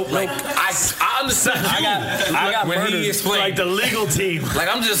 Nope. I understand. I got when murdered. he explained, like the legal team. Like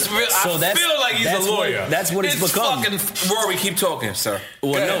I'm just. I feel like he's a lawyer. That's what it's become. Fucking Rory, keep talking, sir.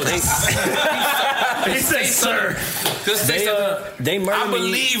 Well, no, he said, sir. Just say something. They murdered me. I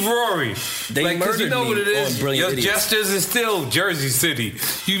believe Rory. They murdered you know me what it is. Your Idiots. gestures is still Jersey City.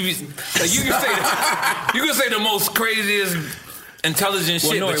 You can say the most craziest. Intelligent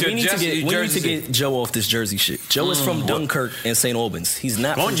shit, no, but we need to get Joe off this Jersey shit. Joe is from Dunkirk and St. Albans. He's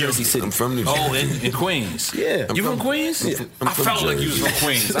not from Jersey City. I'm from New Jersey. Oh, in Queens. Yeah. You from Queens? Yeah. I felt like you was from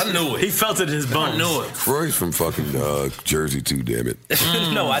Queens. I knew it. He felt it in his bones. I knew it. Rory's from fucking Jersey too, damn it.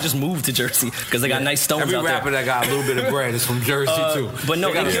 No, I just moved to Jersey because they got nice stones Every out there. rapper that got a little bit of bread is from Jersey too. But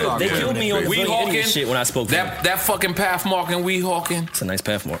no, they killed me on the Idiot shit when I spoke to them. That fucking Pathmark and Weehawken. It's a nice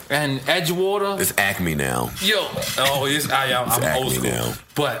Pathmark. And Edgewater. It's Acme now. Yo. Oh, I'm old school. Now.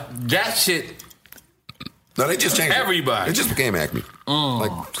 But that shit. No, they just changed everybody. It just became Acme like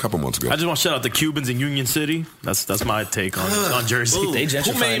a couple months ago. I just want to shout out the Cubans in Union City. That's my take on Jersey. Ooh, they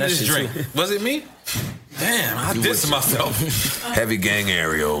who made this drink? Was it me? Damn, I dissed myself. Heavy gang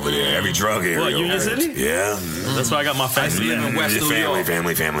area over there. Heavy drug area. What, Union City? Yeah. That's where I got my family. I used to live in West New York.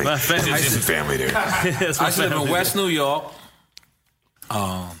 Family. My family. There's some family there. I used to live in West New York.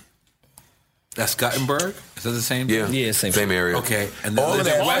 That's Guttenberg. Is that the same? Yeah, same area. Okay, and all of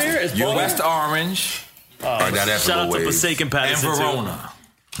that West Orange. Now that's shout out to ways. Forsaken Patterson and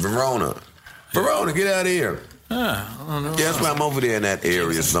Verona, get out of here. I don't know. Yeah, that's why I'm over there in that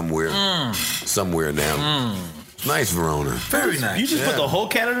area somewhere. Somewhere now. Nice Verona. Very nice. You just put the whole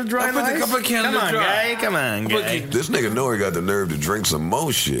Canada Dry in ice? Come on, guy. Come on, guy. This nigga know he got the nerve to drink some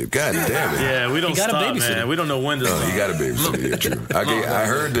more shit. God damn it. Yeah, we don't stop, man. We don't know when to stop. He got a babysitter. Yeah, true. I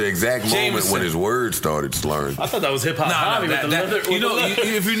heard the exact moment when his words started slurring. I thought that was hip hop.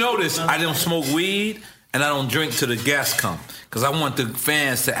 If you notice, I don't smoke weed and I don't drink till the guests come. Because I want the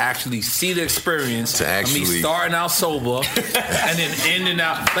fans to actually see the experience of me starting out sober and then ending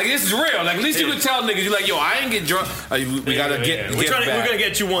out. Like, this is real. Like, at least you can tell niggas, you're like, yo, I ain't get drunk. We got to get We're going to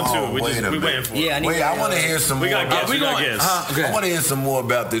get you one, too. We're waiting for it. Yeah, I want to hear some more. We got guests. I want to hear some more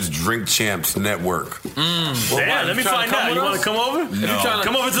about this Drink Champs Network. Damn, let me find out. You want to come over? No.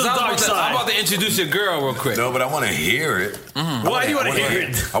 Come over to the dark side. I'm about to introduce your girl real quick. No, but I want to hear it. Why do you want to hear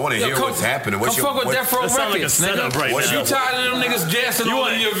it? I want to hear what's happening. Come fuck with Death Row Records, nigga. Right now. You tired of them niggas dancing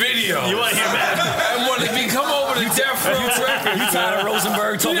over in your video? You want to hear Matt? I want to come over to Death Row Records. You tired of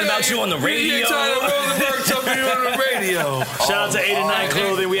Rosenberg talking about you on the radio? You tired of Rosenberg talking you on the radio? Shout out to 89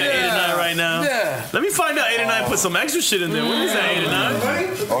 Clothing. We at 89 right now. Yeah. Let me find out. 89 put some extra shit in there. What is that,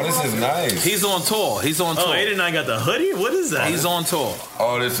 89? Oh, this is nice. He's on tour. Oh, 89 got the hoodie? What is that? He's on tour.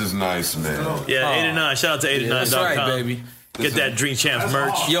 Oh, this is nice, man. Yeah, 89. Shout out to 89.com. That's right, baby. Get that Drink Champs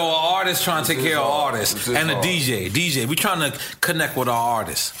merch. Yo, our artists trying to take care of artists. And the DJ. We trying to connect with our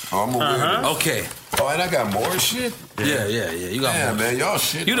artists. Oh, I'm aware. Okay. Oh, and I got more shit? Yeah. You got more. Man, y'all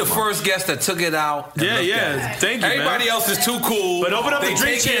shit. You the first guest that took it out. Yeah. Thank you, Everybody else is too cool. But open up the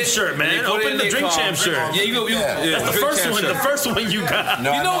Drink Champs shirt, man. Open the Drink Champs shirt. Yeah, that's the first one. The first one you got.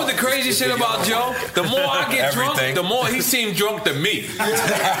 No, you know what the crazy shit about Joe? The more I get drunk, the more he seems drunk to me.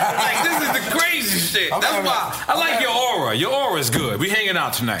 Like, this is the crazy shit. That's why I like your aura. Your aura is good. We hanging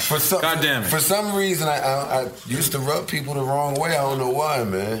out tonight. God damn it. For some reason, I used to rub people the wrong way. I don't know why,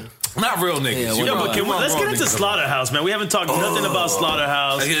 man. Not real niggas. Let's get into Slaughterhouse, man. We haven't talked nothing about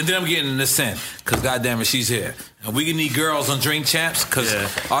Slaughterhouse. Then I'm getting this in, because goddamn it, she's here. And we need girls on Drink Champs, because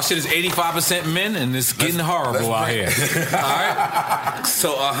our shit is 85% men, and it's getting horrible out here. All right?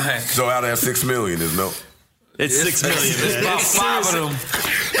 So out of that 6 million, there's no... It's 6 million, man. It's about 5 of them.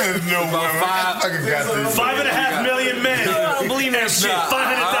 No, about 5.5 million men. I don't believe that shit.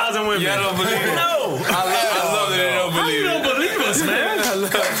 500,000 women. Yeah, I don't believe it. No. I love that they don't believe it. How you don't believe us, man?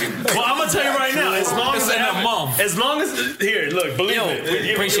 Well, I'm gonna tell you right now. As long as here, look, believe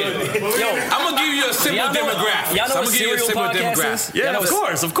it. Appreciate it. Yo, I'm gonna give you a simple demographic. Y'all know what Serial podcast is? Yeah, of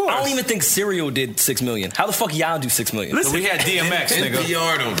course. I don't even think Serial did 6 million. How the fuck y'all do 6 million? Listen, we had DMX, nigga.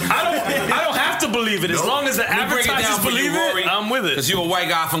 NPR don't do I don't have to believe it. As long as the advertisers believe it, I'm with it. Because you're a white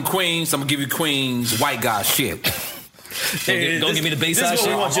guy from Queens, I'm gonna give you Queens white guy shit. Don't give me the Bayside shit. This is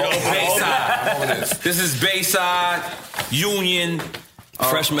what we want you to open. Bayside. This is Bayside, Union,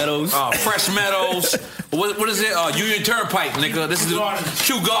 Fresh Meadows. Fresh Meadows. What is it? Union Turnpike, nigga. This is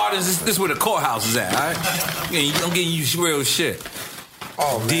Kew Gardens. This is where the courthouse is at, all right? I'm getting you real shit.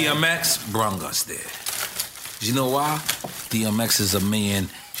 Oh, man. DMX brung us there. You know why? DMX is a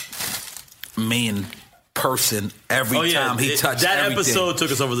main person every time he touched that everything. episode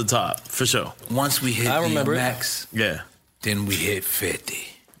took us over the top, for sure. Once we hit DMX, then we hit 50.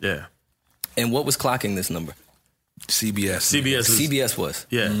 Yeah. And what was clocking this number? CBS was.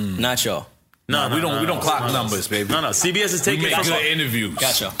 Yeah. Not y'all. No, we don't clock numbers, baby. No, CBS is taking good interviews.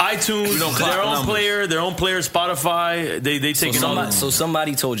 Gotcha. iTunes, We don't clock their own player, Spotify. They take it all. So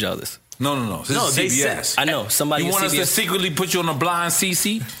somebody told y'all this. No. This is CBS. I know. Somebody. You want us to secretly put you on a blind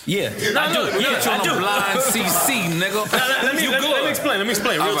CC? Yeah. I do. Put you on a blind CC, nigga. Let me explain.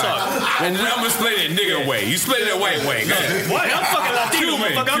 Real talk. And I'm explaining it nigga way. You explain it white way. Go ahead. What? I'm fucking Latino,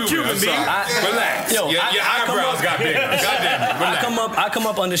 motherfucker. I'm Cuban, B. Relax. Yo, your eyebrows got bigger. Goddamn it. Relax. I come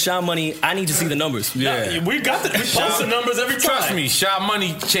up under Sean Money. I need to see the numbers. Yeah. We post the numbers every time. Trust me, Sean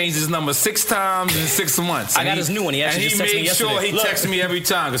Money changed his number 6 times in 6 months. I got his new one. He actually just texted me yesterday. And he made sure he texted me every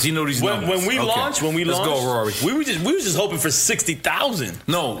time because he know these numbers. When we launched, let's go, Rory. We were just hoping for 60,000.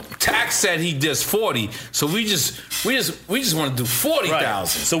 No, Tax said he does 40, so we just want to do 40,000. Right.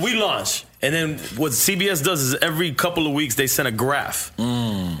 So we launched, and then what CBS does is every couple of weeks they send a graph,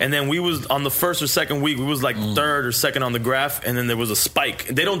 and then we was on the first or second week we was like third or second on the graph, and then there was a spike.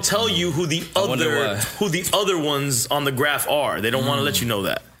 They don't tell you who the other ones on the graph are. They don't want to let you know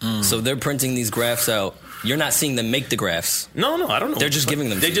that. So they're printing these graphs out. You're not seeing them make the graphs. No, I don't know. They're just giving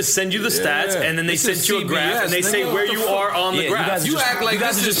them. They just send you the stats, and then they send you a graph, and they say where you are on the graph. You act like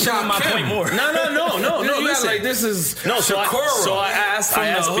this is proving my point more. No. You Listen, act like this is so I asked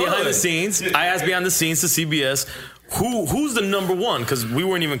behind the scenes. I asked behind the scenes to CBS, who's the number one? Because we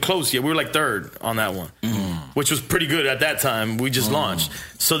weren't even close yet. We were like third on that one, which was pretty good at that time. We just launched.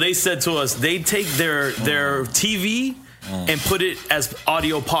 So they said to us, they take their TV and put it as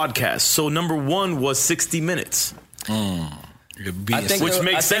audio podcast. So number one was 60 minutes. Which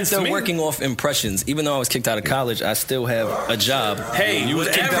makes sense to me. They're working off impressions. Even though I was kicked out of college, I still have a job. Hey, you was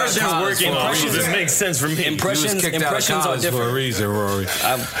kicked out of college for a reason. It makes sense for me. Impressions are different for a reason, Rory.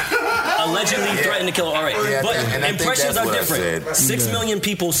 allegedly threatened to kill her. All right, Yeah, but and I think impressions that's are what I different. said. 6 million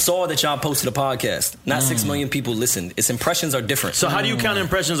people saw that y'all posted a podcast. Not 6 million people listened. Its impressions are different. So how do you count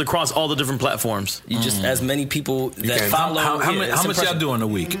impressions across all the different platforms? You just as many people that follow. How much y'all do in a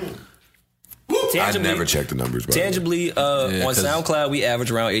week? I never checked the numbers. By the way. Tangibly, on SoundCloud, we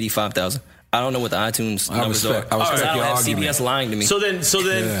average around 85,000. I don't know what the iTunes numbers are. I respect I your don't have argument. CBS lying to me. So then,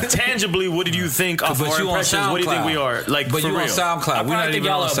 tangibly, what did you think of our impressions? What do you think we are? Like, but for you real? on SoundCloud. We're not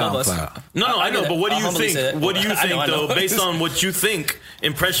even on SoundCloud. No, I know, but what do you I'll humbly say think? that. What do you I think, know. though, based on what you think,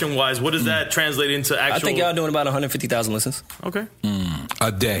 impression-wise, what does that translate into actual? I think y'all doing about 150,000 listens. Okay.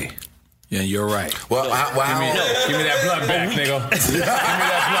 A day. Yeah, you're right. Well, give me that blunt back, nigga.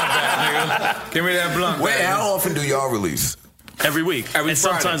 Give me that blunt Wait, back. how often do y'all release? Every week. Every and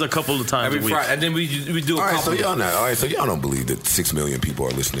Friday. sometimes a couple of times Every a week. Friday. And then we do a All right, couple. so y'all don't believe that 6 million people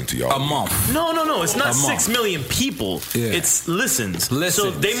are listening to y'all A month. No, it's not A 6 month. million people. Yeah. It's listens. So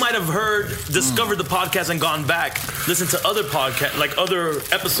they might have discovered the podcast and gone back, listened to other podcasts, like other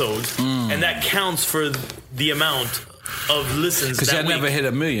episodes, and that counts for the amount of listens. Because y'all never hit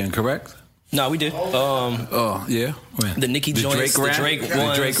 1 million, correct? No, we did. Yeah. When? The Nicki The joints, Drake rant? the Drake The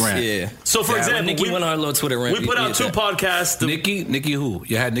ones. Drake rant. Yeah. So, for example, Nicki went on her little Twitter rant. We put out 2 podcasts. Nicki who?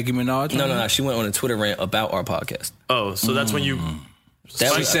 You had Nicki Minaj? No. She went on a Twitter rant about our podcast. Oh, so that's when you.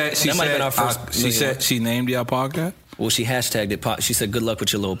 That might have been our first. She named y'all podcast? Well, she hashtagged it. She said, "Good luck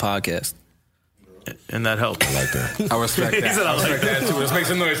with your little podcast." And that helped. I like that. I respect that. He said, I like that too. Let's make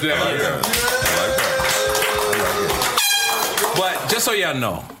some noise for that. But just so y'all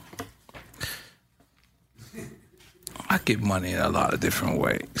know, I get money in a lot of different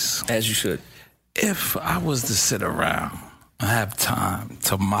ways. As you should. If I was to sit around and have time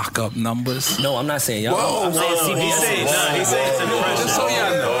to mock up numbers. No, I'm not saying y'all. I'm saying CBS. He's saying it's an impression. Just so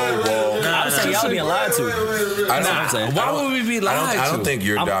y'all know. I'm saying y'all being lied to. That's what I'm saying. Why would we be lied to? I don't think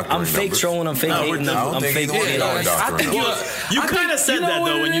you're doctoring I'm fake trolling. I'm fake hating. I'm fake. You kind of said that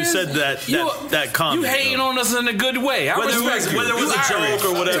though when you said that comment. You hating on us in a good way. Whether it was a joke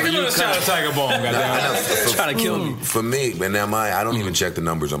or whatever. You shot a tiger bomb. Trying to kill me. For me, and now I don't even check the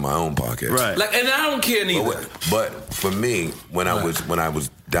numbers on my own podcast. Right. Like, and I don't care neither. But for me, when I was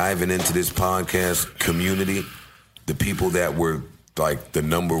diving into this podcast community, the people that were like the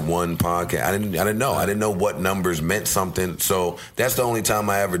number one podcast, I didn't know. I didn't know what numbers meant something. So that's the only time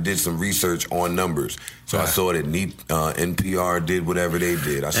I ever did some research on numbers. So I saw that NPR did whatever they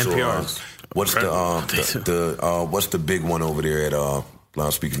did. I saw what's the big one over there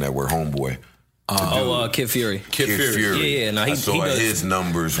at Speaking That Word, Homeboy. Kid Fury. Kid Fury. Yeah. No, I saw his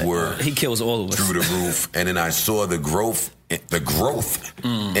numbers were he kills all of us through the roof, and then I saw the growth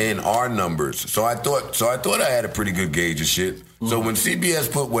in our numbers. So I thought I had a pretty good gauge of shit. So when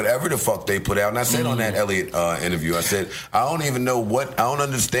CBS put whatever the fuck they put out, and I said on that Elliot interview, I said I don't even know I don't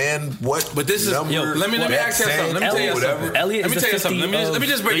understand what. But this is number let me ask you something. Let me tell you something. Elliot let me tell you something. Let me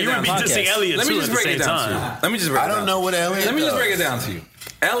just break it down. You would be dissing Elliot Let me too just at the break same it down to you. time. Let me just break it down. I don't know what Elliot. Let me just break it down to you.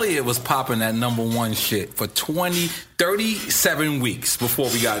 Elliot was popping that number one shit for 37 weeks before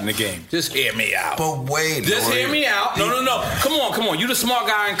we got in the game. Just hear me out. But wait. Just hear me out. No. Come on. You the smart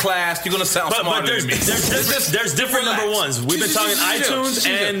guy in class. You're going to sound smarter than me. There's different number ones. We've been talking iTunes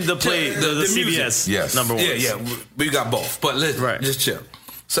and the CBS number ones. Yeah. We got both. But listen, just chill.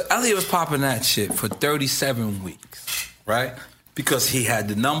 So Elliot was popping that shit for 37 weeks, right? Because he had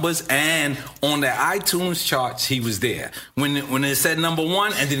the numbers, and on the iTunes charts, he was there. When it said number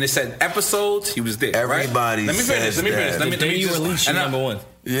one, and then it said episodes, he was there. Everybody Let me finish. The day you release, you number one.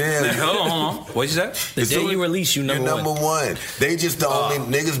 Yeah. Hold on. What you say? The day you release, you number one. They just don't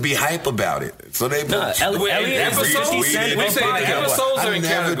niggas be hype about it. So they Elliot is 50 Cent. We say the episodes are in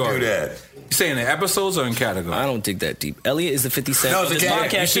category. Do that. You saying the episodes are in category? I don't dig that deep. Elliot is the 50 Cent No, of this you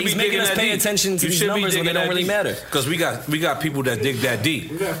podcast. should be He's making digging us that pay deep. attention to You these should be numbers when they digging don't that really deep. matter. Because we got people that dig that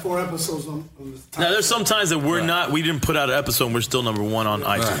deep. We got 4 episodes on this time. Now there's some times that we didn't put out an episode and we're still number one on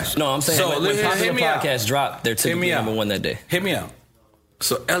iTunes. No, I'm saying when popular podcasts drop, they're typically number one that day. Hear me out.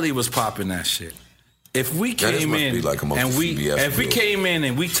 So Ellie was popping that shit. If we That came must in be like amongst and the we CBS if we deal. came in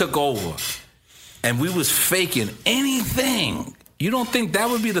and we took over and we was faking anything, you don't think that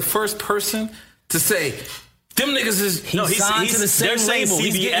would be the first person to say them niggas is signed to the same they're saying label.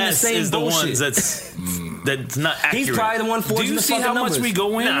 He's getting the CBS same is the bullshit. ones that's not accurate. He's probably the one forging Do you the see fucking how much numbers. we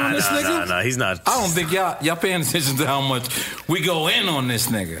go in on this nigga? Nah, he's not. I don't think y'all paying attention to how much we go in on this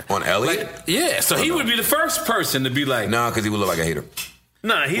nigga. On Elliot? So he would be the first person to be like, Nah, because he would look like a hater.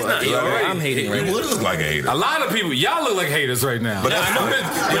 Nah, he's not. I'm hating right He would look like a hater. a lot of people, y'all look like haters right now. But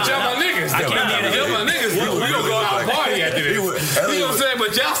But y'all my niggas. I can't be a hater. Y'all my niggas. We gonna go out and party after this. You know what I'm saying?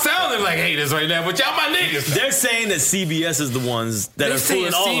 But y'all sounding look like haters right now, but y'all my niggas. They're saying that CBS is the ones that They are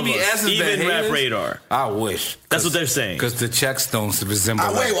fooling all of CBS us, is the even Rap haters? Radar. I wish. That's what they're saying. Because the checks don't resemble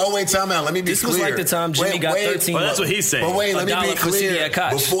Wait, time out. Let me be This clear. was like the time Jimmy got 13. Well, that's what he's saying. But wait, let me be $1 for clear. CD at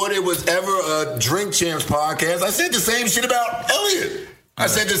Koch. Before there was ever a Drink Champs podcast, I said the same shit about Elliot. I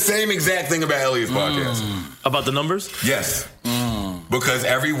said the same exact thing about Elliot's podcast. About the numbers? Yes. Because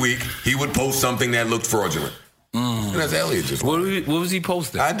every week he would post something that looked fraudulent. And that's Elliot just. What was he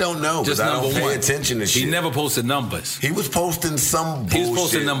posting? I don't know. Just I don't number pay one. attention to shit. He never posted numbers. He was posting some bullshit. He was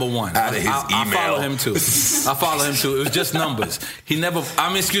posting number one. Out of his email. I follow him too. It was just numbers. He never.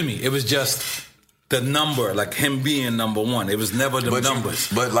 It was just the number, like him being number one. It was never the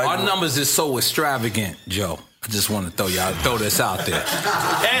numbers. Our numbers is so extravagant, Joe. I just want to throw this out there.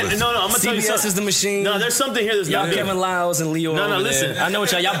 And no, I'm gonna tell you CBS something. is the machine. No, there's something here that's y'all not Kevin Lyles and Leo. No, over listen. there. I know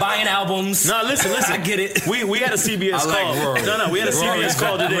what y'all buying albums. No, listen. I get it. We had a CBS I like call. Rory. We had a CBS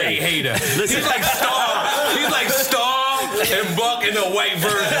call today. Great hater. Listen. He's like Star and Buck in a white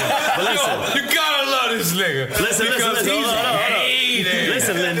version. But listen. Yo, you gotta love this nigga. Listen. He's Hold on.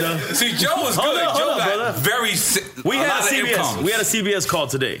 Listen, Linda. See, Joe was good. Joe got very. We had a CBS call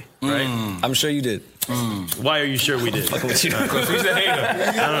today, right? I'm sure you did. Why are you sure we did? Because he's a hater.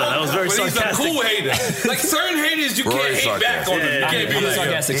 I don't know. That was very sarcastic. He's a cool hater. Like certain haters, you can't hate back on them. You can't be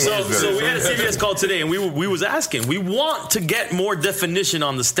sarcastic. So we had a CBS call today, and we was asking. We want to get more definition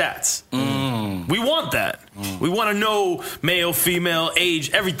on the stats. We want that. We want to know male, female,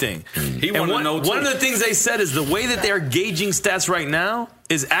 age, everything. One of the things they said is the way that they're gauging stats right now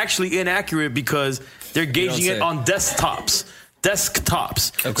is actually inaccurate because they're gauging it on desktops.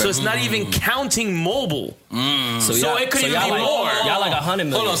 Okay. So it's not even counting mobile. So it could even be more. Y'all like 100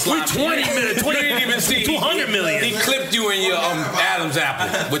 million. Hold on, we 20 million. You didn't even see 200 million. He clipped you in your Adam's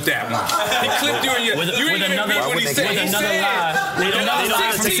apple with that one. He clipped you in your. You didn't even read what he said. With another lie. They don't have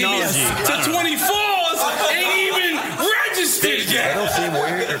the 16s technology. to 24s ain't even registered yet. That don't seem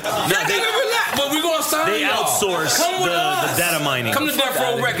weird. But we're gonna sign They y'all. outsource Come with us. the data mining. Come to Death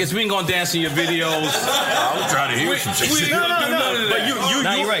Row Records. We ain't gonna dance in your videos. I was trying to hear some shit. We ain't gonna do none of that.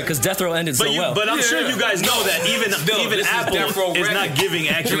 But you're right, because Death Row ended so well. But I'm sure you guys know that even Apple is not giving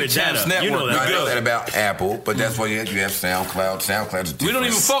accurate data. You know that. I know that about Apple, but that's why you have SoundCloud. SoundCloud's different. We don't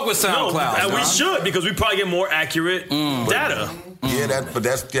even fuck with SoundCloud. And we should because we probably get more accurate data. Yeah, but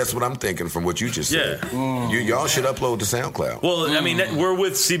that's what I'm thinking from what you just said. Y'all should upload to SoundCloud. Well, I mean, we're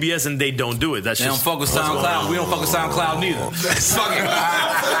with CBS and they don't do it. That's They just don't fuck with SoundCloud. We don't fuck with SoundCloud neither.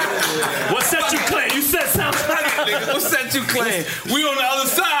 What set you claim? You said SoundCloud. What set you claim? We on the other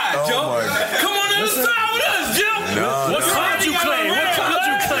side, Joe. Come on the other side with us, Joe. What cloud you claim? What cloud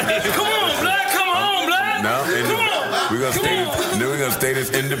you claim? Come on, Black. Come on, Black. We're gonna stay this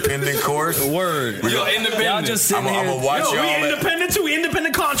independent course. Word. You're independent. Y'all just sitting here. I'm gonna watch y'all. We independent too. We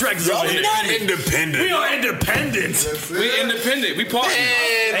independent contractors over here. Not independent. We are independent. We independent. We partner.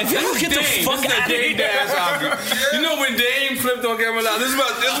 And this get the Dame. fuck This is out the of Dame here. Dash argument. You know when Dame flipped on Kevin Lyles? This is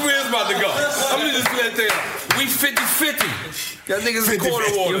where it's about to go. I'm gonna just let that. We 50-50. That niggas is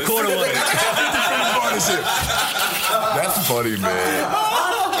quarter water. You're quarter water. That's funny, man.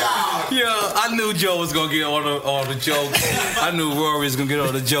 Yeah, I knew Joe was gonna get all the jokes. I knew Rory was gonna get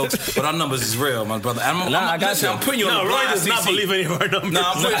all the jokes, but our numbers is real, my brother. I'm putting you on a blind Rory does not CC. believe any of our numbers. No,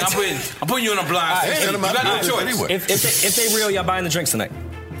 I'm putting you on a blind CC. You got no choice. Anyway. If they real, y'all buying the drinks tonight.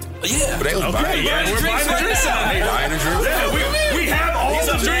 Yeah. But they was buying Yeah, we're buying the drinks They tonight. buying the drinks. Yeah, we have all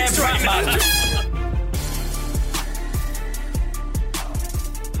the drinks right now.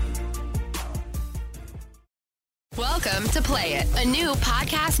 Welcome to Play It, a new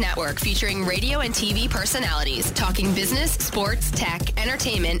podcast network featuring radio and TV personalities talking business, sports, tech,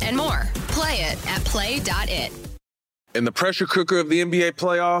 entertainment, and more. Play it at play.it. In the pressure cooker of the NBA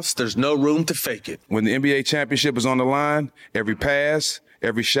playoffs, there's no room to fake it. When the NBA championship is on the line, every pass,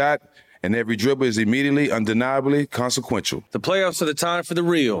 every shot, and every dribble is immediately, undeniably consequential. The playoffs are the time for the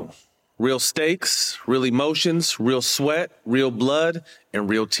real. Real stakes, real emotions, real sweat, real blood, and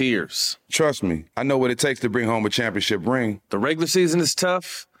real tears. Trust me, I know what it takes to bring home a championship ring. The regular season is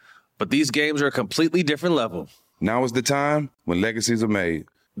tough, but these games are a completely different level. Now is the time when legacies are made.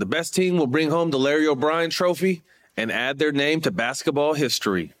 The best team will bring home the Larry O'Brien Trophy and add their name to basketball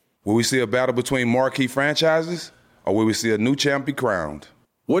history. Will we see a battle between marquee franchises, or will we see a new champ be crowned?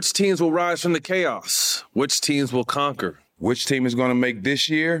 Which teams will rise from the chaos? Which teams will conquer? Which team is going to make this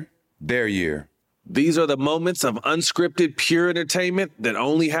year their year? These are the moments of unscripted, pure entertainment that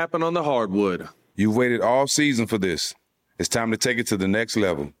only happen on the hardwood. You've waited all season for this. It's time to take it to the next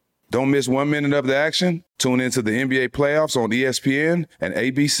level. Don't miss 1 minute of the action. Tune into the NBA playoffs on ESPN and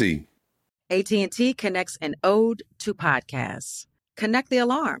ABC. AT&T connects an ode to podcasts. Connect the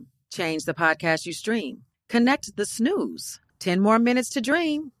alarm. change the podcast you stream. Connect the snooze. 10 more minutes to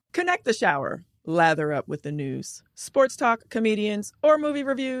dream. Connect the shower. Lather up with the news, sports talk, comedians, or movie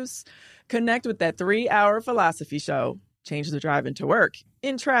reviews. Connect with that 3-hour philosophy show. Change the drive into work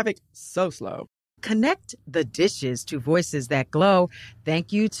in traffic so slow. Connect the dishes to voices that glow.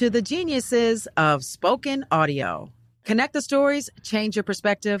 Thank you to the geniuses of spoken audio. Connect the stories, change your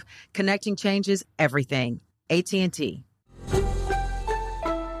perspective. Connecting changes everything. AT&T.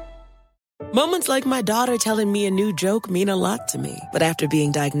 Moments like my daughter telling me a new joke mean a lot to me. But after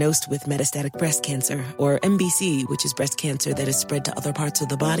being diagnosed with metastatic breast cancer, or MBC, which is breast cancer that is spread to other parts of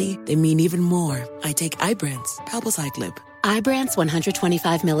the body, they mean even more. I take Ibrance, palbociclib. Ibrance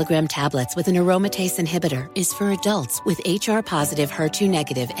 125 milligram tablets with an aromatase inhibitor is for adults with HR-positive,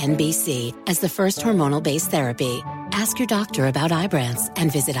 HER2-negative MBC as the first hormonal-based therapy. Ask your doctor about Ibrance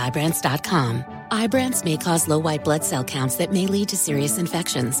and visit Ibrance.com. Ibrance may cause low white blood cell counts that may lead to serious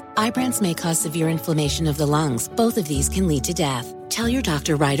infections. Ibrance may cause severe inflammation of the lungs. Both of these can lead to death. Tell your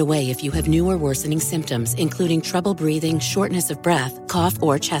doctor right away if you have new or worsening symptoms, including trouble breathing, shortness of breath, cough,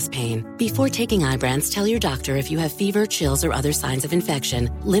 or chest pain. Before taking Ibrance, tell your doctor if you have fever, chills, or other signs of infection,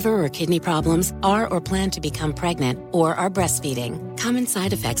 liver or kidney problems, are or plan to become pregnant, or are breastfeeding. Common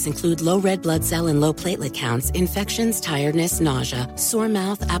side effects include low red blood cell and low platelet counts, infections, tiredness, nausea, sore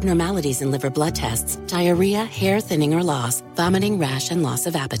mouth, abnormalities in liver blood tests, diarrhea, hair thinning or loss, vomiting, rash, and loss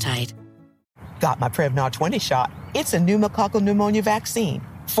of appetite. Got my Prevnar 20 shot. It's a pneumococcal pneumonia vaccine.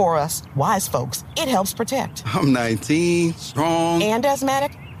 For us, wise folks, it helps protect. I'm 19, strong. And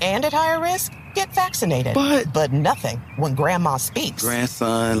asthmatic, and at higher risk. Get vaccinated. But nothing when grandma speaks.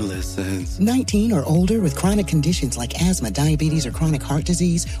 Grandson listens. 19 or older with chronic conditions like asthma, diabetes, or chronic heart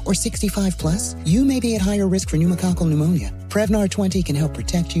disease, or 65 plus, you may be at higher risk for pneumococcal pneumonia. Prevnar 20 can help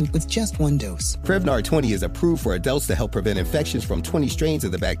protect you with just one dose. Prevnar 20 is approved for adults to help prevent infections from 20 strains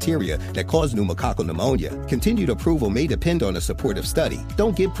of the bacteria that cause pneumococcal pneumonia. Continued approval may depend on a supportive study.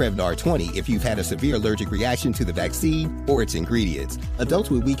 Don't get Prevnar 20 if you've had a severe allergic reaction to the vaccine or its ingredients. Adults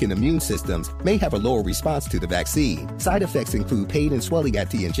with weakened immune systems may have a lower response to the vaccine. Side effects include pain and swelling at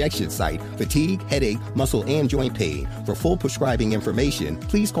the injection site, fatigue, headache, muscle, and joint pain. For full prescribing information,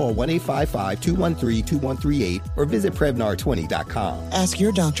 please call 1-855-213-2138 or visit Prevnar20.com. Ask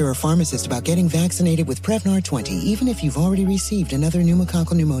your doctor or pharmacist about getting vaccinated with Prevnar 20, even if you've already received another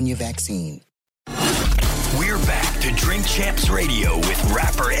pneumococcal pneumonia vaccine. We're back to Drink Champs Radio with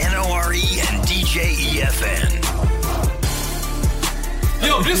rapper NORE and DJ EFN.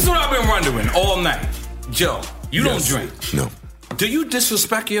 Yo, this is what I've been wondering all night. Joe, you don't drink. No. Do you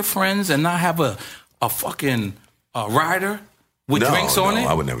disrespect your friends and not have a fucking rider with drinks on it? No,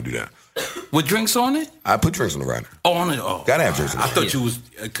 I would never do that. With drinks on it? I put drinks on the rider. Oh, on it? Oh. Gotta have drinks on the rider. I thought you was,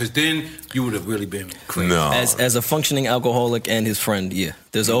 because then you would have really been crazy. No. As a functioning alcoholic and his friend, yeah.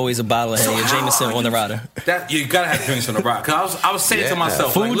 There's always a bottle of Henny and Jameson on the rider. That you gotta have drinks on the rider. Cause I was saying to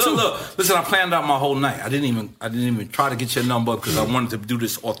myself, like, look, listen, I planned out my whole night. I didn't even try to get your number because I wanted to do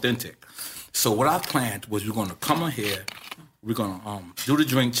this authentic. So what I planned was we're gonna come on here, we're gonna do the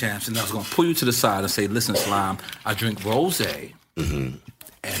Drink Champs, and I was gonna pull you to the side and say, listen, Slime, I drink rosé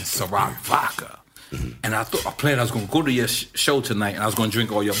and Ciroc vodka. And I planned I was going to go to your show tonight and I was going to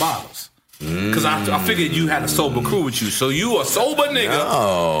drink all your bottles. Because I figured you had a sober crew with you. So you a sober nigga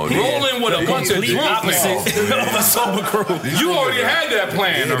rolling with a bunch of drunk niggas of a sober crew. You already had that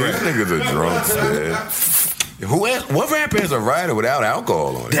plan already. These niggas are drunks, man. What rapper has a rider without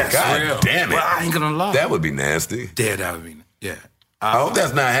alcohol on it? That's God real. damn it. Well, I ain't going to lie. That would be nasty. Yeah, that would be, yeah. I hope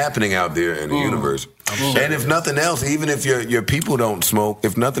that's not happening out there in the universe. And if nothing else, even if your people don't smoke,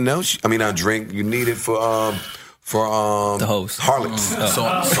 if nothing else, I mean, I drink. You need it for the host, harlots. So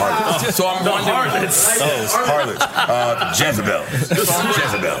I'm wondering. Harlots. Jezebels.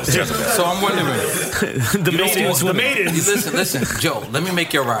 So I'm wondering. The maidens. Listen, Joe. Let me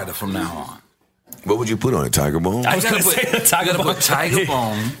make your rider from now on. What would you put on it? Tiger Bone? You gotta put Tiger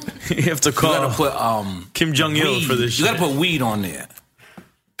Bone. You have to call. You gotta put Kim Jong-il for this shit. You gotta put weed on there.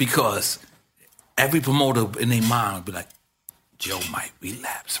 Because every promoter in their mind will be like, Joe might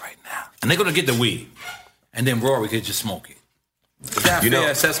relapse right now. And they're gonna get the weed. And then Rory could just smoke it. Is that a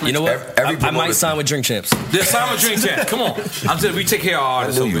fair assessment? You know what? I might sign with Drink Champs. Yeah, sign with Drink Champs. Come on. I'm saying we take care of our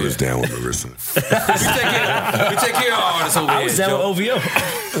artists over here. I knew you was down with Marissa. we take care of our artists over here. I was down with OVO.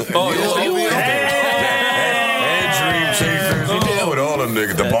 OVO. And Dream Chasers. You down with all them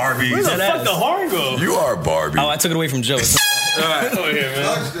niggas. The Barbies. Where the fuck the horn go? You are a Barbie. Oh, I took it away from Joe. All right. Over here,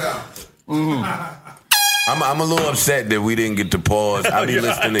 man. I'm a little upset that we didn't get to pause. I be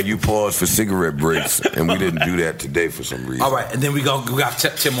listening to you pause for cigarette breaks, and we didn't do that today for some reason. All right, and then we got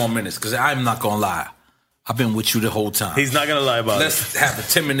 10 more minutes, because I'm not going to lie. I've been with you the whole time. He's not gonna lie about it. Let's have a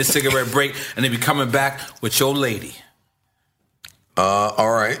 10-minute cigarette break and then be coming back with your lady.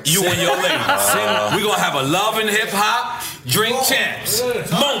 All right. You and your lady. We're gonna have a love and hip hop drink champs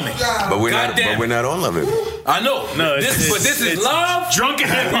moment. But we're not on Love and Hip Hop. I know. No, this is love. Drunk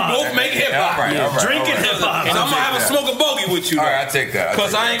and hip hop. We both make hip hop. All right. Drink and hip hop. And I'm gonna have a smoke a bogey with you. All right, I take that.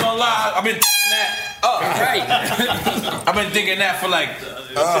 Because I ain't gonna lie, I've been thinking that. Right. I've been thinking that for like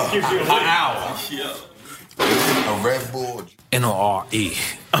an hour. A Red Bull. N-O-R-E.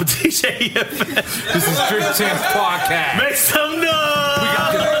 I'm DJ. This is Drink Champs Podcast. Make some noise.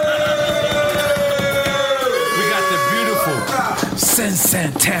 We got the beautiful Sen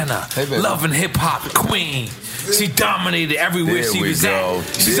Santana, love and hip hop queen. She dominated everywhere she was at.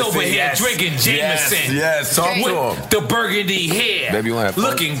 She's over here drinking Jameson. Yes, talk to him. With the burgundy hair. Baby, you wanna have fun?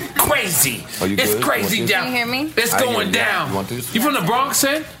 Looking crazy. Are you It's good? crazy down. Can you hear me? It's going down. You want this? You from the Bronx,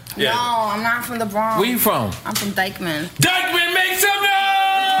 Sen? No, I'm not from the Bronx. Where you from? I'm from Dykeman. Dykeman, make some noise!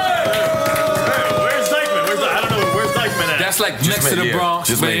 Where's Dykeman? I don't know. Where's Dykeman at? That's like next to the Bronx,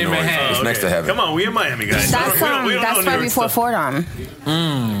 Just but make in noise. Manhattan. It's next to heaven. Come on, we in Miami, guys. That's right before Fordham.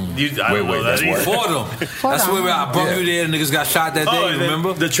 Wait, Fordham. That's where I brought you there. Niggas got shot that day.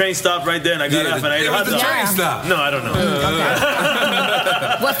 Remember? The train stopped right there, and I got off and I ate a hot dog. The train stop. No, I don't know.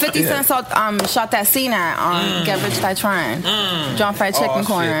 What 50 Cent shot that scene at on Get Rich by Trying. John Fried Chicken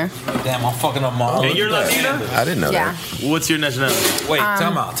Corner. Damn, I'm fucking up my. And you're Latina? I didn't know Yeah. that. What's your nationality? Wait,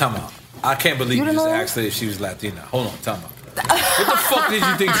 time out. I can't believe you You just don't know? asked her if she was Latina. Hold on, time out. What the fuck did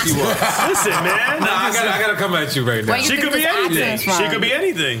you think she was? Listen, man. Nah, I gotta come at you right now. Where you She think could be this anything. accent's from? She could be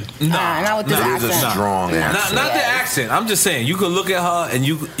anything. Not with this It's a accent. strong accent. Not the accent. I'm just saying you could look at her and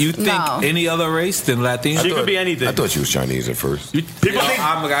you think No. any other race than Latina. She could be anything. I thought she was Chinese at first. People think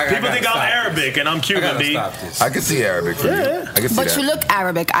I'm Arabic and I'm Cuban, B. I can see Arabic for you. I can see But that. you look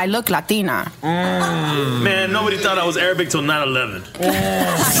Arabic. I look Latina. Man, nobody thought I was Arabic till 9/11.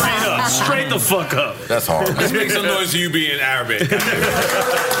 Straight up. Straight the fuck up. That's hard. Let's make some noise for you being Arabic. After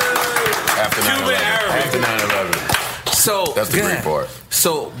 9/11. So That's the great part.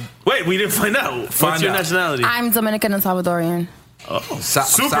 So wait, we didn't find out. What's your nationality? I'm Dominican and Salvadorian.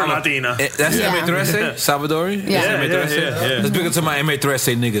 Super Latina. That's Yeah. M13? Salvadorian? Yeah. Yeah. Let's big up to my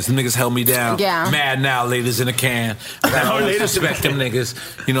M13 niggas. Them niggas held me down. Yeah. Mad now, ladies in the can. I always respect them niggas.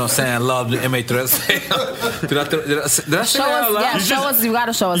 You know what I'm saying? I love the M13. Did I say Show that us, out loud? yeah, show us. You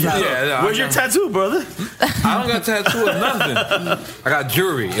gotta show us that. Yeah, Where's your tattoo, brother? I don't got a tattoo or nothing. I got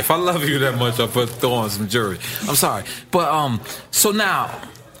jewelry. If I love you that much, I'll throw on some jewelry. I'm sorry. But so now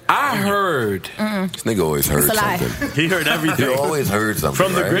I heard This nigga always heard It's a lie. something. He heard everything. He always heard something.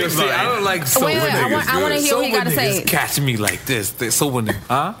 From the right? grapevine. See, I don't like sober Wait, niggas. I want to hear what you Sober gotta say. niggas catch me like this. They sober niggas.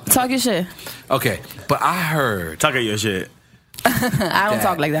 Huh? Talk your shit. Okay, but I heard Talk your shit. I don't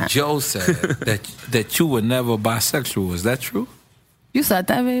talk like that. Joe said that you were never bisexual. Is that true? You said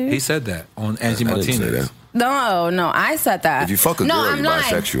that, baby. He said that on Angie I didn't say Martinez. that. No, I said that. If you fuck a girl, I'm you're lying.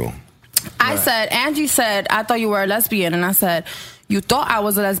 bisexual. I said, Angie said, I thought you were a lesbian. And I said, you thought I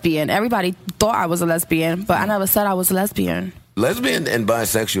was a lesbian. Everybody thought I was a lesbian, but I never said I was a lesbian. Lesbian and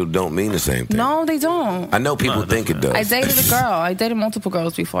bisexual don't mean the same thing. No, they don't. I know people think it does. I dated a girl. I dated multiple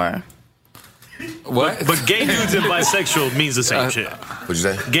girls before. What? But gay dudes and bisexual means the same shit. What'd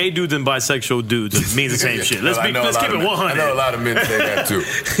you say? Gay dudes and bisexual dudes means the same shit. Let's keep it 100. I know a lot of men say that too.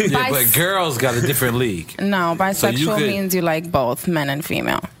 Yeah, but girls got a different league. No, bisexual you could- means you like both men and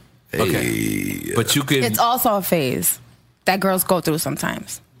female. Okay. But you could. It's also a phase that girls go through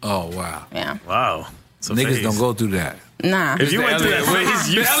sometimes. Oh, wow. Yeah. Wow. So Niggas don't go through that. Nah. If you went through that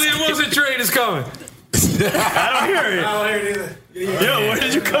phase, you Elliot Wilson train is coming. I don't hear it. I don't hear it either. Yo, where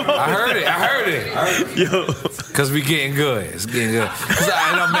did you come up? I heard it. Yo. Because we getting good. It's getting good.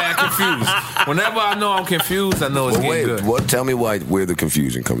 And I'm mad confused. Whenever I know I'm confused, I know it's getting good. What? Tell me where the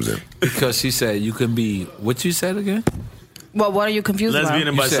confusion comes in. Because she said you can be, what you said again? Well, what are you confused Lesbian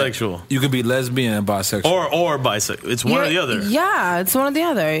about? and bisexual. You could be lesbian and bisexual. Or bisexual. It's one or the other. Yeah, it's one or the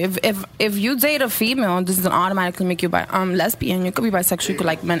other. If you date a female, this doesn't automatically make you lesbian. You could be bisexual. You could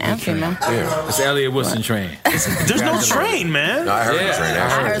like men and female. Yeah. It's Elliot Wilson train. There's no train, man. No, I heard the train. I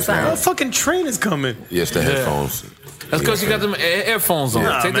heard something. No fucking train is coming. Yes, the headphones. That's because you got them earphones on.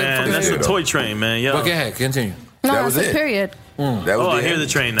 Nah, Take that man, fucking that's shit a off. toy train, man. Yo. Okay, ahead, continue. No, That was it's a it. period. That was Oh, I the hear end. the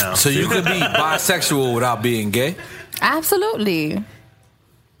train now. So you could be bisexual without being gay? Absolutely.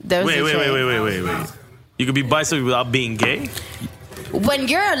 There's Wait. a trade. You could be bisexual without being gay? When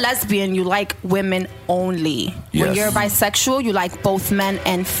you're a lesbian, you like women only. When Yes. you're bisexual, you like both men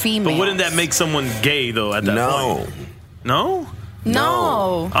and female. But wouldn't that make someone gay, though, at that point? No?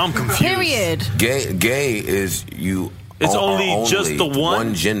 No. I'm confused. Period. Gay is you. It's are only just the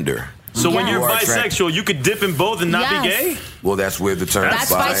one? gender. So when Yes. you're You are bisexual, you could dip in both and not be Yes. gay? Well, that's where the term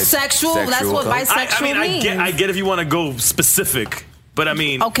That's bisexual. That's what comes. bisexual means. I get if you want to go specific. But I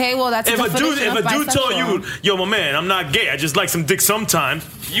mean, Okay, well, that's a if a dude definition of told you, bisexual. yo, my man, I'm not gay, I just like some dick sometimes,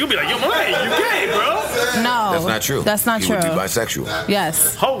 you'd be like, yo, my man, you gay, bro? No. That's not true. That's not he true. would be bisexual.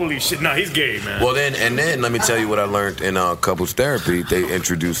 Yes. Holy shit, no, he's gay, man. Well, then let me tell you what I learned in couples therapy. They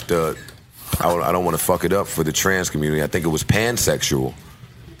introduced I don't want to fuck it up for the trans community. I think it was pansexual.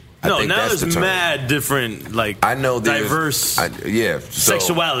 No, I think now that's there's the term. mad different, like, I know there's- diverse so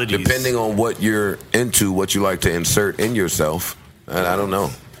sexualities. Depending on what you're into, what you like to insert in yourself, I don't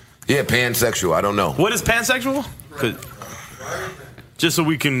know. Yeah, pansexual. I don't know. What is pansexual? 'Cause- just so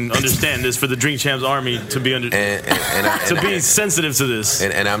we can understand this for the Drink Champs Army to be sensitive to this.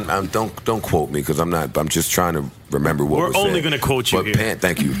 And I'm don't quote me because I'm just trying to remember what We're was only said. going to quote you But here.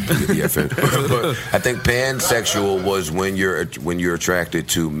 thank you. Yeah, but I think pansexual was when you're attracted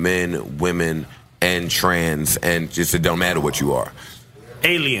to men, women, and trans, and just it don't matter what you are.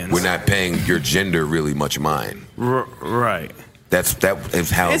 Aliens. We're not paying your gender really much mind. Right. That is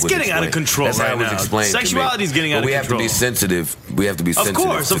how It's it was getting out of explained. control That's how right it was now. explained to me. Sexuality is getting out But of we have to be control. sensitive. We have to be sensitive to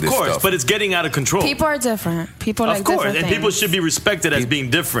this Of course, stuff. but it's getting out of control. People are different. People like of course, different and things. people should be respected as being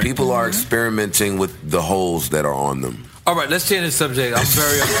different. People are experimenting with the holes that are on them. All right, let's change the subject. I'm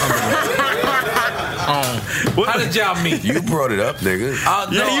very uncomfortable. How did y'all meet? You brought it up, nigga.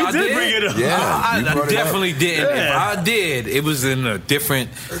 No, I did bring it up. Yeah, I you brought it definitely up. didn't. If Yeah. I did, it was in a different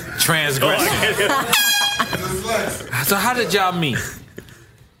transgression. So how did y'all meet?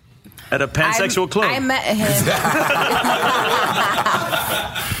 At a pansexual club. I met him.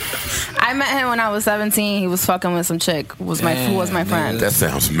 I met him when I was 17. He was fucking with some chick. Who was my friend. That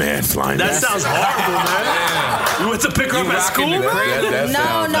sounds mad slimy. That sounds horrible, man. You went to pick her up at school, man? No.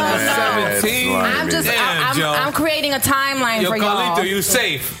 I'm just I'm creating a timeline for y'all. Carlito, you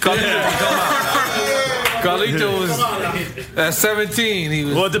safe. Carlito, come out. Carlito was at 17. He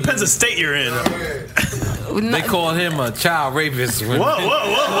was. Well, it depends the state you're in. They called him a child rapist. Whoa.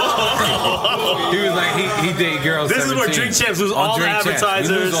 He was like, he date girls. This is 17. where Drink Champs lose all the advertisers.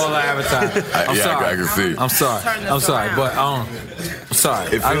 We lose all the advertisers. I'm sorry. I can see. I'm sorry, but I'm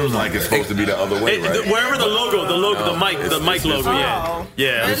sorry. It feels like it's supposed to be the other way, right? Wherever the mic logo,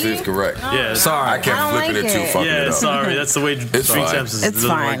 yeah. This is correct. Yeah. Sorry. I kept flipping it too, fucking it up. Sorry. That's the way Drink Champs is. It's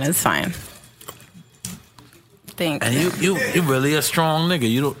fine. It's fine. Thanks. And you really a strong nigga.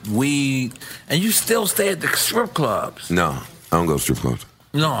 You don't weed, and you still stay at the strip clubs. No, I don't go to strip clubs.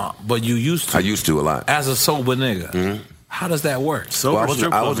 No, but you used to. I used to a lot. As a sober nigga. Mm-hmm. How does that work? Well, I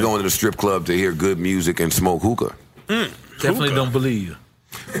was going to the strip club to hear good music and smoke hookah. Definitely don't believe you.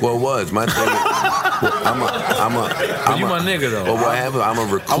 Well, it was my thing. But you my nigga though. Well, what happened? I'm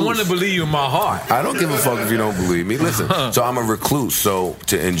a recluse. I want to believe you in my heart. I don't give a fuck if you don't believe me. Listen, so I'm a recluse. So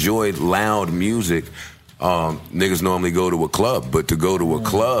to enjoy loud music, niggas normally go to a club. But to go to a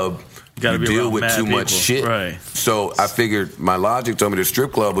club, you deal with too much shit. Right. So I figured my logic told me the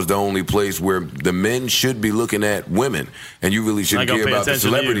strip club was the only place where the men should be looking at women, and you really shouldn't care about the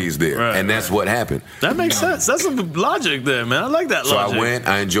celebrities there. Right, and that's what happened. That makes sense. That's some logic there, man. I like that So logic. I went.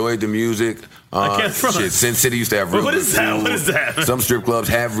 I enjoyed the music. I can't front. Sin City used to have really What good is that? food. What is that? Some strip clubs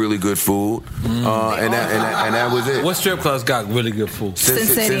have really good food, and that was it. What strip clubs got really good food? Sin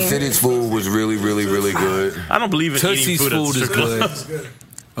City's food was really, really, really good. I don't believe in Tootsie's eating food at is strip good. clubs.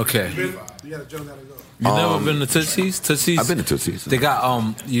 Okay. You never You never been to Tootsie's? Tootsie's. I've been to Tootsie's. They got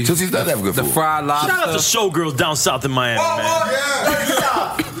Tootsie's does have good the food. fried lobster. Shout out to Showgirls down south in Miami,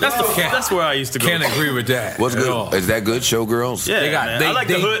 man. That's where I used to go. Can't agree with that. What's at good? all. Is that good, Showgirls? Yeah, They got. man. They, I like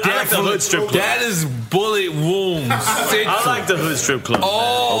the hood. I like the hood strip club. That is bullet wounds. I like the hood strip club.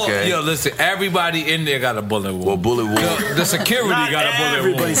 Oh, Okay. Yo, listen. Everybody in there got a bullet wound. Well, bullet wound. The security Not got a bullet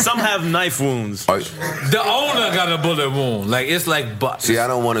everybody. wound. Some have knife wounds. The owner got a bullet wound. Like it's like. See, I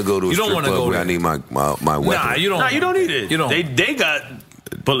don't want to go to a You don't strip wanna club go where I there. need my weapon. Nah, you don't. Nah, you don't need it. You don't. They got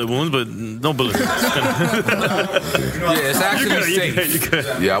bullet wounds, but no bullet wounds. Yeah, it's actually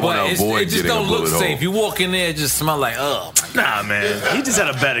safe. Yeah, I want But to avoid it just getting a don't look bullet hole. safe. You walk in there, it just smell like Nah, man. He just had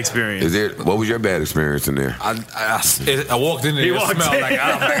a bad experience. Is there? What was your bad experience in there? I walked in there. He It walked smelled in. like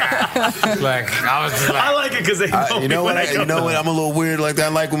I was just like. I like it because they know You know me what? when I go. You know what? I'm a little weird like that. I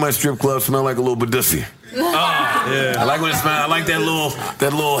like when my strip club smell like a little badussi. Yeah. I like when it smells. I like that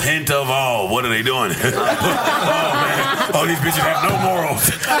little hint of what are they doing? Man, these bitches have no morals.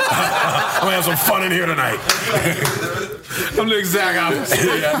 I'm gonna have some fun in here tonight. I'm the exact opposite.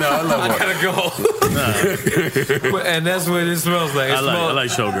 Yeah, I know. I love I gotta go. And that's what it smells like. I like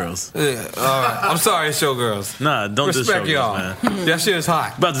showgirls. Yeah, all right. I'm sorry, showgirls. Nah, don't respect diss y'all. man. That shit is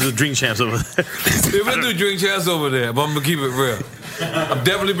hot. About to do Drink Champs over there. We're gonna do Drink Champs over there, but I'm gonna keep it real. I'm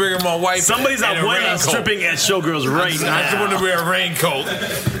definitely bringing my wife. Somebody's and a abuela raincoat. stripping at showgirls right now. I just want to wear a raincoat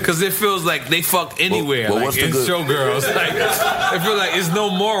because it feels like they fuck anywhere. Well, like what's the in good- showgirls, like I feel like it's no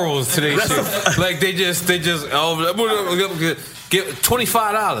morals to their shit. Like they just get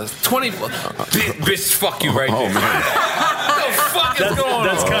 $25. Bitch, fuck you right there. man. What the fuck is going on?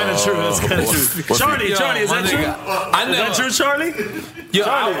 That's kind of true. That's kind of true. Charlie, is that true? Is that true, Charlie? Yo,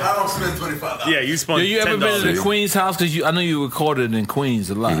 Charlie. I don't spend $25. Yeah, you spent. You ever been to the Queen's house? Because I know you recorded in Queens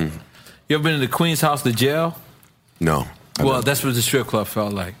a lot. Mm-hmm. You ever been to the Queen's house, the jail? No. Well, that's what the strip club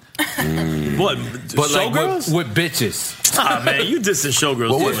felt like. What? But Showgirls? like with bitches. Ah, man, you dissing showgirls.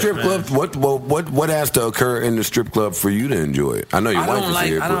 Well, what too strip much, man. club? What has to occur in the strip club for you to enjoy it? I know your wife is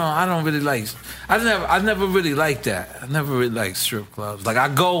here. I don't really like. I never really liked that. I never really liked strip clubs. Like I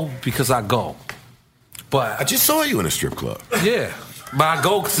go because I go. But I just saw you in a strip club. Yeah. But I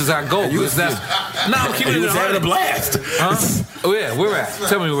go because I go. I'm keeping You it was having a 100. blast. Huh? Oh yeah, where at?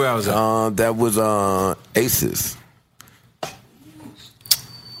 Tell me where I was at. That was Aces.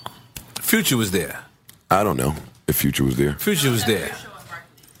 Future was there. I don't know if Future was there. Future was there.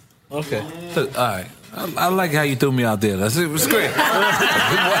 Okay. Look, all right. I like how you threw me out there. It was great. It was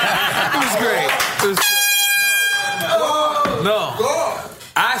great. It was great. No.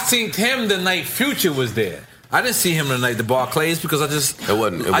 I seen him the night Future was there. I didn't see him the night the Barclays because I just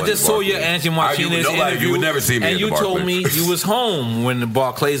saw your Angie Martinez interview. You would never see me and at you the told Barclays. me you was home when the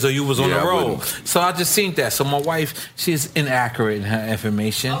Barclays or you was on Yeah, the I road. wouldn't. So I just seen that. So my wife, she's inaccurate in her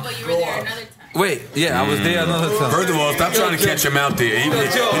information. Oh, but you were there another time. Wait, yeah, I was there another time. First of all, stop trying to catch him out there. You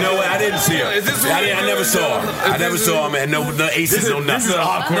know what? I didn't see him. I never saw him. I never saw him. And no Aces, no nothing. This is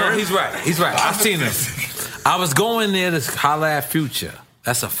awkward. No, he's right. He's right. I've seen him. I was going there to holler at Future.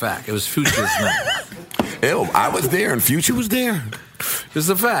 That's a fact. It was Future's night. Ew, I was there and Future was there. It's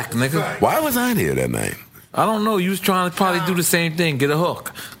a fact, nigga. Why was I there that night? I don't know. You was trying to probably do the same thing. Get a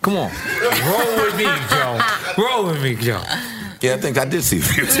hook. Come on. Roll with me, Joe. Roll with me, Joe. Yeah, I think I did see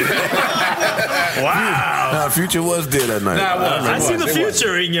Future. Wow. Future was there that night. I see the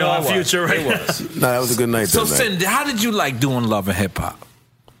future in your future right now. That was a good night. So, that night. Sin, how did you like doing Love and Hip Hop?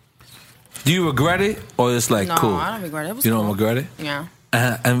 Do you regret it, or it's like No, cool? I don't regret it. It was You don't cool. regret it? Yeah.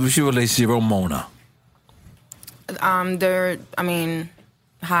 And what's your relationship with Mona?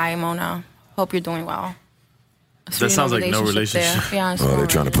 Hi, Mona. Hope you're doing well. That sounds like no relationship. There. Yeah, it's Oh, they're no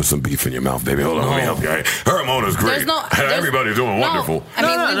trying to put some beef in your mouth, baby. Hold on, let me help you. Her Mona's great. Everybody's doing wonderful. I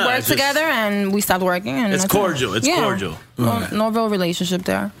mean, we worked together and we stopped working. And It's that's it. cordial. It's Yeah. cordial. No real relationship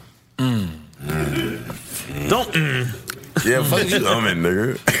there. Don't. Yeah, fuck you,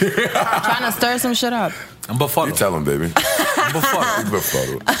 nigga. Trying to stir some shit up. I'm befuddled. You tell him, baby.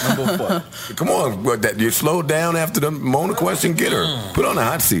 Befuddled. Come on, you slowed down after the Mona question. Get her. Put her on the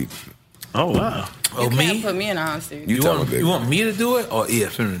hot seat. Oh wow. You can't put me in a hot seat. You tell him, baby. You want me to do it or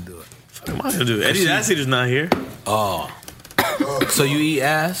EFN to do it? Come on, dude. Eddie Lassiter's not here. Oh. So you eat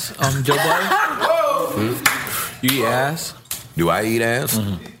ass, Joe Budden? You eat ass? Do I eat ass?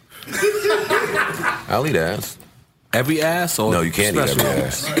 I'll eat ass. Every ass? Or No, you can't eat special? every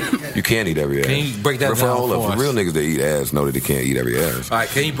ass. You can't eat every ass. Can you break that For down hold for up, us? for real niggas that eat ass know that they can't eat every ass. All right,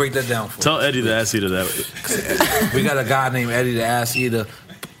 can you break that down for Tell Eddie the ass eater that. We got a guy named Eddie the ass eater.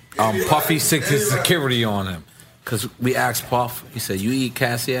 Puffy sicked his security on him. Because we asked Puff, he said, you eat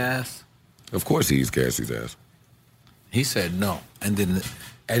Cassie ass? Of course he eats Cassie's ass. He said no. And then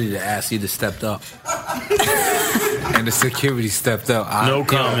Eddie the ass eater stepped up. And the security stepped up. No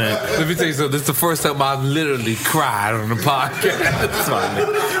comment. Let me tell you something. This is the first time I literally cried on the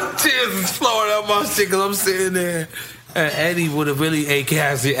podcast. Tears is flowing out my shit because I'm sitting there. And Eddie would have really ate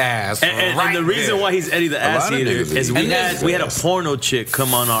Cassie ass. And the reason why he's Eddie the ass lot of eater niggas is eat we ass. had a porno chick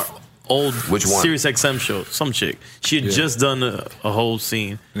come on our old Which one? Sirius XM show. Some chick. She had just done a whole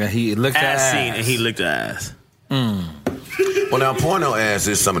scene. Yeah, he licked her ass. Scene, and he licked her ass. Well, now porno ass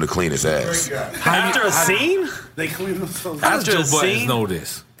is some of the cleanest ass. After a scene? They clean themselves. How does After Joe a Buttons scene? know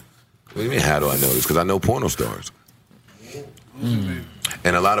this? What do you mean, how do I know this? Because I know porno stars.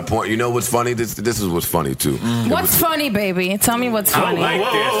 And a lot of porn. You know what's funny? This is what's funny, too. What's funny, baby? Tell me what's funny. I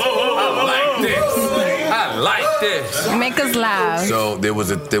like this. Make us laugh. So there was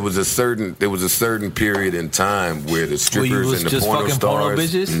a certain period in time where the Where you strippers was and the just porno fucking porno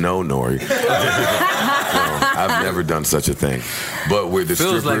stars. bitches? No, Nori. No, I've never done such a thing. But where the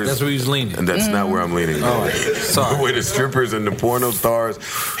Feels strippers, like that's where he's leaning. and that's not where I'm leaning. Oh, sorry. Where the strippers and the porno stars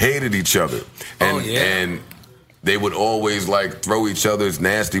hated each other, and they would always like throw each other's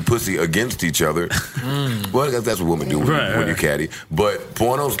nasty pussy against each other. Well, that's what women do when you caddy. But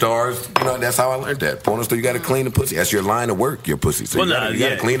porno stars, that's how I learned that. Porno star, you got to clean the pussy. That's your line of work, your pussy. So you got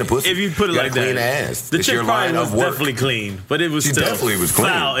to clean the pussy. If you put it like clean that, the ass. the it's chick your line probably was of work. definitely clean, but it was She still definitely was clean.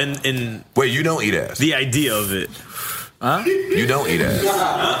 foul. In wait, you don't eat ass? The idea of it, huh? You don't eat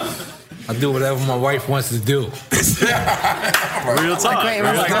ass. I do whatever my wife wants to do. Real talk.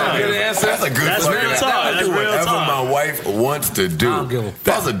 That's a good That's fucking real answer. talk. I That's do real whatever talk. my wife wants to do.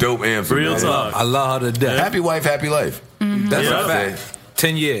 That's a dope answer. Real man. talk. I love her to death. Happy wife, happy life. That's Yeah. a fact.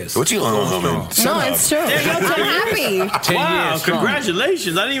 10 years. What you on? No, it's true. I'm happy. 10 wow, years strong.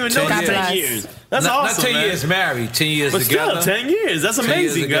 congratulations. I didn't even know 10 10 years. years. That's not, awesome, Not 10 man. years married, 10 years But together. still, 10 years. That's 10 years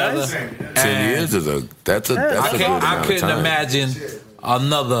amazing, together. guys. 10 years is a that's a good amount I of couldn't time. imagine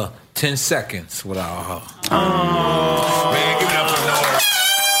another 10 seconds without her. Man, give it up for Nora.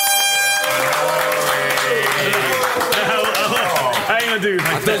 I ain't gonna do it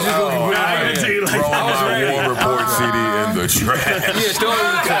like that. I ain't gonna do it like Throw that. my War Report CD in the trash. Yeah, throw it in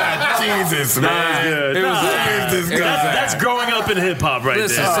the trash. Jesus, That man. was good. It was Nah, that's growing up in hip hop right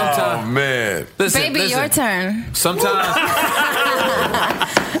Listen, there. sometimes- Oh, man. Baby, your turn. Sometimes,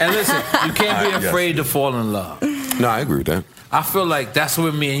 and listen, you can't be afraid to fall in love. No, I agree with that. I feel like that's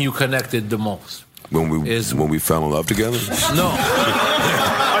where me and you connected the most. When we fell in love together? No.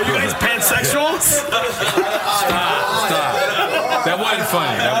 Are you guys pansexuals? Stop. That wasn't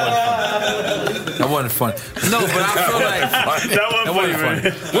funny. That wasn't funny. No, but I feel like that wasn't funny.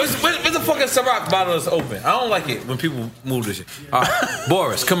 Where's the fucking Ciroc bottle that's open? I don't like it when people move this shit. All right,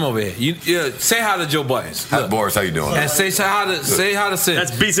 Boris, come over here. Say hi to Joe Buttons. Hi, Boris, how you doing? And say hi to Sin.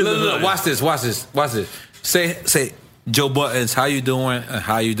 That's beats in the hood. Watch this. Say Joe Buttons, how you doing? And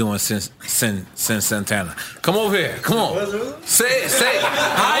how you doing since Santana? Come over here. Come on. Say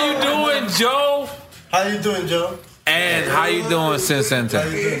how you doing, Joe? How you doing, Joe? And how you doing since Santana?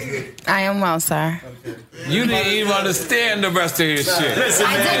 I am well, sir. You didn't even understand the rest of his shit. Listen,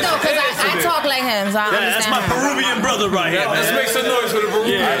 I did though, because I talk like him, so I that's understand my him. Peruvian brother right here. Let's make some noise for the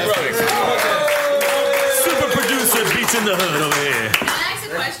Peruvian brothers. Super producer beats in the hood over here. Can I ask a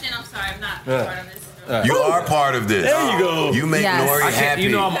question? I'm sorry, I'm not part of this. You are part of this. There you go. You make Yes. Nori I can't- happy. you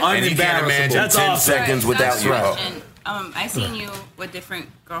know I'm and he can't imagine That's 10 awesome. seconds without you. And I seen you with different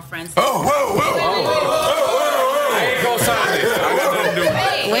girlfriends. Oh, whoa. I ain't gonna sign this. I got nothing to do with it.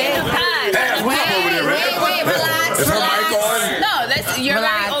 Wait, relax. Is her mic on? No, you're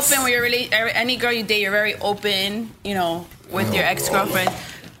Relax. very open. Where you're really any girl you date, you're very open. With your ex-girlfriend.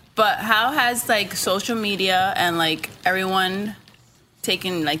 But how has social media and everyone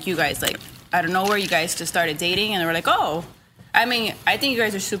taken you guys out of nowhere? You guys just started dating and they were like, oh. I mean, I think you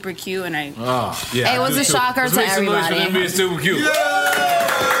guys are super cute, and I. Oh, yeah. It was a shocker to everybody. Let's make some noise for them being super cute.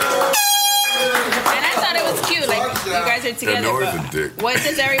 And I thought it was cute. You guys are together. Nori's But a dick. what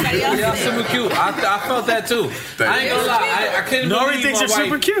does everybody else Yeah, think? super cute. I felt that too. I ain't gonna lie. I couldn't Nori believe thinks my you're super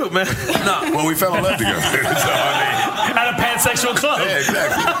wife. cute, man. No. Well, we fell in love together. So, At a pansexual club. yeah,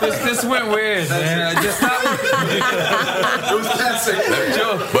 exactly. This went weird, man. I just not. It was pansexual.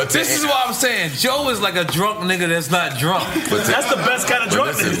 Joe, But this is what I'm saying. Joe is like a drunk nigga that's not drunk. That's the best kind of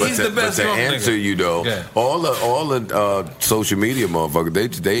drunkenness. He's the best But to drunk answer nigga. you though, Yeah. all the social media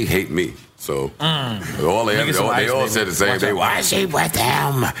motherfuckers, they hate me. So all they all said the same thing. Why is she with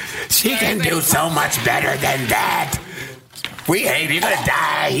him? She can do so much better than that. We hate him. He gonna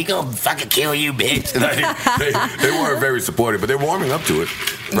die. He gonna fucking kill you, bitch. They weren't very supportive, but they're warming up to it,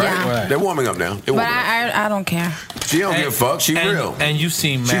 right? Yeah. Right. They're warming up now. They're But warming up. I don't care. She don't give a fuck. She real. And you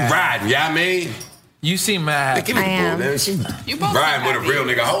seem She mad. riding. Yeah, I mean, You seem mad. give me I the am. bull, man. She You both riding with a real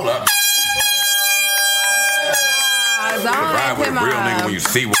nigga. Hold up. Ride with a real nigga when you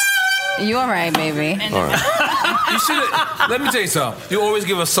see one. You all right, baby? All right. You should. Let me tell you something. You always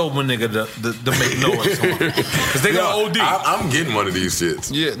give a sober nigga the make noise, because they got OD. I'm getting one of these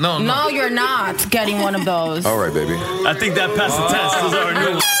shits. Yeah, no. No, you're not getting one of those. All right, baby. I think that passed the test. Those are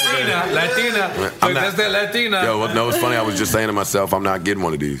new. Latina. I'm not- That's that Latina. Yo, well, no, it's funny. I was just saying to myself, I'm not getting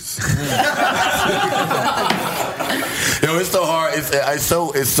one of these. Yo, it's so hard. It's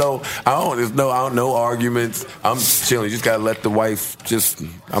so. I don't know arguments. I'm chilling. You just gotta let the wife.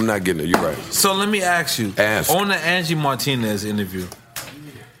 I'm not getting it. You're right. So let me ask you. Ask. On the Angie Martinez interview,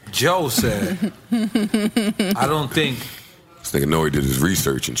 Joe said, "I don't think." This nigga know he did his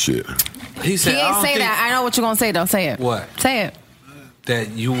research and shit. He said, He "I ain't don't say think that. I know what you're gonna say though. Say it. What? Say it.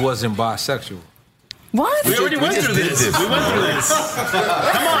 that you wasn't bisexual." What? We already went through this. We went through this.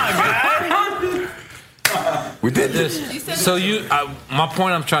 Come on, guy. We did this. So my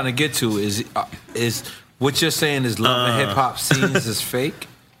point I'm trying to get to is what you're saying is love and hip hop scenes is fake.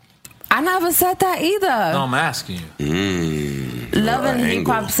 I never said that either. No, I'm asking you. Love and hip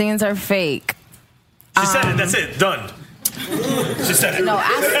hop scenes are fake. She said it. That's it. Done. She said it. No,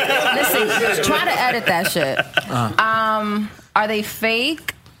 listen. Try to edit that shit. Are they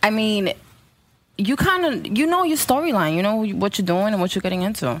fake? I mean, you kind of your storyline. You know what you're doing and what you're getting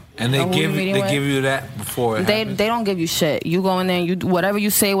into. And they give you that before it happens? They don't give you shit. You go in there, you do whatever you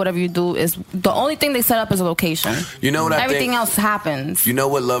say, whatever you do is the only thing they set up is a location. You know what I think? Everything else happens. You know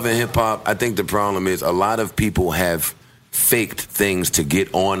what Love and Hip Hop? I think the problem is a lot of people have faked things to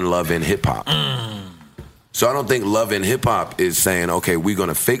get on Love and Hip Hop. So I don't think Love and Hip Hop is saying, okay, we're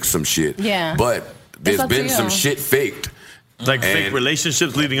gonna fake some shit. Yeah. But there's been some shit faked. Like fake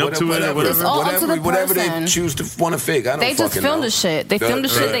relationships leading up to it or whatever. Whatever they choose to want to fake. I don't They just fucking film know. the shit. They film the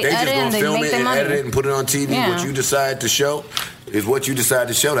shit, they edit and they make their money. Edit it and put it on TV. Yeah. What you decide to show is what you decide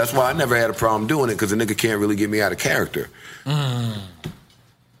to show. That's why I never had a problem doing it, because a nigga can't really get me out of character. Because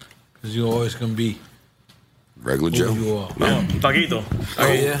you're always going to be regular Joe. You are. No. Taquito.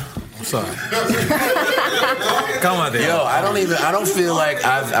 Oh, yeah? I'm sorry. Come on, there. Yo, I don't feel like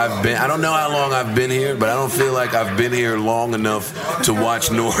I've been, I don't know how long I've been here, but I don't feel like I've been here long enough to watch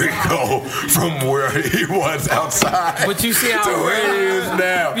Nori go from where he was outside But you see how to where he is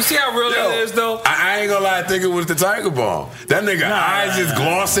now. You see how real it is, though? I ain't gonna lie, I think it was the Tiger Bomb. That nigga eyes is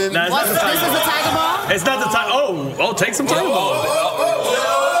glossing. Nah, This is the Tiger Bomb? It's not the Tiger. Oh, take some Tiger Bomb.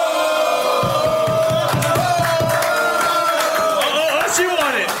 She won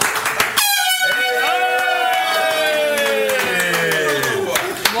it.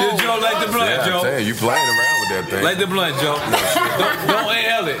 Did Joe like the blunt, Joe? Yeah, you playing around with that thing. Light the blunt, Joe. Don't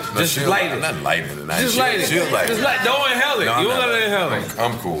inhale it. Just light it. Not lighting it. Just light it. Just light. Don't inhale it. You don't let it inhale it.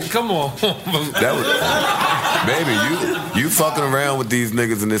 I'm cool. Come on. That was, baby, you fucking around with these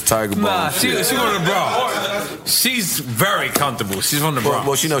niggas in this Tiger Bomb. Nah, she from the Bronx. She's very comfortable. She's from the Bronx.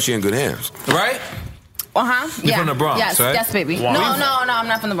 Well, she knows she in good hands. Right? Yeah. from the Bronx, yes, right? Yes, baby. Wow. No, I'm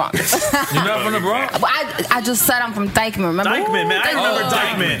not from the Bronx. You're not from the Bronx? I just said I'm from Dykeman. Remember? Dykeman, man. I remember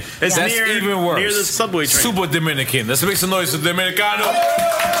Dykeman. It's That's near, even worse. near the subway train. Super Dominican. Let's make some noise for Dominicano.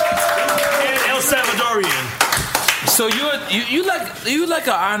 And El Salvadorian. So you like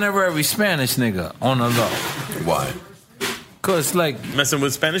an honorary Spanish nigga on the low. Why? Cause like messing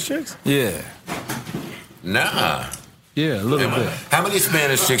with Spanish chicks? Yeah. Nah. Yeah, a little bit. How many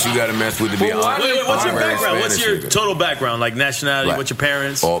Spanish chicks you got to mess with to be honest? Wait, what's your background? Spanish What's your nigga? total background? Like nationality? Black. What's your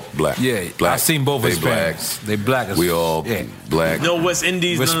parents? All black. Yeah, black. I seen both They his parents. They black as We all black. No West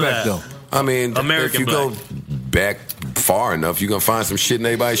Indies, Respect none of though. that. I mean, American if you go back far enough, you're going to find some shit in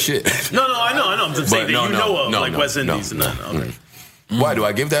everybody's shit. No, I know. I'm just saying that you know of, like West Indies and that. Okay. Why? Do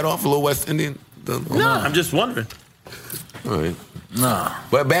I give that off a little West Indian? No, I'm just wondering. All right. Nah.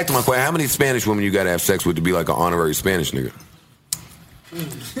 But back to my question, how many Spanish women you got to have sex with to be like an honorary Spanish nigga?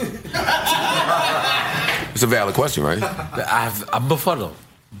 It's a valid question, right? I'm befuddled,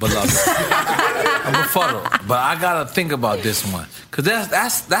 beloved. I'm befuddled, but I gotta think about this one because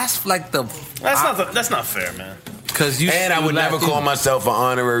that's like the that's not fair, man. Because I would never call myself an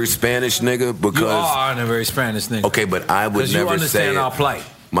honorary Spanish nigga because you are honorary Spanish nigga. Okay, but I would you never understand say our plight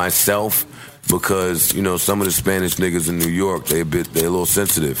myself because some of the Spanish niggas in New York they're a little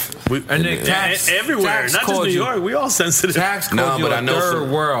sensitive. And they tax everywhere, not just New York. We all sensitive. No, but I know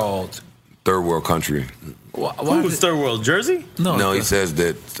third world country. Who's third world? Jersey? No, he says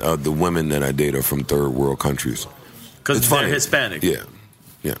that the women that I date are from third world countries. Because they're Hispanic. Yeah.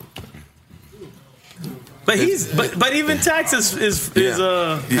 But but even Tax is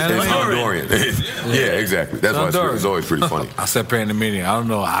Honduran. Yeah, exactly. That's why it's always pretty funny. I said Panamanian. I don't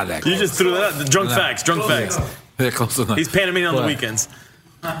know how that goes. You just threw that out. Drunk facts. They're close enough. He's Panamanian on the weekends.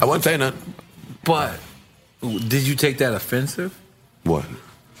 I wasn't saying that. But did you take that offensive? What?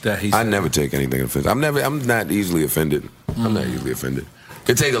 I never take anything offensive. I'm not easily offended. I'm not easily offended.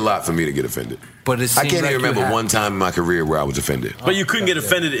 It takes a lot for me to get offended. But I can't even remember one time in my career where I was offended. But you couldn't get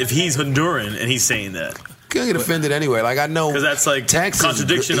offended if he's Honduran and he's saying that. Can't get offended anyway. Like I know because that's like Tax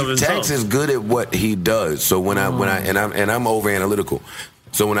contradiction of himself. Tax is good at what he does. So when I'm over analytical.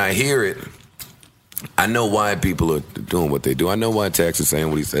 So when I hear it, I know why people are doing what they do. I know why Tax is saying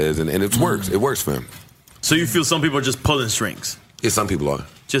what he says, and it works. It works for him. So you feel some people are just pulling strings? Yeah, some people are.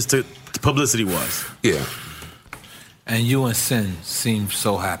 Just to publicity wise. Yeah. And you and Sin seem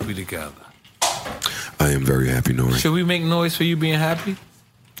so happy together. I am very happy, Nori. Should we make noise for you being happy?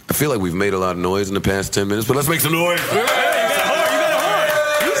 I feel like we've made a lot of noise in the past 10 minutes, but let's make some noise. Hey, you got a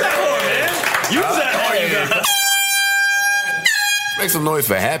whore. Use that whore, man. Use that whore, you got. Make some noise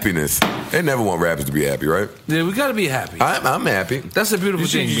for happiness. They never want rappers to be happy, right? Yeah, we got to be happy. I'm happy. That's a beautiful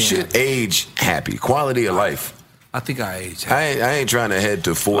thing. You should age happy. Quality of life. I think I age. I ain't trying to head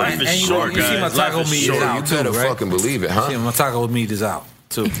to 40. And you see my taco meat is out You too, better right? fucking believe it, huh? See, my taco meat is out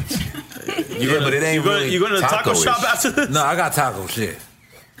too. But it ain't really You going to the taco taco-ish. shop after this? No, I got taco shit.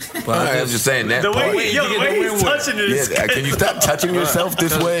 But All right, I'm just saying that The part. way he's touching it is Yeah, can you stop touching yourself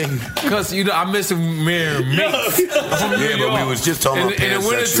this way? Because I miss wearing mink. Yeah, but we was just talking about in the pansexual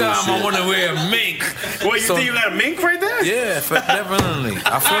wintertime, I shit. want to wear mink. Wait, you think you got a mink right there? Yeah, definitely.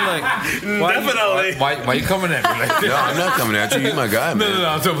 I feel like Definitely. Why you coming at me like that? No, I'm not coming at you. You my guy, man. No,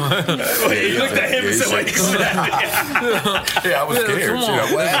 I'm talking about. Wait, you looked at him and said, "Why you coming at me?" Yeah, I was scared. Come Shit, on.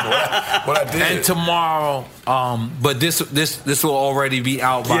 I wasn't what I did. And tomorrow, but this will already be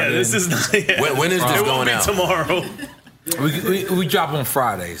out by then. This is not. Yeah. When is this It won't going be out? tomorrow. We drop on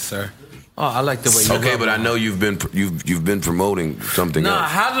Fridays, sir. Oh, I like the way you. Okay, but I know you've been promoting something Nah,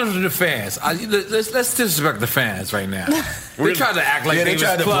 else. how do the fans? Let's disrespect the fans right now. They tried to act like Yeah, they was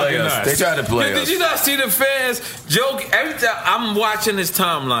tried to play plugging us. They tried to play Did us. you not see the fans joke every time? I'm watching this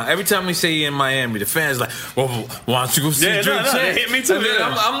timeline. Every time we say in Miami, the fans like, "Well, why don't you go see Yeah, Drink no, Champs?" they hit me too, And then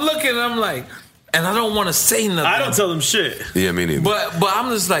yeah. I'm looking, I'm like, and I don't want to say nothing. I don't tell them shit. Yeah, me neither. But I'm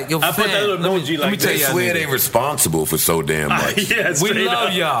just like, yo, I put fan, that little let me emoji let me like tell They you, swear they responsible for so damn much. Yeah, we straight love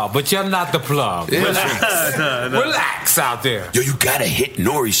up. y'all, but you're not the plug. Yeah. Relax. No. Relax out there. Yo, you gotta hit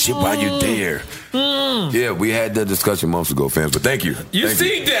Nori shit while you're there. Yeah, we had that discussion months ago, fans. But thank you. You Thank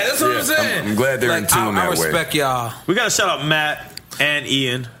see that? That's what I'm saying. I'm glad they're in tune I that way. respect y'all. We got to shout out Matt and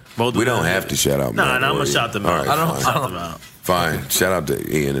Ian. Both We of them. don't have to shout out. Nah, Matt I'm or gonna Ian. shout them All out. right, I don't- fine. Shout them out. Fine. Shout out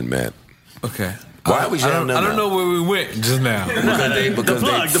to Ian and Matt. Okay. Why are we shouting them I don't out? know where we went just now. Because they The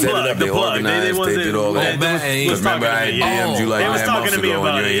plug, set it up, they organized, they did all that. Because remember, I DM'd you like They was 9 talking months to me ago and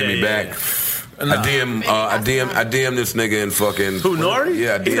about you ain't hit me back. I DM this nigga in fucking. Who, Nori?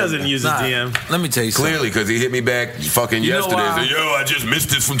 Yeah, I He DM. doesn't use his DM. Let me tell you something. Clearly, because he hit me back fucking You know yesterday. why? And said, yo, I just missed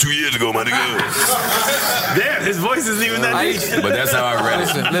this from 2 years ago, my nigga. Damn, his voice isn't even that deep. But that's how I read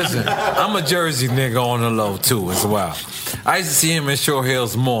it. Listen, I'm a Jersey nigga on the low too as well. I used to see him in Short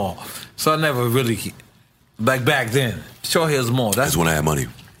Hills Mall, so I never really like back then. Short Hills Mall. That's when I had money.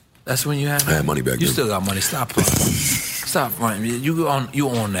 That's when you had. I had money back You then. still got money. Stop running. Stop running. You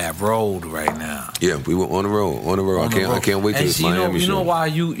on that road right now. Yeah, we were on the road. On the road. I can't wait till And this see, Miami you show.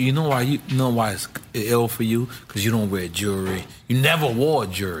 know why it's ill for you? Because you don't wear jewelry. You never wore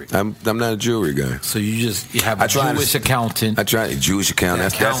jewelry. I'm not a jewelry guy. So you have I a try to- Jewish accountant. I tried Jewish account.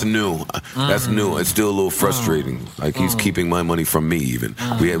 That's new. That's new. It's still a little frustrating. Like he's keeping my money from me. Even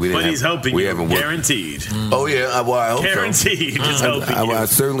we didn't But have- he's helping we you. haven't worked. Guaranteed. Oh yeah, well, I hope Guaranteed. so. He's helping you. I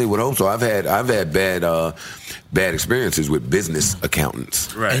certainly would hope so. I've had bad experiences with business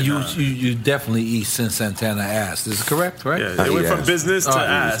accountants. Right. And you definitely eat Sin Santana ass. This is correct, right? Yeah, it went from business to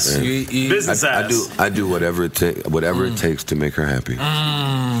ass. Business ass. I do whatever it takes to make her happy.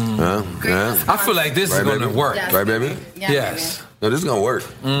 Huh? I feel like this is Right, going to baby? work. Yes. Right, baby? Yes. No, this is gonna work.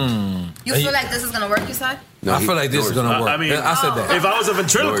 You feel like this is gonna work, you said? No, I feel like this is going to work. I mean, I said that. If I was a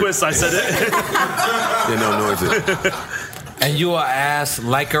ventriloquist, I said it. Yeah, no noise. And you are ass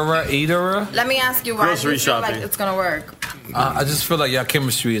liker eater. Let me ask you why Grocery you feel shopping. like it's gonna work. I just feel like your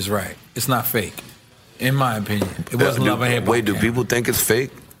chemistry is right. It's not fake, in my opinion. It wasn't love and hip hop. Wait, do people think it's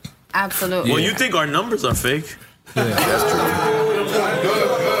fake? Absolutely. Well, you think our numbers are fake?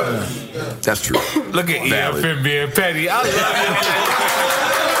 That's true. Look at Valid. EFN being petty. I love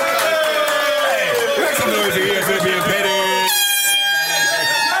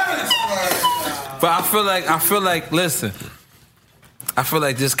But I feel like, listen, I feel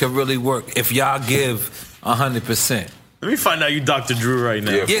like this could really work if y'all give 100%. Let me find out you Dr. Drew right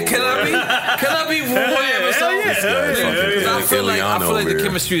now. Yeah, can I be whatever? Hell yeah. I feel like over the here.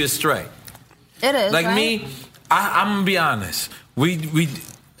 chemistry is straight. It is. Like right? me, I'm gonna be honest. We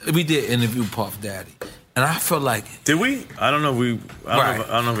did interview Puff Daddy, and I feel like Did we? I don't know. I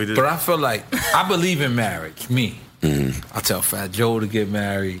don't know if we did. But I feel like I believe in marriage. Me, I tell Fat Joe to get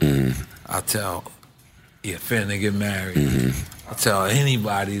married. I tell Finn to get married. I tell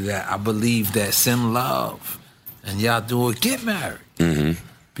anybody that I believe that Sim love, and y'all do it, get married.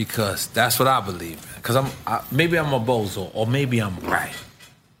 Because that's what I believe in. Because maybe I'm a bozo, or maybe I'm right.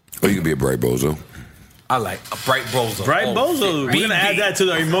 Or you could be a bright bozo. I like a bright bozo. Bright bozo. We're BB. gonna add that to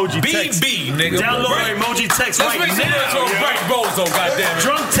the emoji text. BB, nigga. Download Bright. our emoji text Let's right make some noise now. for a bright bozo, goddammit.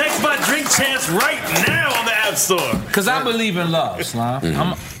 Drunk text by Drink Champs right now on the App Store. Because I believe in love, Slime.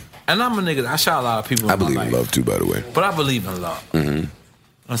 I'm a nigga. I shot a lot of people in I believe my in life. love too, by the way. But I believe in love. And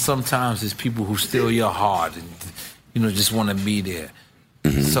sometimes it's people who steal your heart and, just want to be there.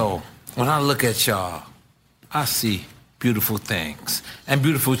 So when I look at y'all, I see beautiful things and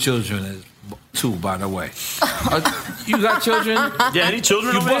beautiful children too, by the way. You got children? Yeah, any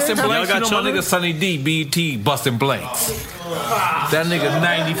children You over busting here? blanks? Y'all You got know my children? nigga Sonny D, BT, busting blanks. That nigga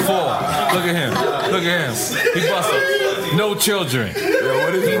 94. Look at him. Look at him. He busting. No children.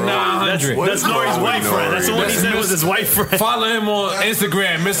 What is He wrong? 900. That's Nori's wife friend. That's the one he said was his wife friend. Follow him on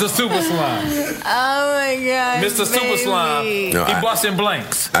Instagram, Mr. Super Slime. Oh my God. Mr. Super Slime. No, He I- busting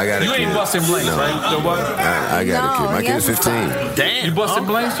blanks. I got a You ain't kid. busting blanks, No. right? So what? I got a kid. My he kid is hasn't 15. Damn. You busting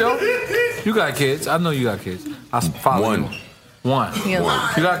blanks, Joe? You got kids. I know you got kids. I follow One. you. One. He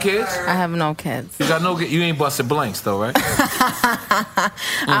has- You got kids? I have no kids. You got no kids? You ain't busting blanks though, right? I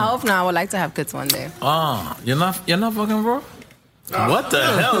hope not. I would like to have kids one day. You're not fucking bro? What the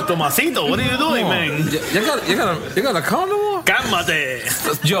hell, Tomasito? What are you doing, man? You got a condom on?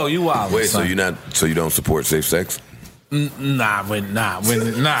 Cálmate. Yo, you wild. Wait, so you don't support safe sex? No.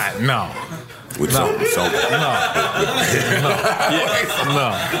 With No. so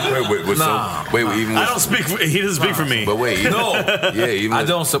Wait, with Nah. wait, even with, I don't speak. He doesn't speak for me. But wait, even, No. yeah, even I with-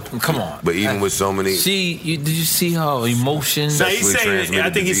 don't. Come on. But even with so many, Did you see how emotions? No, he's Sexually saying. I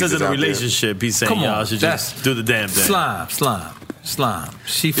transmitted think he says in diseases a out there. relationship. He's saying Come on, y'all should just do the damn thing. Slime.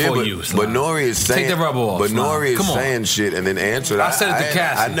 She for yeah, but, you. Slime. but Nori is saying, Take the rubber off. But Slime. Nori is Come on. saying shit and then answered. I said it to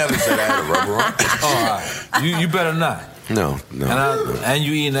Cassie. I never said I had a rubber on. All right. You better not. No. And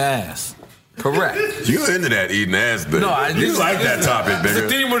you eating ass. Correct. You into that eating ass thing? No, you like that topic, It's the nigga.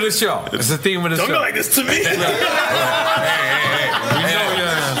 theme of the show. It's the theme of the Don't show. go like this to me.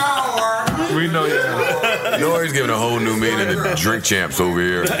 We know you. Nori's giving a whole new meaning to drink champs over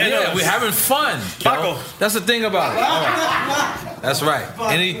here. Yeah, we're having fun. Paco. That's the thing about it. All right. That's right.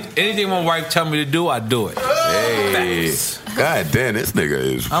 Anything my wife tell me to do, I do it. Hey, God damn, this nigga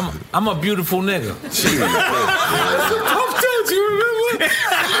is. I'm a beautiful nigga.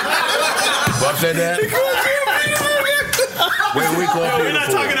 Buff said that? Where we call We're not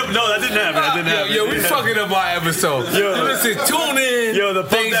talking about. No, that didn't happen. Yo, we fucking up our episode. Listen, tune in. Yo, the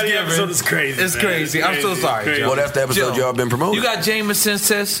Puff Daddy Thanksgiving. episode is crazy. It's man. crazy. It's I'm so crazy. sorry, Crazy. Joe. Well, that's the episode y'all been promoting. You got Jameson,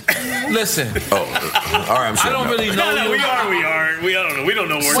 sis. Listen. Oh, all right, I'm I shutting don't up. really know No, you. we aren't. We don't know. We don't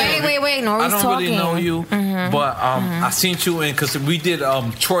know where. Wait. Nori's I don't talking. really know you, but I seen you in because we did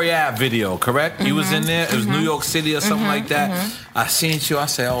Troy Ave video, correct? You was in there. It was New York City or something like that. I seen you. I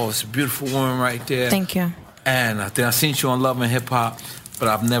said, "Oh, it's a beautiful woman right there." Thank you. And I think I seen you on Love and Hip Hop, but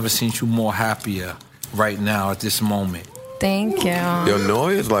I've never seen you more happier right now at this moment. Thank you. Yo,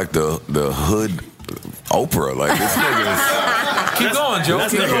 Nori is like the hood Oprah. Like this nigga is. Keep going, Joe.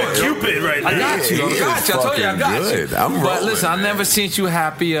 That's Keep the going. Cupid right I now. got you. I got you. I told you I got good. you. I'm but rolling, listen, I man. never seen you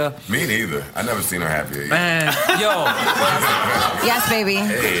happier. Me neither. I never seen her happier. Man, yo, Yes, baby.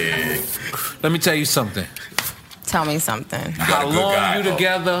 Hey, let me tell you something. Tell me something. How a good long guy, you though.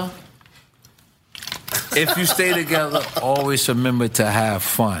 together? If you stay together, always remember to have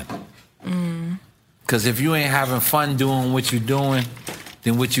fun. Because if you ain't having fun doing what you're doing,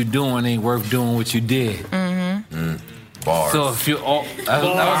 then what you're doing ain't worth doing what you did. bars. So if you, that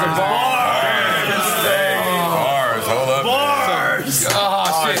was a bar. Bars. Hold up. Bars.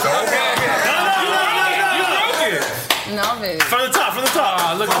 Oh shit. Okay. You broke it. No, baby. From the top. Oh,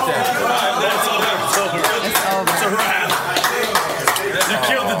 look at that. It's a wrap. You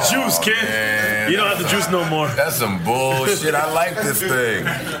killed the juice, kid. You don't have the juice no more. That's some bullshit. I like this thing.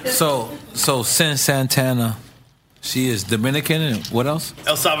 So Sin Santana, she is Dominican and what else?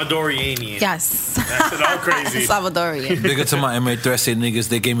 El Salvadorian. Yes. That's it all crazy. Salvadorian. Bigger to my MA13 niggas,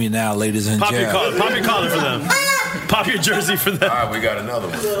 they gave me now, ladies and Pop your gentlemen. collar for them. Pop your jersey for them. All right, we got another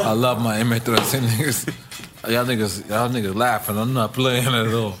one. I love my MA13 niggas. Y'all niggas laughing. I'm not playing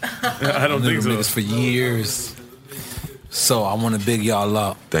at all. I don't think so. Niggas for years. So I want to big y'all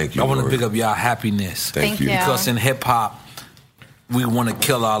up. Thank you, I want to Lord. big up y'all happiness. Thank you. Because in hip hop, we want to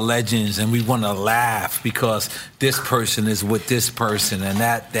kill our legends and we want to laugh because this person is with this person and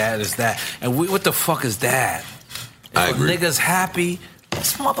that is that. And what the fuck is that? If I agree. a nigga's happy,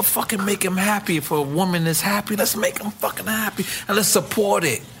 let's motherfucking make him happy. If a woman is happy, let's make him fucking happy and let's support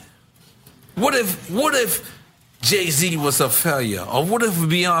it. What if Jay-Z was a failure? Or what if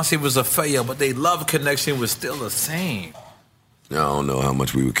Beyonce was a failure, but they love connection was still the same? I don't know how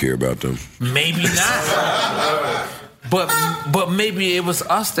much we would care about them. Maybe not. But maybe it was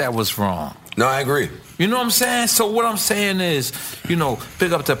us that was wrong. No, I agree. You know what I'm saying? So what I'm saying is,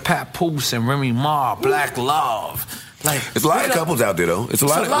 big up to Pat Poose and Remy Ma, Black Love. Like, It's a lot of couples out there, though. It's a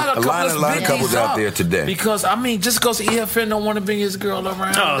lot of couples out there today. Because just because EFN don't want to bring his girl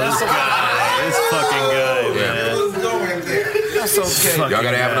around. Oh, this guy. This fucking guy, man. That's okay. Y'all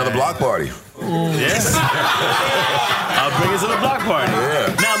gotta have another block party. Yes. I'll bring it to the block party.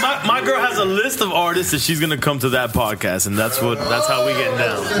 Yeah. Now, my girl has a list of artists that she's gonna come to that podcast, and that's how we get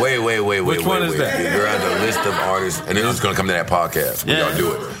down. Wait. Which one is that? You're on the list of artists, and then it's going to come to that podcast. We y'all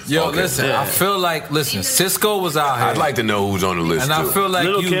do it. Yo, Okay. listen, I feel like, Cisco was out here. I'd like to know who's on the list, And I too. feel like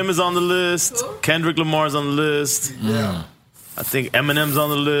Lil' Kim is on the list. Kendrick Lamar's on the list. Yeah. I think Eminem's on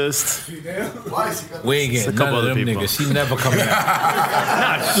the list. We ain't getting none of them niggas. She never coming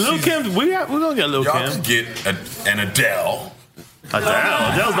out. Nah, Lil' Kim, we're gonna get Lil' Y'all Kim. can get an Adele.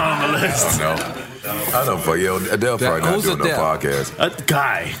 Adele's not on the list. I don't fuck. Yo, Adele probably not Who's doing Adele? no podcast. A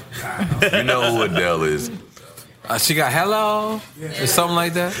guy. You know who Adele is. She got Hello or something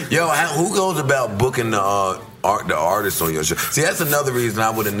like that. Yo, who goes about booking the artists on your show? See, that's another reason I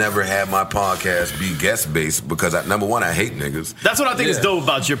would have never had my podcast be guest based because number one, I hate niggas. That's what I think is dope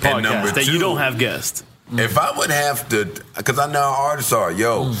about your And number podcast, that you two, don't have guests. If I would have to, because I know how artists are,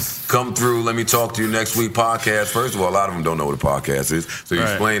 come through, let me talk to you next week podcast. First of all, a lot of them don't know what a podcast is. So you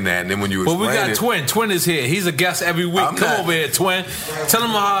explain that, and then when you Well, explain we got it, Twin. Twin is here. He's a guest every week. Come over here, Twin. Tell him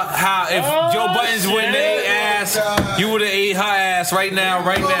how if Joe Buttons wouldn't ate ass, you would have ate her ass right now.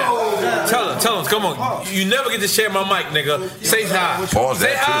 Tell him. Come on. You never get to share my mic, nigga. Say hi.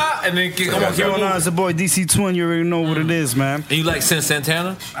 Say hi, and then come on. What's going on? It's the boy DC Twin. You already know what it is, man. And you like Sin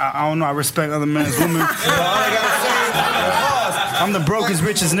Santana? I don't know. I respect other men's women. I'm the brokest,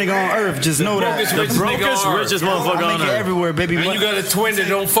 richest nigga on earth. Just know that. The brokest, richest motherfucker on I make it earth. everywhere, baby. And you got a twin that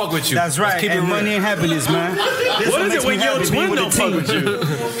don't fuck with you. That's right. Let's keep it And real. money and happiness, man. What is it when your twin don't fuck with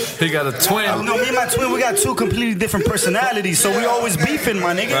you? He got a twin. No, me and my twin, we got two completely different personalities, so we always beefing,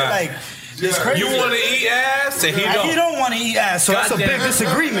 my nigga. Right. Like, it's crazy. You want to eat ass, and he don't. He don't want to eat ass, so that's a big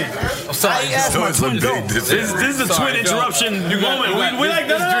disagreement. I'm sorry. I eat ass, my twin don't. This is a twin interruption moment. We like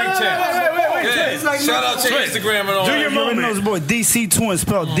this that. drink chat. It's like, Shout out to Instagram and all. Do your moment. Boy, DC Twin,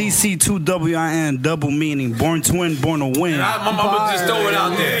 spelled DC2WIN, double meaning. Born twin, born to win. I'm gonna just throw it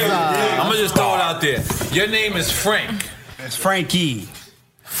out there. Your name is Frank. It's Frankie.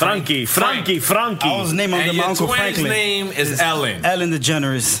 Frankie. I was named after And my your Uncle twin's Franklin. name is Ellen. Ellen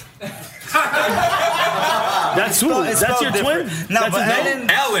DeGeneres. That's who? That's your twin? No, That's but his name?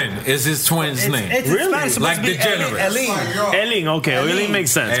 Ellen is his twin's name. It's in Spanish supposed Like to be DeGeneres. Elling, okay. Elling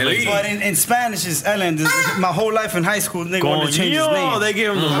makes sense. But in Spanish, it's Ellen. My whole life in high school, nigga wanted to change his name. They gave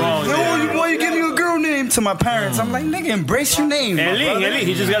him the wrong name. Why you give me a girl name to my parents? I'm like, nigga, embrace your name. Elling.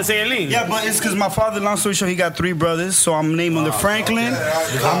 He just gotta say Elling. Yeah, but it's because my father, long story short, he got 3 brothers, so I'm named under Franklin.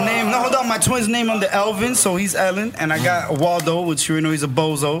 I'm named, hold on, my twin's name under Elvin, so he's Ellen. And I got Waldo, which you know he's a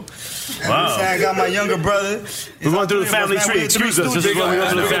bozo. Wow. I got my younger brother. We're going through the family tree. Excuse us. This is what we go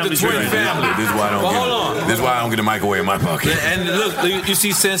through the family tree. This is why I don't This is why I don't get a microwave in my pocket. And look, you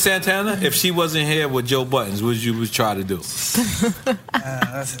see Sin Santana? If she wasn't here with Joe Buttons, what you would try to do?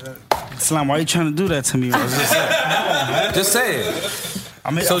 Slam, why are you trying to do that to me? Just say it. I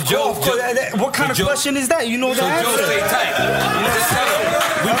mean, So of Joe, course, what kind of question is that? You know the So answer. Joe, stay tight. Just tell him.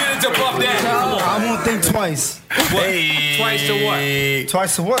 We get into Puff Daddy. Come on. I won't think twice. What? Twice to what?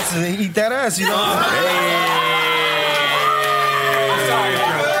 Twice to what? To eat that ass, you know?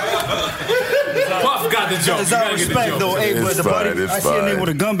 Puff got the joke. It's out of respect, though. Hey, but the buddy, I see a nigga with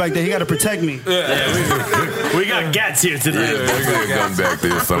a gun back there. He got to protect me. We got gats here tonight. There's a gun back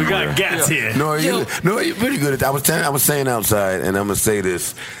there somewhere. We got gats here. No, you're pretty good at that. I was saying outside, and I'm gonna say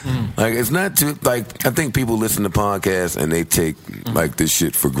this. Like, it's not too like I think people listen to podcasts and they take like this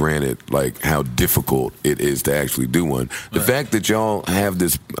shit for granted, like how difficult it is to actually do one. The fact that y'all have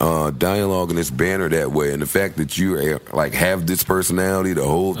this dialogue and this banner that way, and the fact that you like have this personality to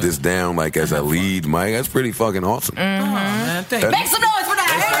hold this down, like as a lead mic, that's pretty fucking awesome. Man, thank you. Make some noise for that.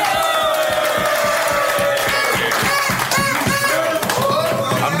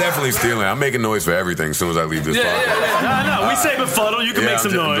 I'm definitely stealing. I'm making noise for everything as soon as I leave this podcast. No, we say befuddled. You can make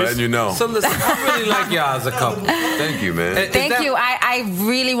some I'm noise. letting you know. So listen, I really like y'all as a couple. Thank you, man. Thank you. I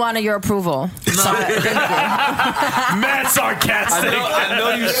really wanted your approval. Mad sarcastic. I know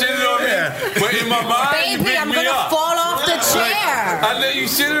you shitted on me, but in my mind, you Baby, picked I'm me gonna up. fall off the chair. I know you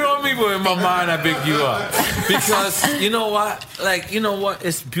shitted on me, but in my mind, I picked you up. Because you know what? Like, you know what?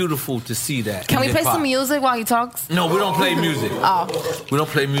 It's beautiful to see that. Can in we play hip-hop. some music while he talks? No, we don't play music. Oh. We don't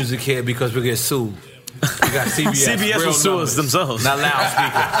play music here because we get sued. We got CBS. CBS real will sue numbers. us themselves. Not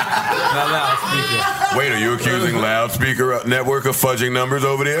loudspeaker. Not loudspeaker. Wait, are you accusing Loudspeaker Network of fudging numbers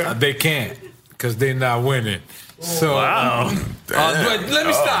over there? They can't because they're not winning. So, Wow. but let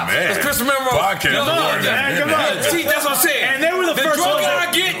me stop. man. Because Chris Romero. Podcast. No, man, come on. See, that's what I'm saying. And they were the first drunker ones that-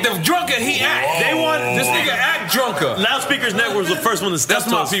 I get, the drunker he act. They want This nigga act drunker. Loudspeakers Network was the first one to step That's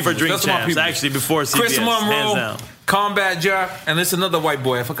to my us people. for Drink That's my Champs. people. Actually, before CBS, Chris hands Monroe, down. Combat Jack, and there's another white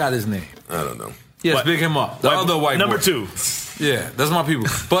boy. I forgot his name. I don't know. Yes, What? big him up. The other white Number boy. 2. Yeah, that's my people.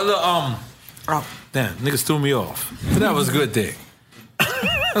 But Oh, damn, niggas threw me off. But that was a good thing.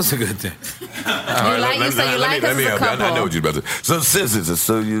 That's a good thing. All right, let me help you. I know what you're about to. So scissors,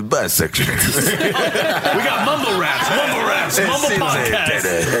 so you're bisexual. We got mumble raps, mumble podcast.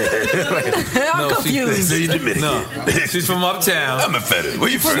 I'm confused. She's from uptown. I'm offended. Where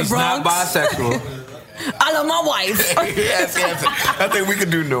you from? She's not bisexual. I love my wife. Yes. I think we can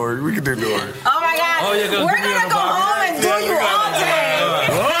do Nori. We can do Nori. Oh my God. Oh, you're gonna We're going to go home and do you all day.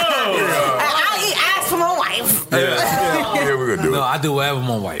 I'll eat ass for my wife. Yeah, we're gonna do it. No, I do whatever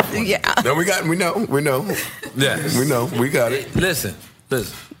my wife wants. Yeah. No, we know. Yes. We know. We got it. Listen.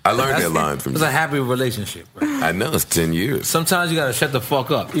 I learned that line from you. It's a happy relationship. Right? I know, it's 10 years. Sometimes you gotta shut the fuck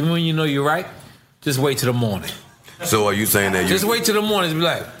up. Even when you know you're right, just wait till the morning. So are you saying that Just wait till the morning and be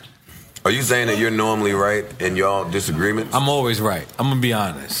like, are you saying that you're normally right in y'all disagreements? I'm always right. I'm gonna be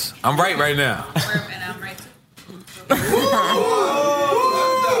honest. I'm right now.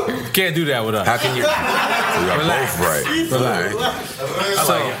 Can't do that with us. How can you? You're both right.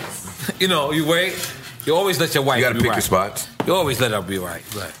 So, you know, you wait. You always let your wife be right. You gotta pick your spots. You always let her be right.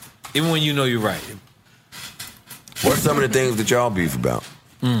 Right. Even when you know you're right. What's some of the things that y'all beef about?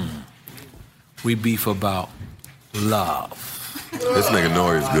 We beef about love. This nigga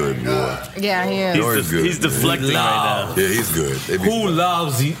Nori's good, boy. Yeah, he is. Nori's good. He's deflecting right now. Yeah, he's good. Who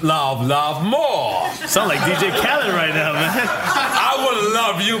loves love more? Sound like DJ Khaled right now, man. I would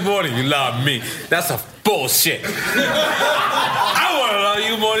love you more than you love me. That's a bullshit. I want to love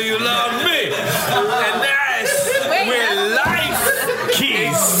you more than you love me. And that's where life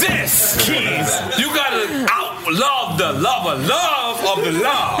exists. Keys. You gotta outlove the love of the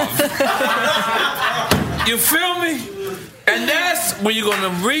love. You feel me? And that's when you're gonna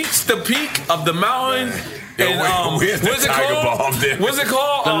reach the peak of the mountain. What's it called? What's it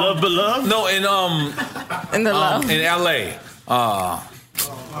called? The Love But Love? No, in Love in LA.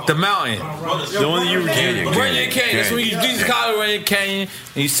 The mountain. The one that you Canyon. That's when you Jesus Colorado Canyon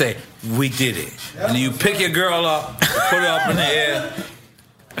and you say, we did it. And you pick your girl up, put her up in the air,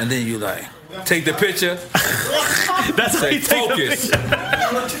 and then you like take the picture. That's say, how you take focus. the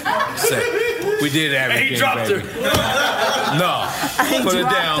picture. Say, we did everything. And he dropped baby. No. Put it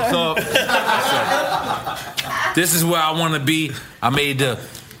down, so this is where I want to be. I made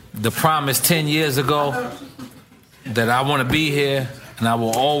the promise 10 years ago that I want to be here and I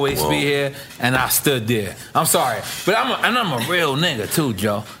will always be here, and I stood there. I'm sorry, but I'm a real nigga too,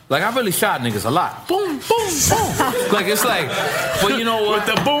 Joe. Like I really shot niggas a lot. Boom, boom, boom. Like it's like, but you know what?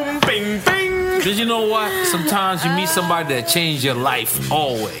 With the boom, bing, bing. Did you know what? Sometimes you meet somebody that changed your life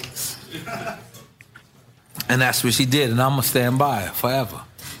always. And that's what she did, and I'm gonna stand by her forever.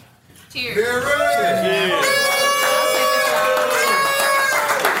 Cheers. Cheers.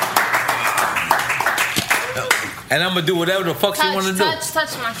 And I'm gonna do whatever the fuck she wanna do.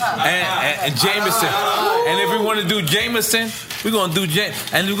 Touch my cup. And Jameson. And if we wanna do Jameson, we're gonna do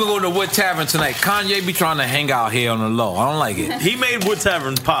Jameson. And we're gonna go to Wood Tavern tonight. Kanye be trying to hang out here on the low. I don't like it. He made Wood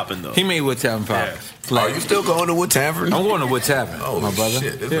Tavern popping though. He made Wood Tavern popping. Yeah. Are you still going to Wood Tavern? I'm going to Wood Tavern. Oh, my brother.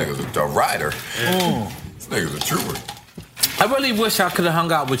 Shit, this nigga's a rider. Yeah. This nigga's a trooper. I really wish I could have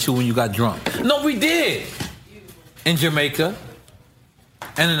hung out with you when you got drunk. No, we did. In Jamaica.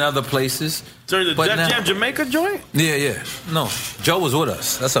 And in other places. During the Def Jam Jamaica joint? Yeah. No, Joe was with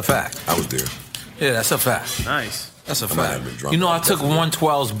us. That's a fact. I was there. Yeah, that's a fact. Nice. That's a fact. You know, I took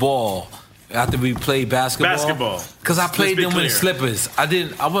 112's ball after we played basketball. Because I played them in slippers. I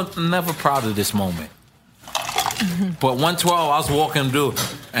was never proud of this moment. But 112, I was walking through,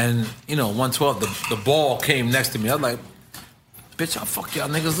 and, 112, the ball came next to me. I was like, bitch, I'll fuck y'all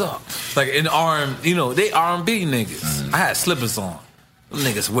niggas up. Like, in they R&B niggas. I had slippers on. Them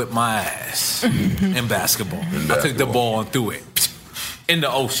niggas whipped my ass in basketball. I took the ball and threw it in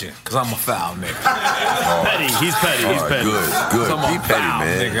the ocean, because I'm a foul nigga. Petty. He's petty. He's petty. Good. So I'm Be a petty, foul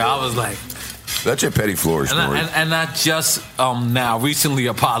man. nigga. I was like... That's your petty floor story. And I just now recently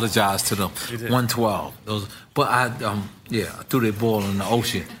apologized to them. 112. But I threw their ball in the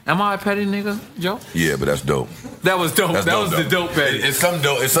ocean. Am I a petty nigga, Joe? Yeah, but that's dope. That was dope. That was the dope petty. It's some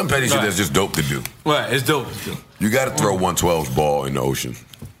petty shit that's just dope to do. Right, it's dope to do. You got to throw 112's ball in the ocean.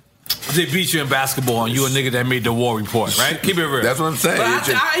 They beat you in basketball, and you a nigga that made the war report, right? Keep it real. That's what I'm saying.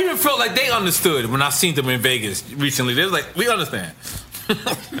 But I even felt like they understood when I seen them in Vegas recently. They was like, we understand.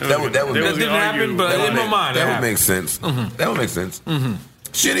 that didn't happen, but in my mind, that would make sense. Mm-hmm. That would make sense. Mm-hmm.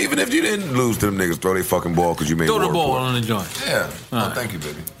 Shit, even if you didn't lose to them niggas, throw their fucking ball because you made throw the war ball report. on the joint. Yeah. Oh, thank you,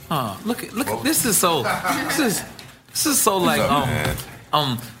 baby. Look at this is so. This is so like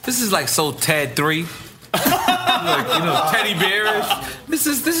this is like so Tad 3. Like, teddy bearish. This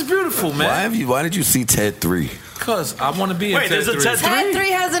is beautiful, man. Why did you see Ted 3? Because I want to be in Wait, Ted there's a 3. Ted 3? Ted 3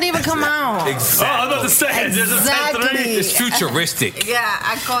 hasn't even come out. Exactly. Oh, I was about to say, there's a Ted 3. It's futuristic. Yeah,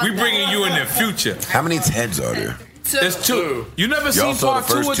 I caught We bringing you in the future. How many Teds are there? There's 2. You never Y'all seen saw part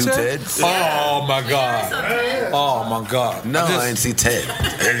the 2 first of 2 Ted? Teds? Oh my God. Oh my God. No, I didn't see Ted.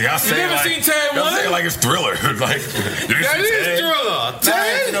 Y'all say never like, seen Ted y'all 1? say it like it's Thriller. Like, you That see is Ted? Thriller. Nah,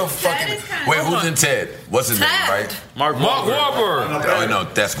 Ted? ain't no fucking. Wait, who's in Ted? What's his name? Right? Mark Wahlberg. Oh no,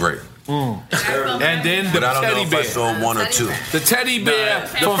 that's great. And then the But I don't know teddy if bear. I saw 1 or 2. The teddy bear. The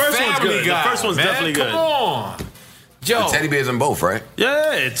from first one's Family good. Guy, The first one's man. definitely good. Come on. Joe. The teddy bear's in both, right?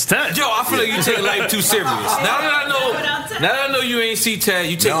 Yeah, it's Ted. Joe, I feel like you take life too serious. Now that I know you ain't see Ted,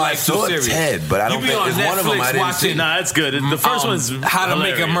 you take No, I life too saw serious. Ted, but I don't you be think on it's Netflix one of them I didn't watching. see. Nah, it's good. The first one's How to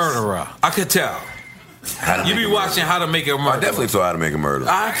Make a hilarious. Murderer. I could tell. You be watching How to Make a I Murderer. definitely saw How to Make a Murder.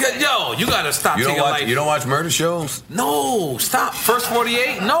 Yo, you gotta stop You taking don't watch? life. You don't watch murder shows? No, stop. First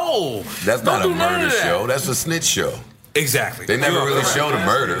 48? No. That's not a Don't do none murder of that. show. That's a snitch show. Exactly. They never You are really correct. showed a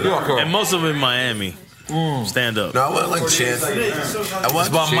murder. You are correct. And most of them in Miami. Stand up. No, I wasn't like Chance. I It's watched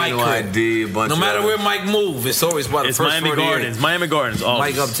about Mike Channel Crib. ID, a bunch No matter of where Mike move, it's always about the It's first Miami 48. Gardens. Miami Gardens. Mike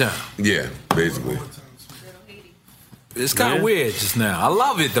Always. Uptown. Yeah, basically. It's kind of Yeah. weird just now. I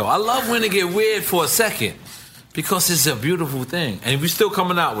love it though. I love when it get weird for a second because it's a beautiful thing, and we're still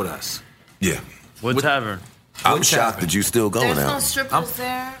coming out with us. Yeah. What tavern? I'm shocked that you still going There's no out. strippers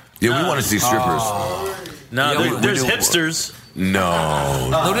there. Yeah, we want to see strippers. No, Yeah, there's we do- hipsters. No.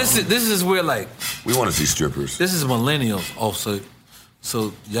 No, this is where like We want to see strippers. this is millennials. Also,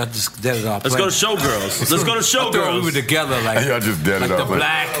 so y'all just dead it off. Let's go to Showgirls. Let's go to I thought we Showgirls. were together like Y'all just dead like it the off.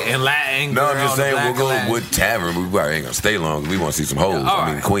 black and Latin. No, I'm girl, just the saying black we'll go and Latin. with tavern. We probably ain't gonna stay long. We want to see some hoes. All I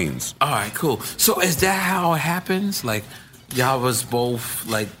mean, right. queens. All right, cool. So is that how it happens? Like y'all was both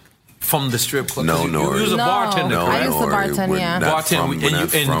like from the strip club? No, 'Cause you Nori. was a No, bartender. No, I used to Nori, bartend, we're yeah. not Bartend, from- and we're you-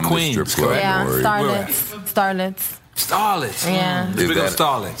 not in from the Queens, strip club, correct? Yeah, Nori. starlets. Starlets. Yeah. Let's Is big up that-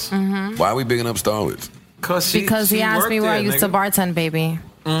 starlets. Mm-hmm. Why are we bigging up starlets? Because he asked me where I used to bartend, baby.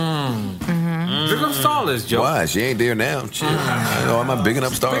 Big up starlets, Joe. Why? She ain't there now. Shit. I'm not bigging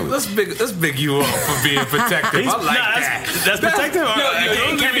up starlets. Let's big you up for being protective. I like that. That's protective.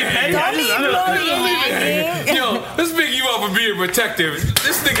 It can't be petty. Yo, let's big you up for being protective.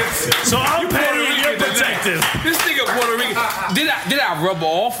 This nigga. So I'm petty, you're tonight. protective. This nigga Puerto Rican. Did I rub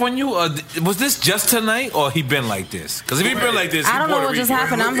off on you, or was this just tonight, or he been like this? Because if he been like this, I he don't know Puerto what just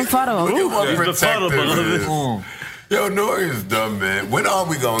Rican. happened. I'm befuddled. Yo, Nori is dumb, man. When are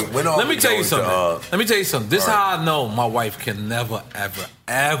we going? Let me tell you something. To, Let me tell you something. This is all how I know my wife can never,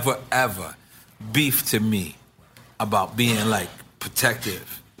 ever beef to me about being like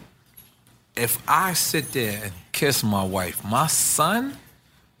protective. If I sit there and kiss my wife, my son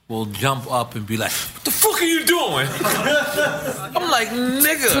will jump up and be like, "What the fuck are you doing?" I'm like,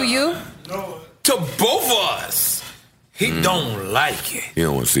 "Nigga." To you? To both of us. He don't like it. You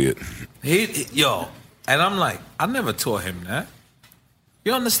don't want to see it. Yo, and I'm like, I never taught him that.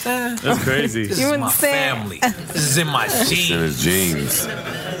 You understand? That's crazy. This You is my understand? family. This is in my It's in genes. his jeans.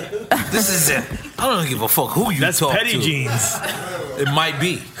 This is it. I don't give a fuck who you That's talk petty to. jeans. It might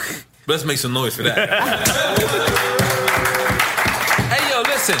be. But let's make some noise for that. Hey, yo,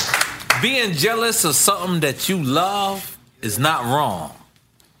 listen. Being jealous of something that you love is not wrong.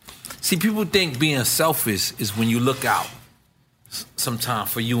 See, people think being selfish is when you look out sometime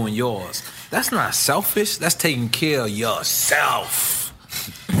for you and yours. That's not selfish. That's taking care of yourself.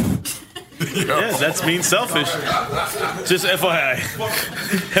 Yeah, that's being selfish. Just FYI.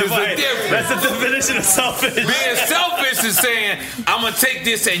 FYI. That's the definition of selfish. Being selfish is saying, I'm going to take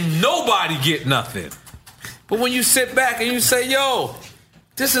this and nobody get nothing. But when you sit back and you say, yo,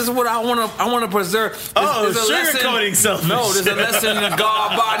 this is what I want to preserve. Oh, There's a sugarcoating selfish. No, there's a lesson in the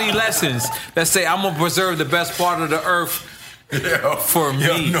God body lessons that say I'm going to preserve the best part of the earth for me.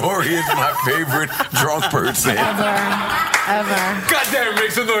 Yo, Nori is my favorite drunk person. Ever. God damn,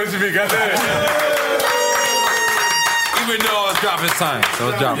 make some noise for me. God damn. Even though I was dropping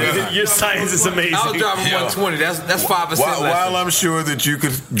science. Your science is amazing. I was dropping 120. That's 5% While I'm sure that you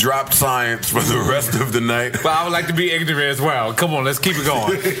could drop science for the rest of the night. But I would like to be ignorant as well. Come on, let's keep it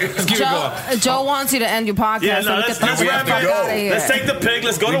going. Let's keep it going. Joe wants you to end your podcast. Yeah, so no, we let's get the wrap it fuck up. out of here. Let's take the pig.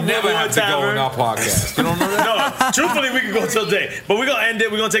 Let's go We to never Woodward have to go Tavern. on our podcast. You don't know that? No, truthfully, we can go till day. But we're going to end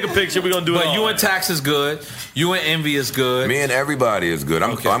it. We're going to take a picture. We're going to do it But all. you and Tax is good. You and Envy is good. Me and everybody is good.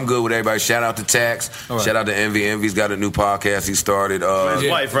 I'm good with everybody. Shout out to Tax. All right. Shout out to Envy. Envy's got a new podcast he started. With his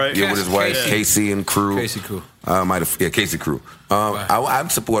wife, right? Yeah, with his wife, Casey. Casey and crew. Casey Crew. Casey Crew. I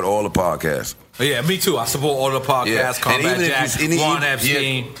support all the podcasts. Yeah, me too. I support all the podcasts. Combat Jack, Ron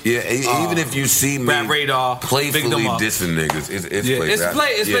Epstein. Even if you see me Rap Radar, playfully dissing niggas,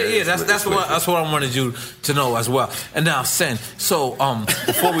 it's that's what I wanted you to know as well. And now, Sen. So,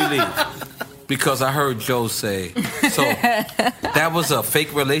 before we leave, because I heard Joe say, so that was a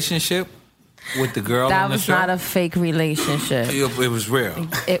fake relationship with the girl. That on the was show? not a fake relationship. It was real.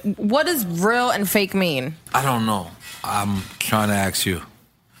 What does real and fake mean? I don't know. I'm trying to ask you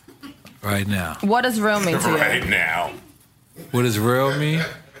right now. What does real mean to you? Right now. What does real mean?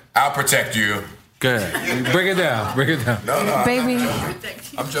 I'll protect you. Good. Break it down. No, Baby.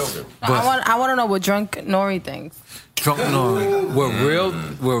 I'm joking. I want to know what drunk Nori thinks. Drunk Nori.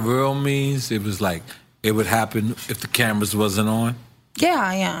 What real means, it was like, it would happen if the cameras wasn't on.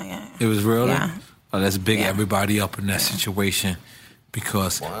 Yeah. It was real? Yeah. Oh, let's big everybody up in that situation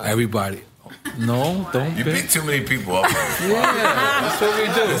because everybody... No, don't. You pick too many people up. That's what we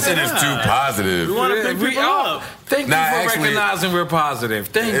do. This shit is too positive. We want to pick people up. Thank you for recognizing we're positive.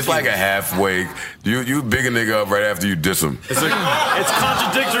 Thank you. It's like a halfway. You big a nigga up right after you diss him. It's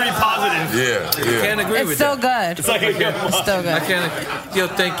contradictory positive. Yeah. I can't agree with still that. Good. It's like It's still good. I can't. Yo,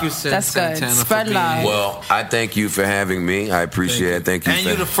 thank you, That's good. Santana, Spread for being love. here. Well, I thank you for having me. I appreciate it. Thank you. And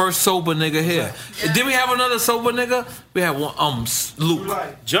you're the first sober nigga here. Did we have another sober nigga? We had one. Luke.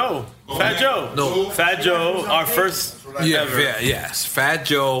 Joe. Fat Joe. No. Fat Joe, our first ever. Yes. Fat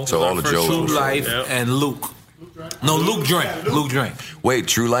Joe. So all the Joes. True Life and Luke. No, Luke drank. Wait,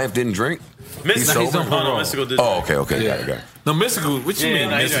 True Life didn't drink? Mystical. He's on No, Mystical did. Oh, okay. Got it. No, Mystical. What you mean?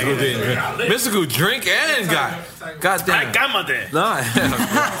 Mystical didn't drink. Mystical drink and got. Goddamn. Cámate. Nah,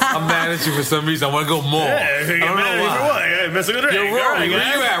 I'm mad at you for some reason. I want to go more. Yeah, I don't know why. Mystical drink. Yo, Rory,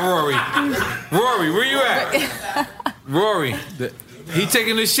 where you at, Rory? Rory, where you at? Rory, he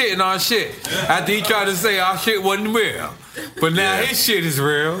taking the shit in our shit after he tried to say our shit wasn't real. But now his shit is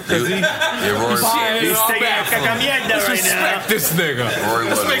real. Cause he's taking a cacamierda Let's right respect now. this nigga.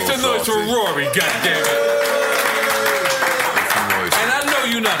 Let's make some noise for Rory, goddammit. And I know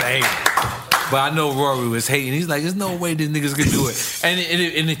you're not a hater. But I know Rory was hating. He's like, there's no way these niggas can do it. And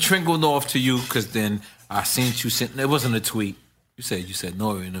it trickled off to you because then I seen you sent. It wasn't a tweet. You said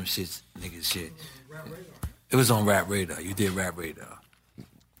Nori and them shits, niggas shit. It was on Rap Radar. You did Rap Radar.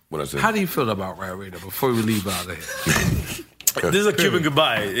 What I said? How do you feel about Rap Radar before we leave out of here? This is a Cuban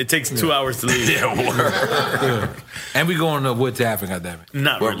goodbye. It takes 2 hours to leave. Yeah. And we going to Wood Tavern, goddammit.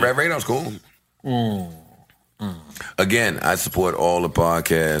 Not really. Rap Radar's cool. Again, I support all the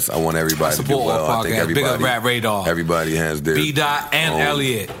podcasts. I want everybody to do support all well. I think podcasts. everybody, Big up Rap Radar. Everybody has their B-Dot and own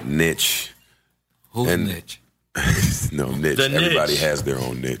Elliot. niche. Who's niche? No, niche. The niche. Everybody has their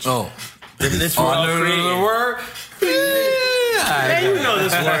own niche. Oh. The niche we're all creating. word? Yeah, you know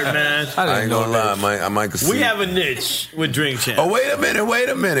this word, man. I ain't gonna lie, I might concede. We have a niche with Drink Champ. Oh, wait a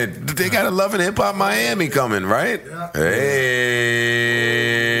minute. They got a Love and Hip Hop Miami coming, right? Yeah.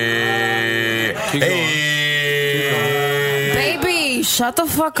 Hey. Baby, shut the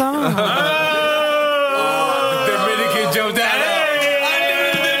fuck up. Dominican Joe Dada.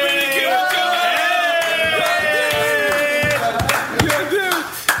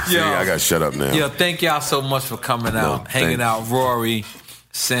 See, I got to shut up now. Yo, thank y'all so much for coming out, hanging out. Rory,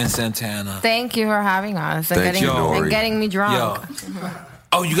 Santana. Thank you for having us and, getting me drunk.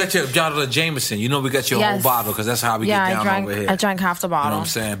 Oh, you got your bottle of Jameson. You know we got your whole bottle because that's how we get down over here. I drank half the bottle. You know what I'm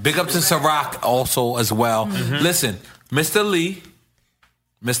saying? Big up to Ciroc also as well. Mm-hmm. Listen, Mr.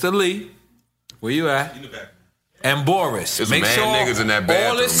 Lee, where you at? In the back. And Boris. There's make mad sure niggas in that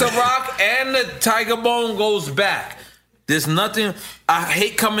bathroom, all this Ciroc and the Tiger Bone goes back. There's nothing. I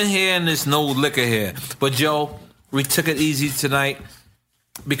hate coming here and there's no liquor here. But Joe, we took it easy tonight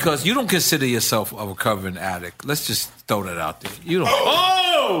because you don't consider yourself a recovering addict. Let's just throw that out there. You don't.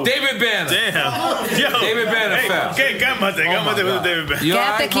 Oh! David Banner. Damn. Yo. David Banner fell. Okay, cámate with David Banner. You all Quédate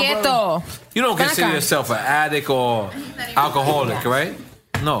right, my quieto. brother? You don't consider Ven acá. yourself an addict or alcoholic, right?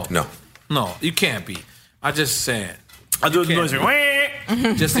 No, you can't be. I'm just saying. I do the noise.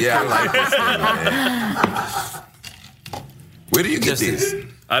 Just I like this thing, man. Where do you get these?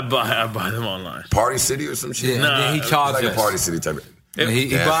 I buy them online. Party City or some shit? Yeah, and then he charges. Like a Party City type of. He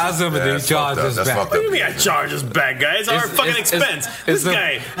buys them and then he charges That's back. fucked What up. do you mean I charge us back, guys? Our fucking expense. This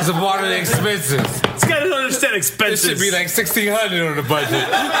guy. It's a part of the expenses. This guy doesn't understand It expenses. should be like $1,600 on the budget.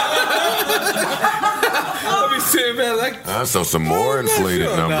 Let me see, man. Like, So some more inflated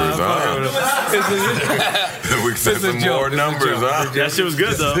numbers, huh? We said some more numbers, huh? That shit was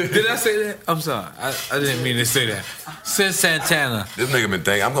good, though. Did I say that? I'm sorry. I didn't mean to say that. Since Santana. This nigga been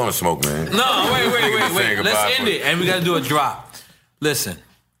thinking, I'm gonna smoke, man. No, wait. Saying goodbye Let's end for- it. And we got to do a drop. Listen.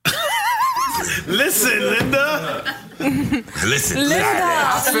 Listen, Linda. Listen,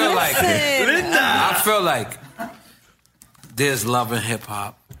 I feel like there's love in hip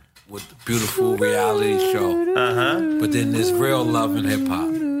hop with the beautiful reality show. But then there's real love in hip hop.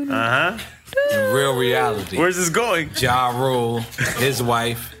 And real reality. Where's this going? Ja Rule, his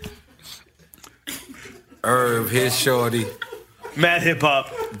wife, Irv, his shorty. Mad hip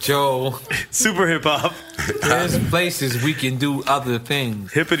hop. Joe. Super hip hop. There's places we can do other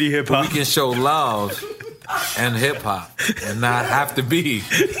things. Hippity hip hop. We can show love and hip hop and not have to be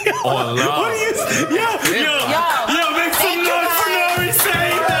on love. What are you? Yo, make some noise for Nori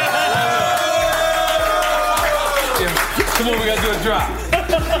saying that. Come on, we gotta do a drop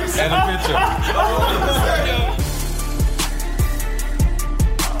and a picture.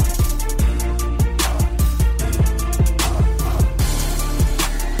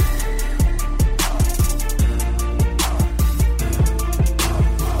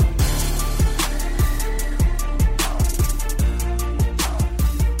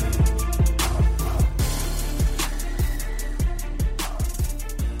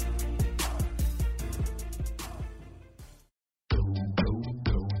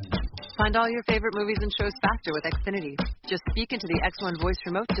 Find all your favorite movies and shows faster with Xfinity. Just speak into the X1 voice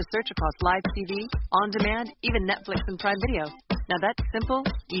remote to search across live TV, on demand, even Netflix and Prime Video. Now that's simple,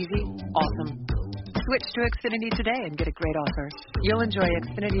 easy, awesome. Switch to Xfinity today and get a great offer. You'll enjoy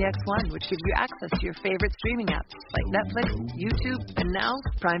Xfinity X1, which gives you access to your favorite streaming apps like Netflix, YouTube, and now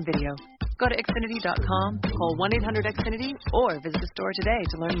Prime Video. Go to Xfinity.com, call 1-800-XFINITY, or visit the store today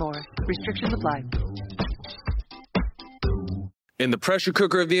to learn more. Restrictions apply. In the pressure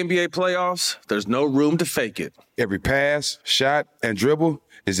cooker of the NBA playoffs, there's no room to fake it. Every pass, shot, and dribble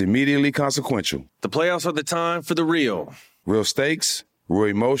is immediately consequential. The playoffs are the time for the real. Real stakes,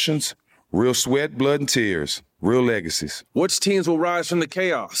 real emotions, real sweat, blood, and tears, real legacies. Which teams will rise from the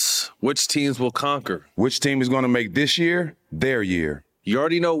chaos? Which teams will conquer? Which team is going to make this year their year? You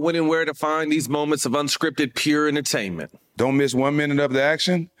already know when and where to find these moments of unscripted, pure entertainment. Don't miss 1 minute of the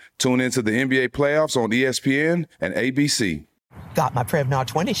action. Tune into the NBA playoffs on ESPN and ABC. Got my Prevnar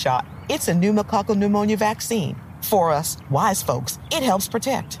 20 shot. It's a pneumococcal pneumonia vaccine. For us, wise folks, it helps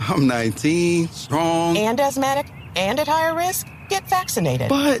protect. I'm 19, strong. And asthmatic, and at higher risk? Get vaccinated.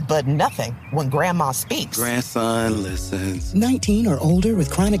 But nothing when grandma speaks. Grandson listens. 19 or older with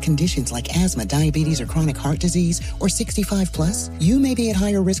chronic conditions like asthma, diabetes, or chronic heart disease, or 65 plus, you may be at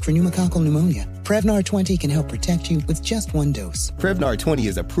higher risk for pneumococcal pneumonia. Prevnar 20 can help protect you with just 1 dose. Prevnar 20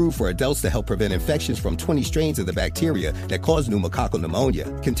 is approved for adults to help prevent infections from 20 strains of the bacteria that cause pneumococcal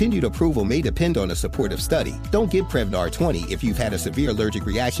pneumonia. Continued approval may depend on a supportive study. Don't give Prevnar 20 if you've had a severe allergic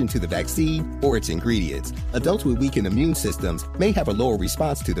reaction to the vaccine or its ingredients. Adults with weakened immune systems may have a lower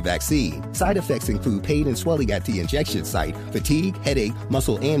response to the vaccine. Side effects include pain and swelling at the injection site, fatigue, headache,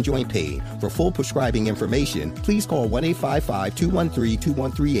 muscle, and joint pain. For full prescribing information, please call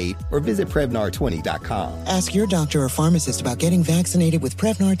 1-855-213-2138 or visit Prevnar20.com. Ask your doctor or pharmacist about getting vaccinated with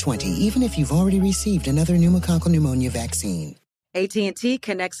Prevnar 20, even if you've already received another pneumococcal pneumonia vaccine. AT&T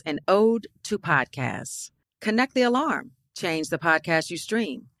connects an ode to podcasts. Connect the alarm. Change the podcast you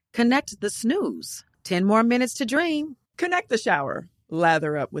stream. Connect the snooze. 10 more minutes to dream. Connect the shower.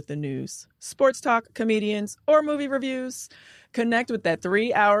 Lather up with the news, sports talk, comedians, or movie reviews. Connect with that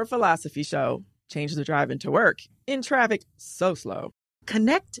 3-hour philosophy show. Change the drive into work in traffic so slow.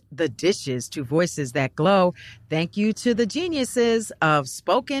 Connect the dishes to voices that glow. Thank you to the geniuses of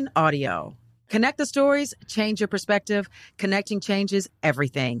spoken audio. Connect the stories, change your perspective. Connecting changes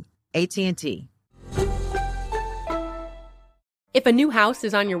everything. AT&T. If a new house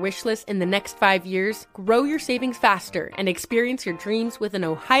is on your wish list in the next 5 years, grow your savings faster and experience your dreams with an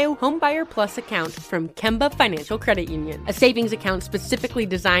Ohio Homebuyer Plus account from Kemba Financial Credit Union. A savings account specifically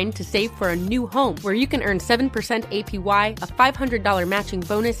designed to save for a new home where you can earn 7% APY, a $500 matching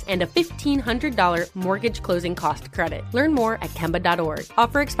bonus, and a $1,500 mortgage closing cost credit. Learn more at Kemba.org.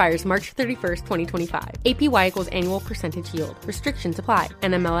 Offer expires March 31st, 2025. APY equals annual percentage yield. Restrictions apply.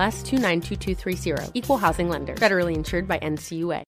 NMLS 292230. Equal housing lender. Federally insured by NCUA.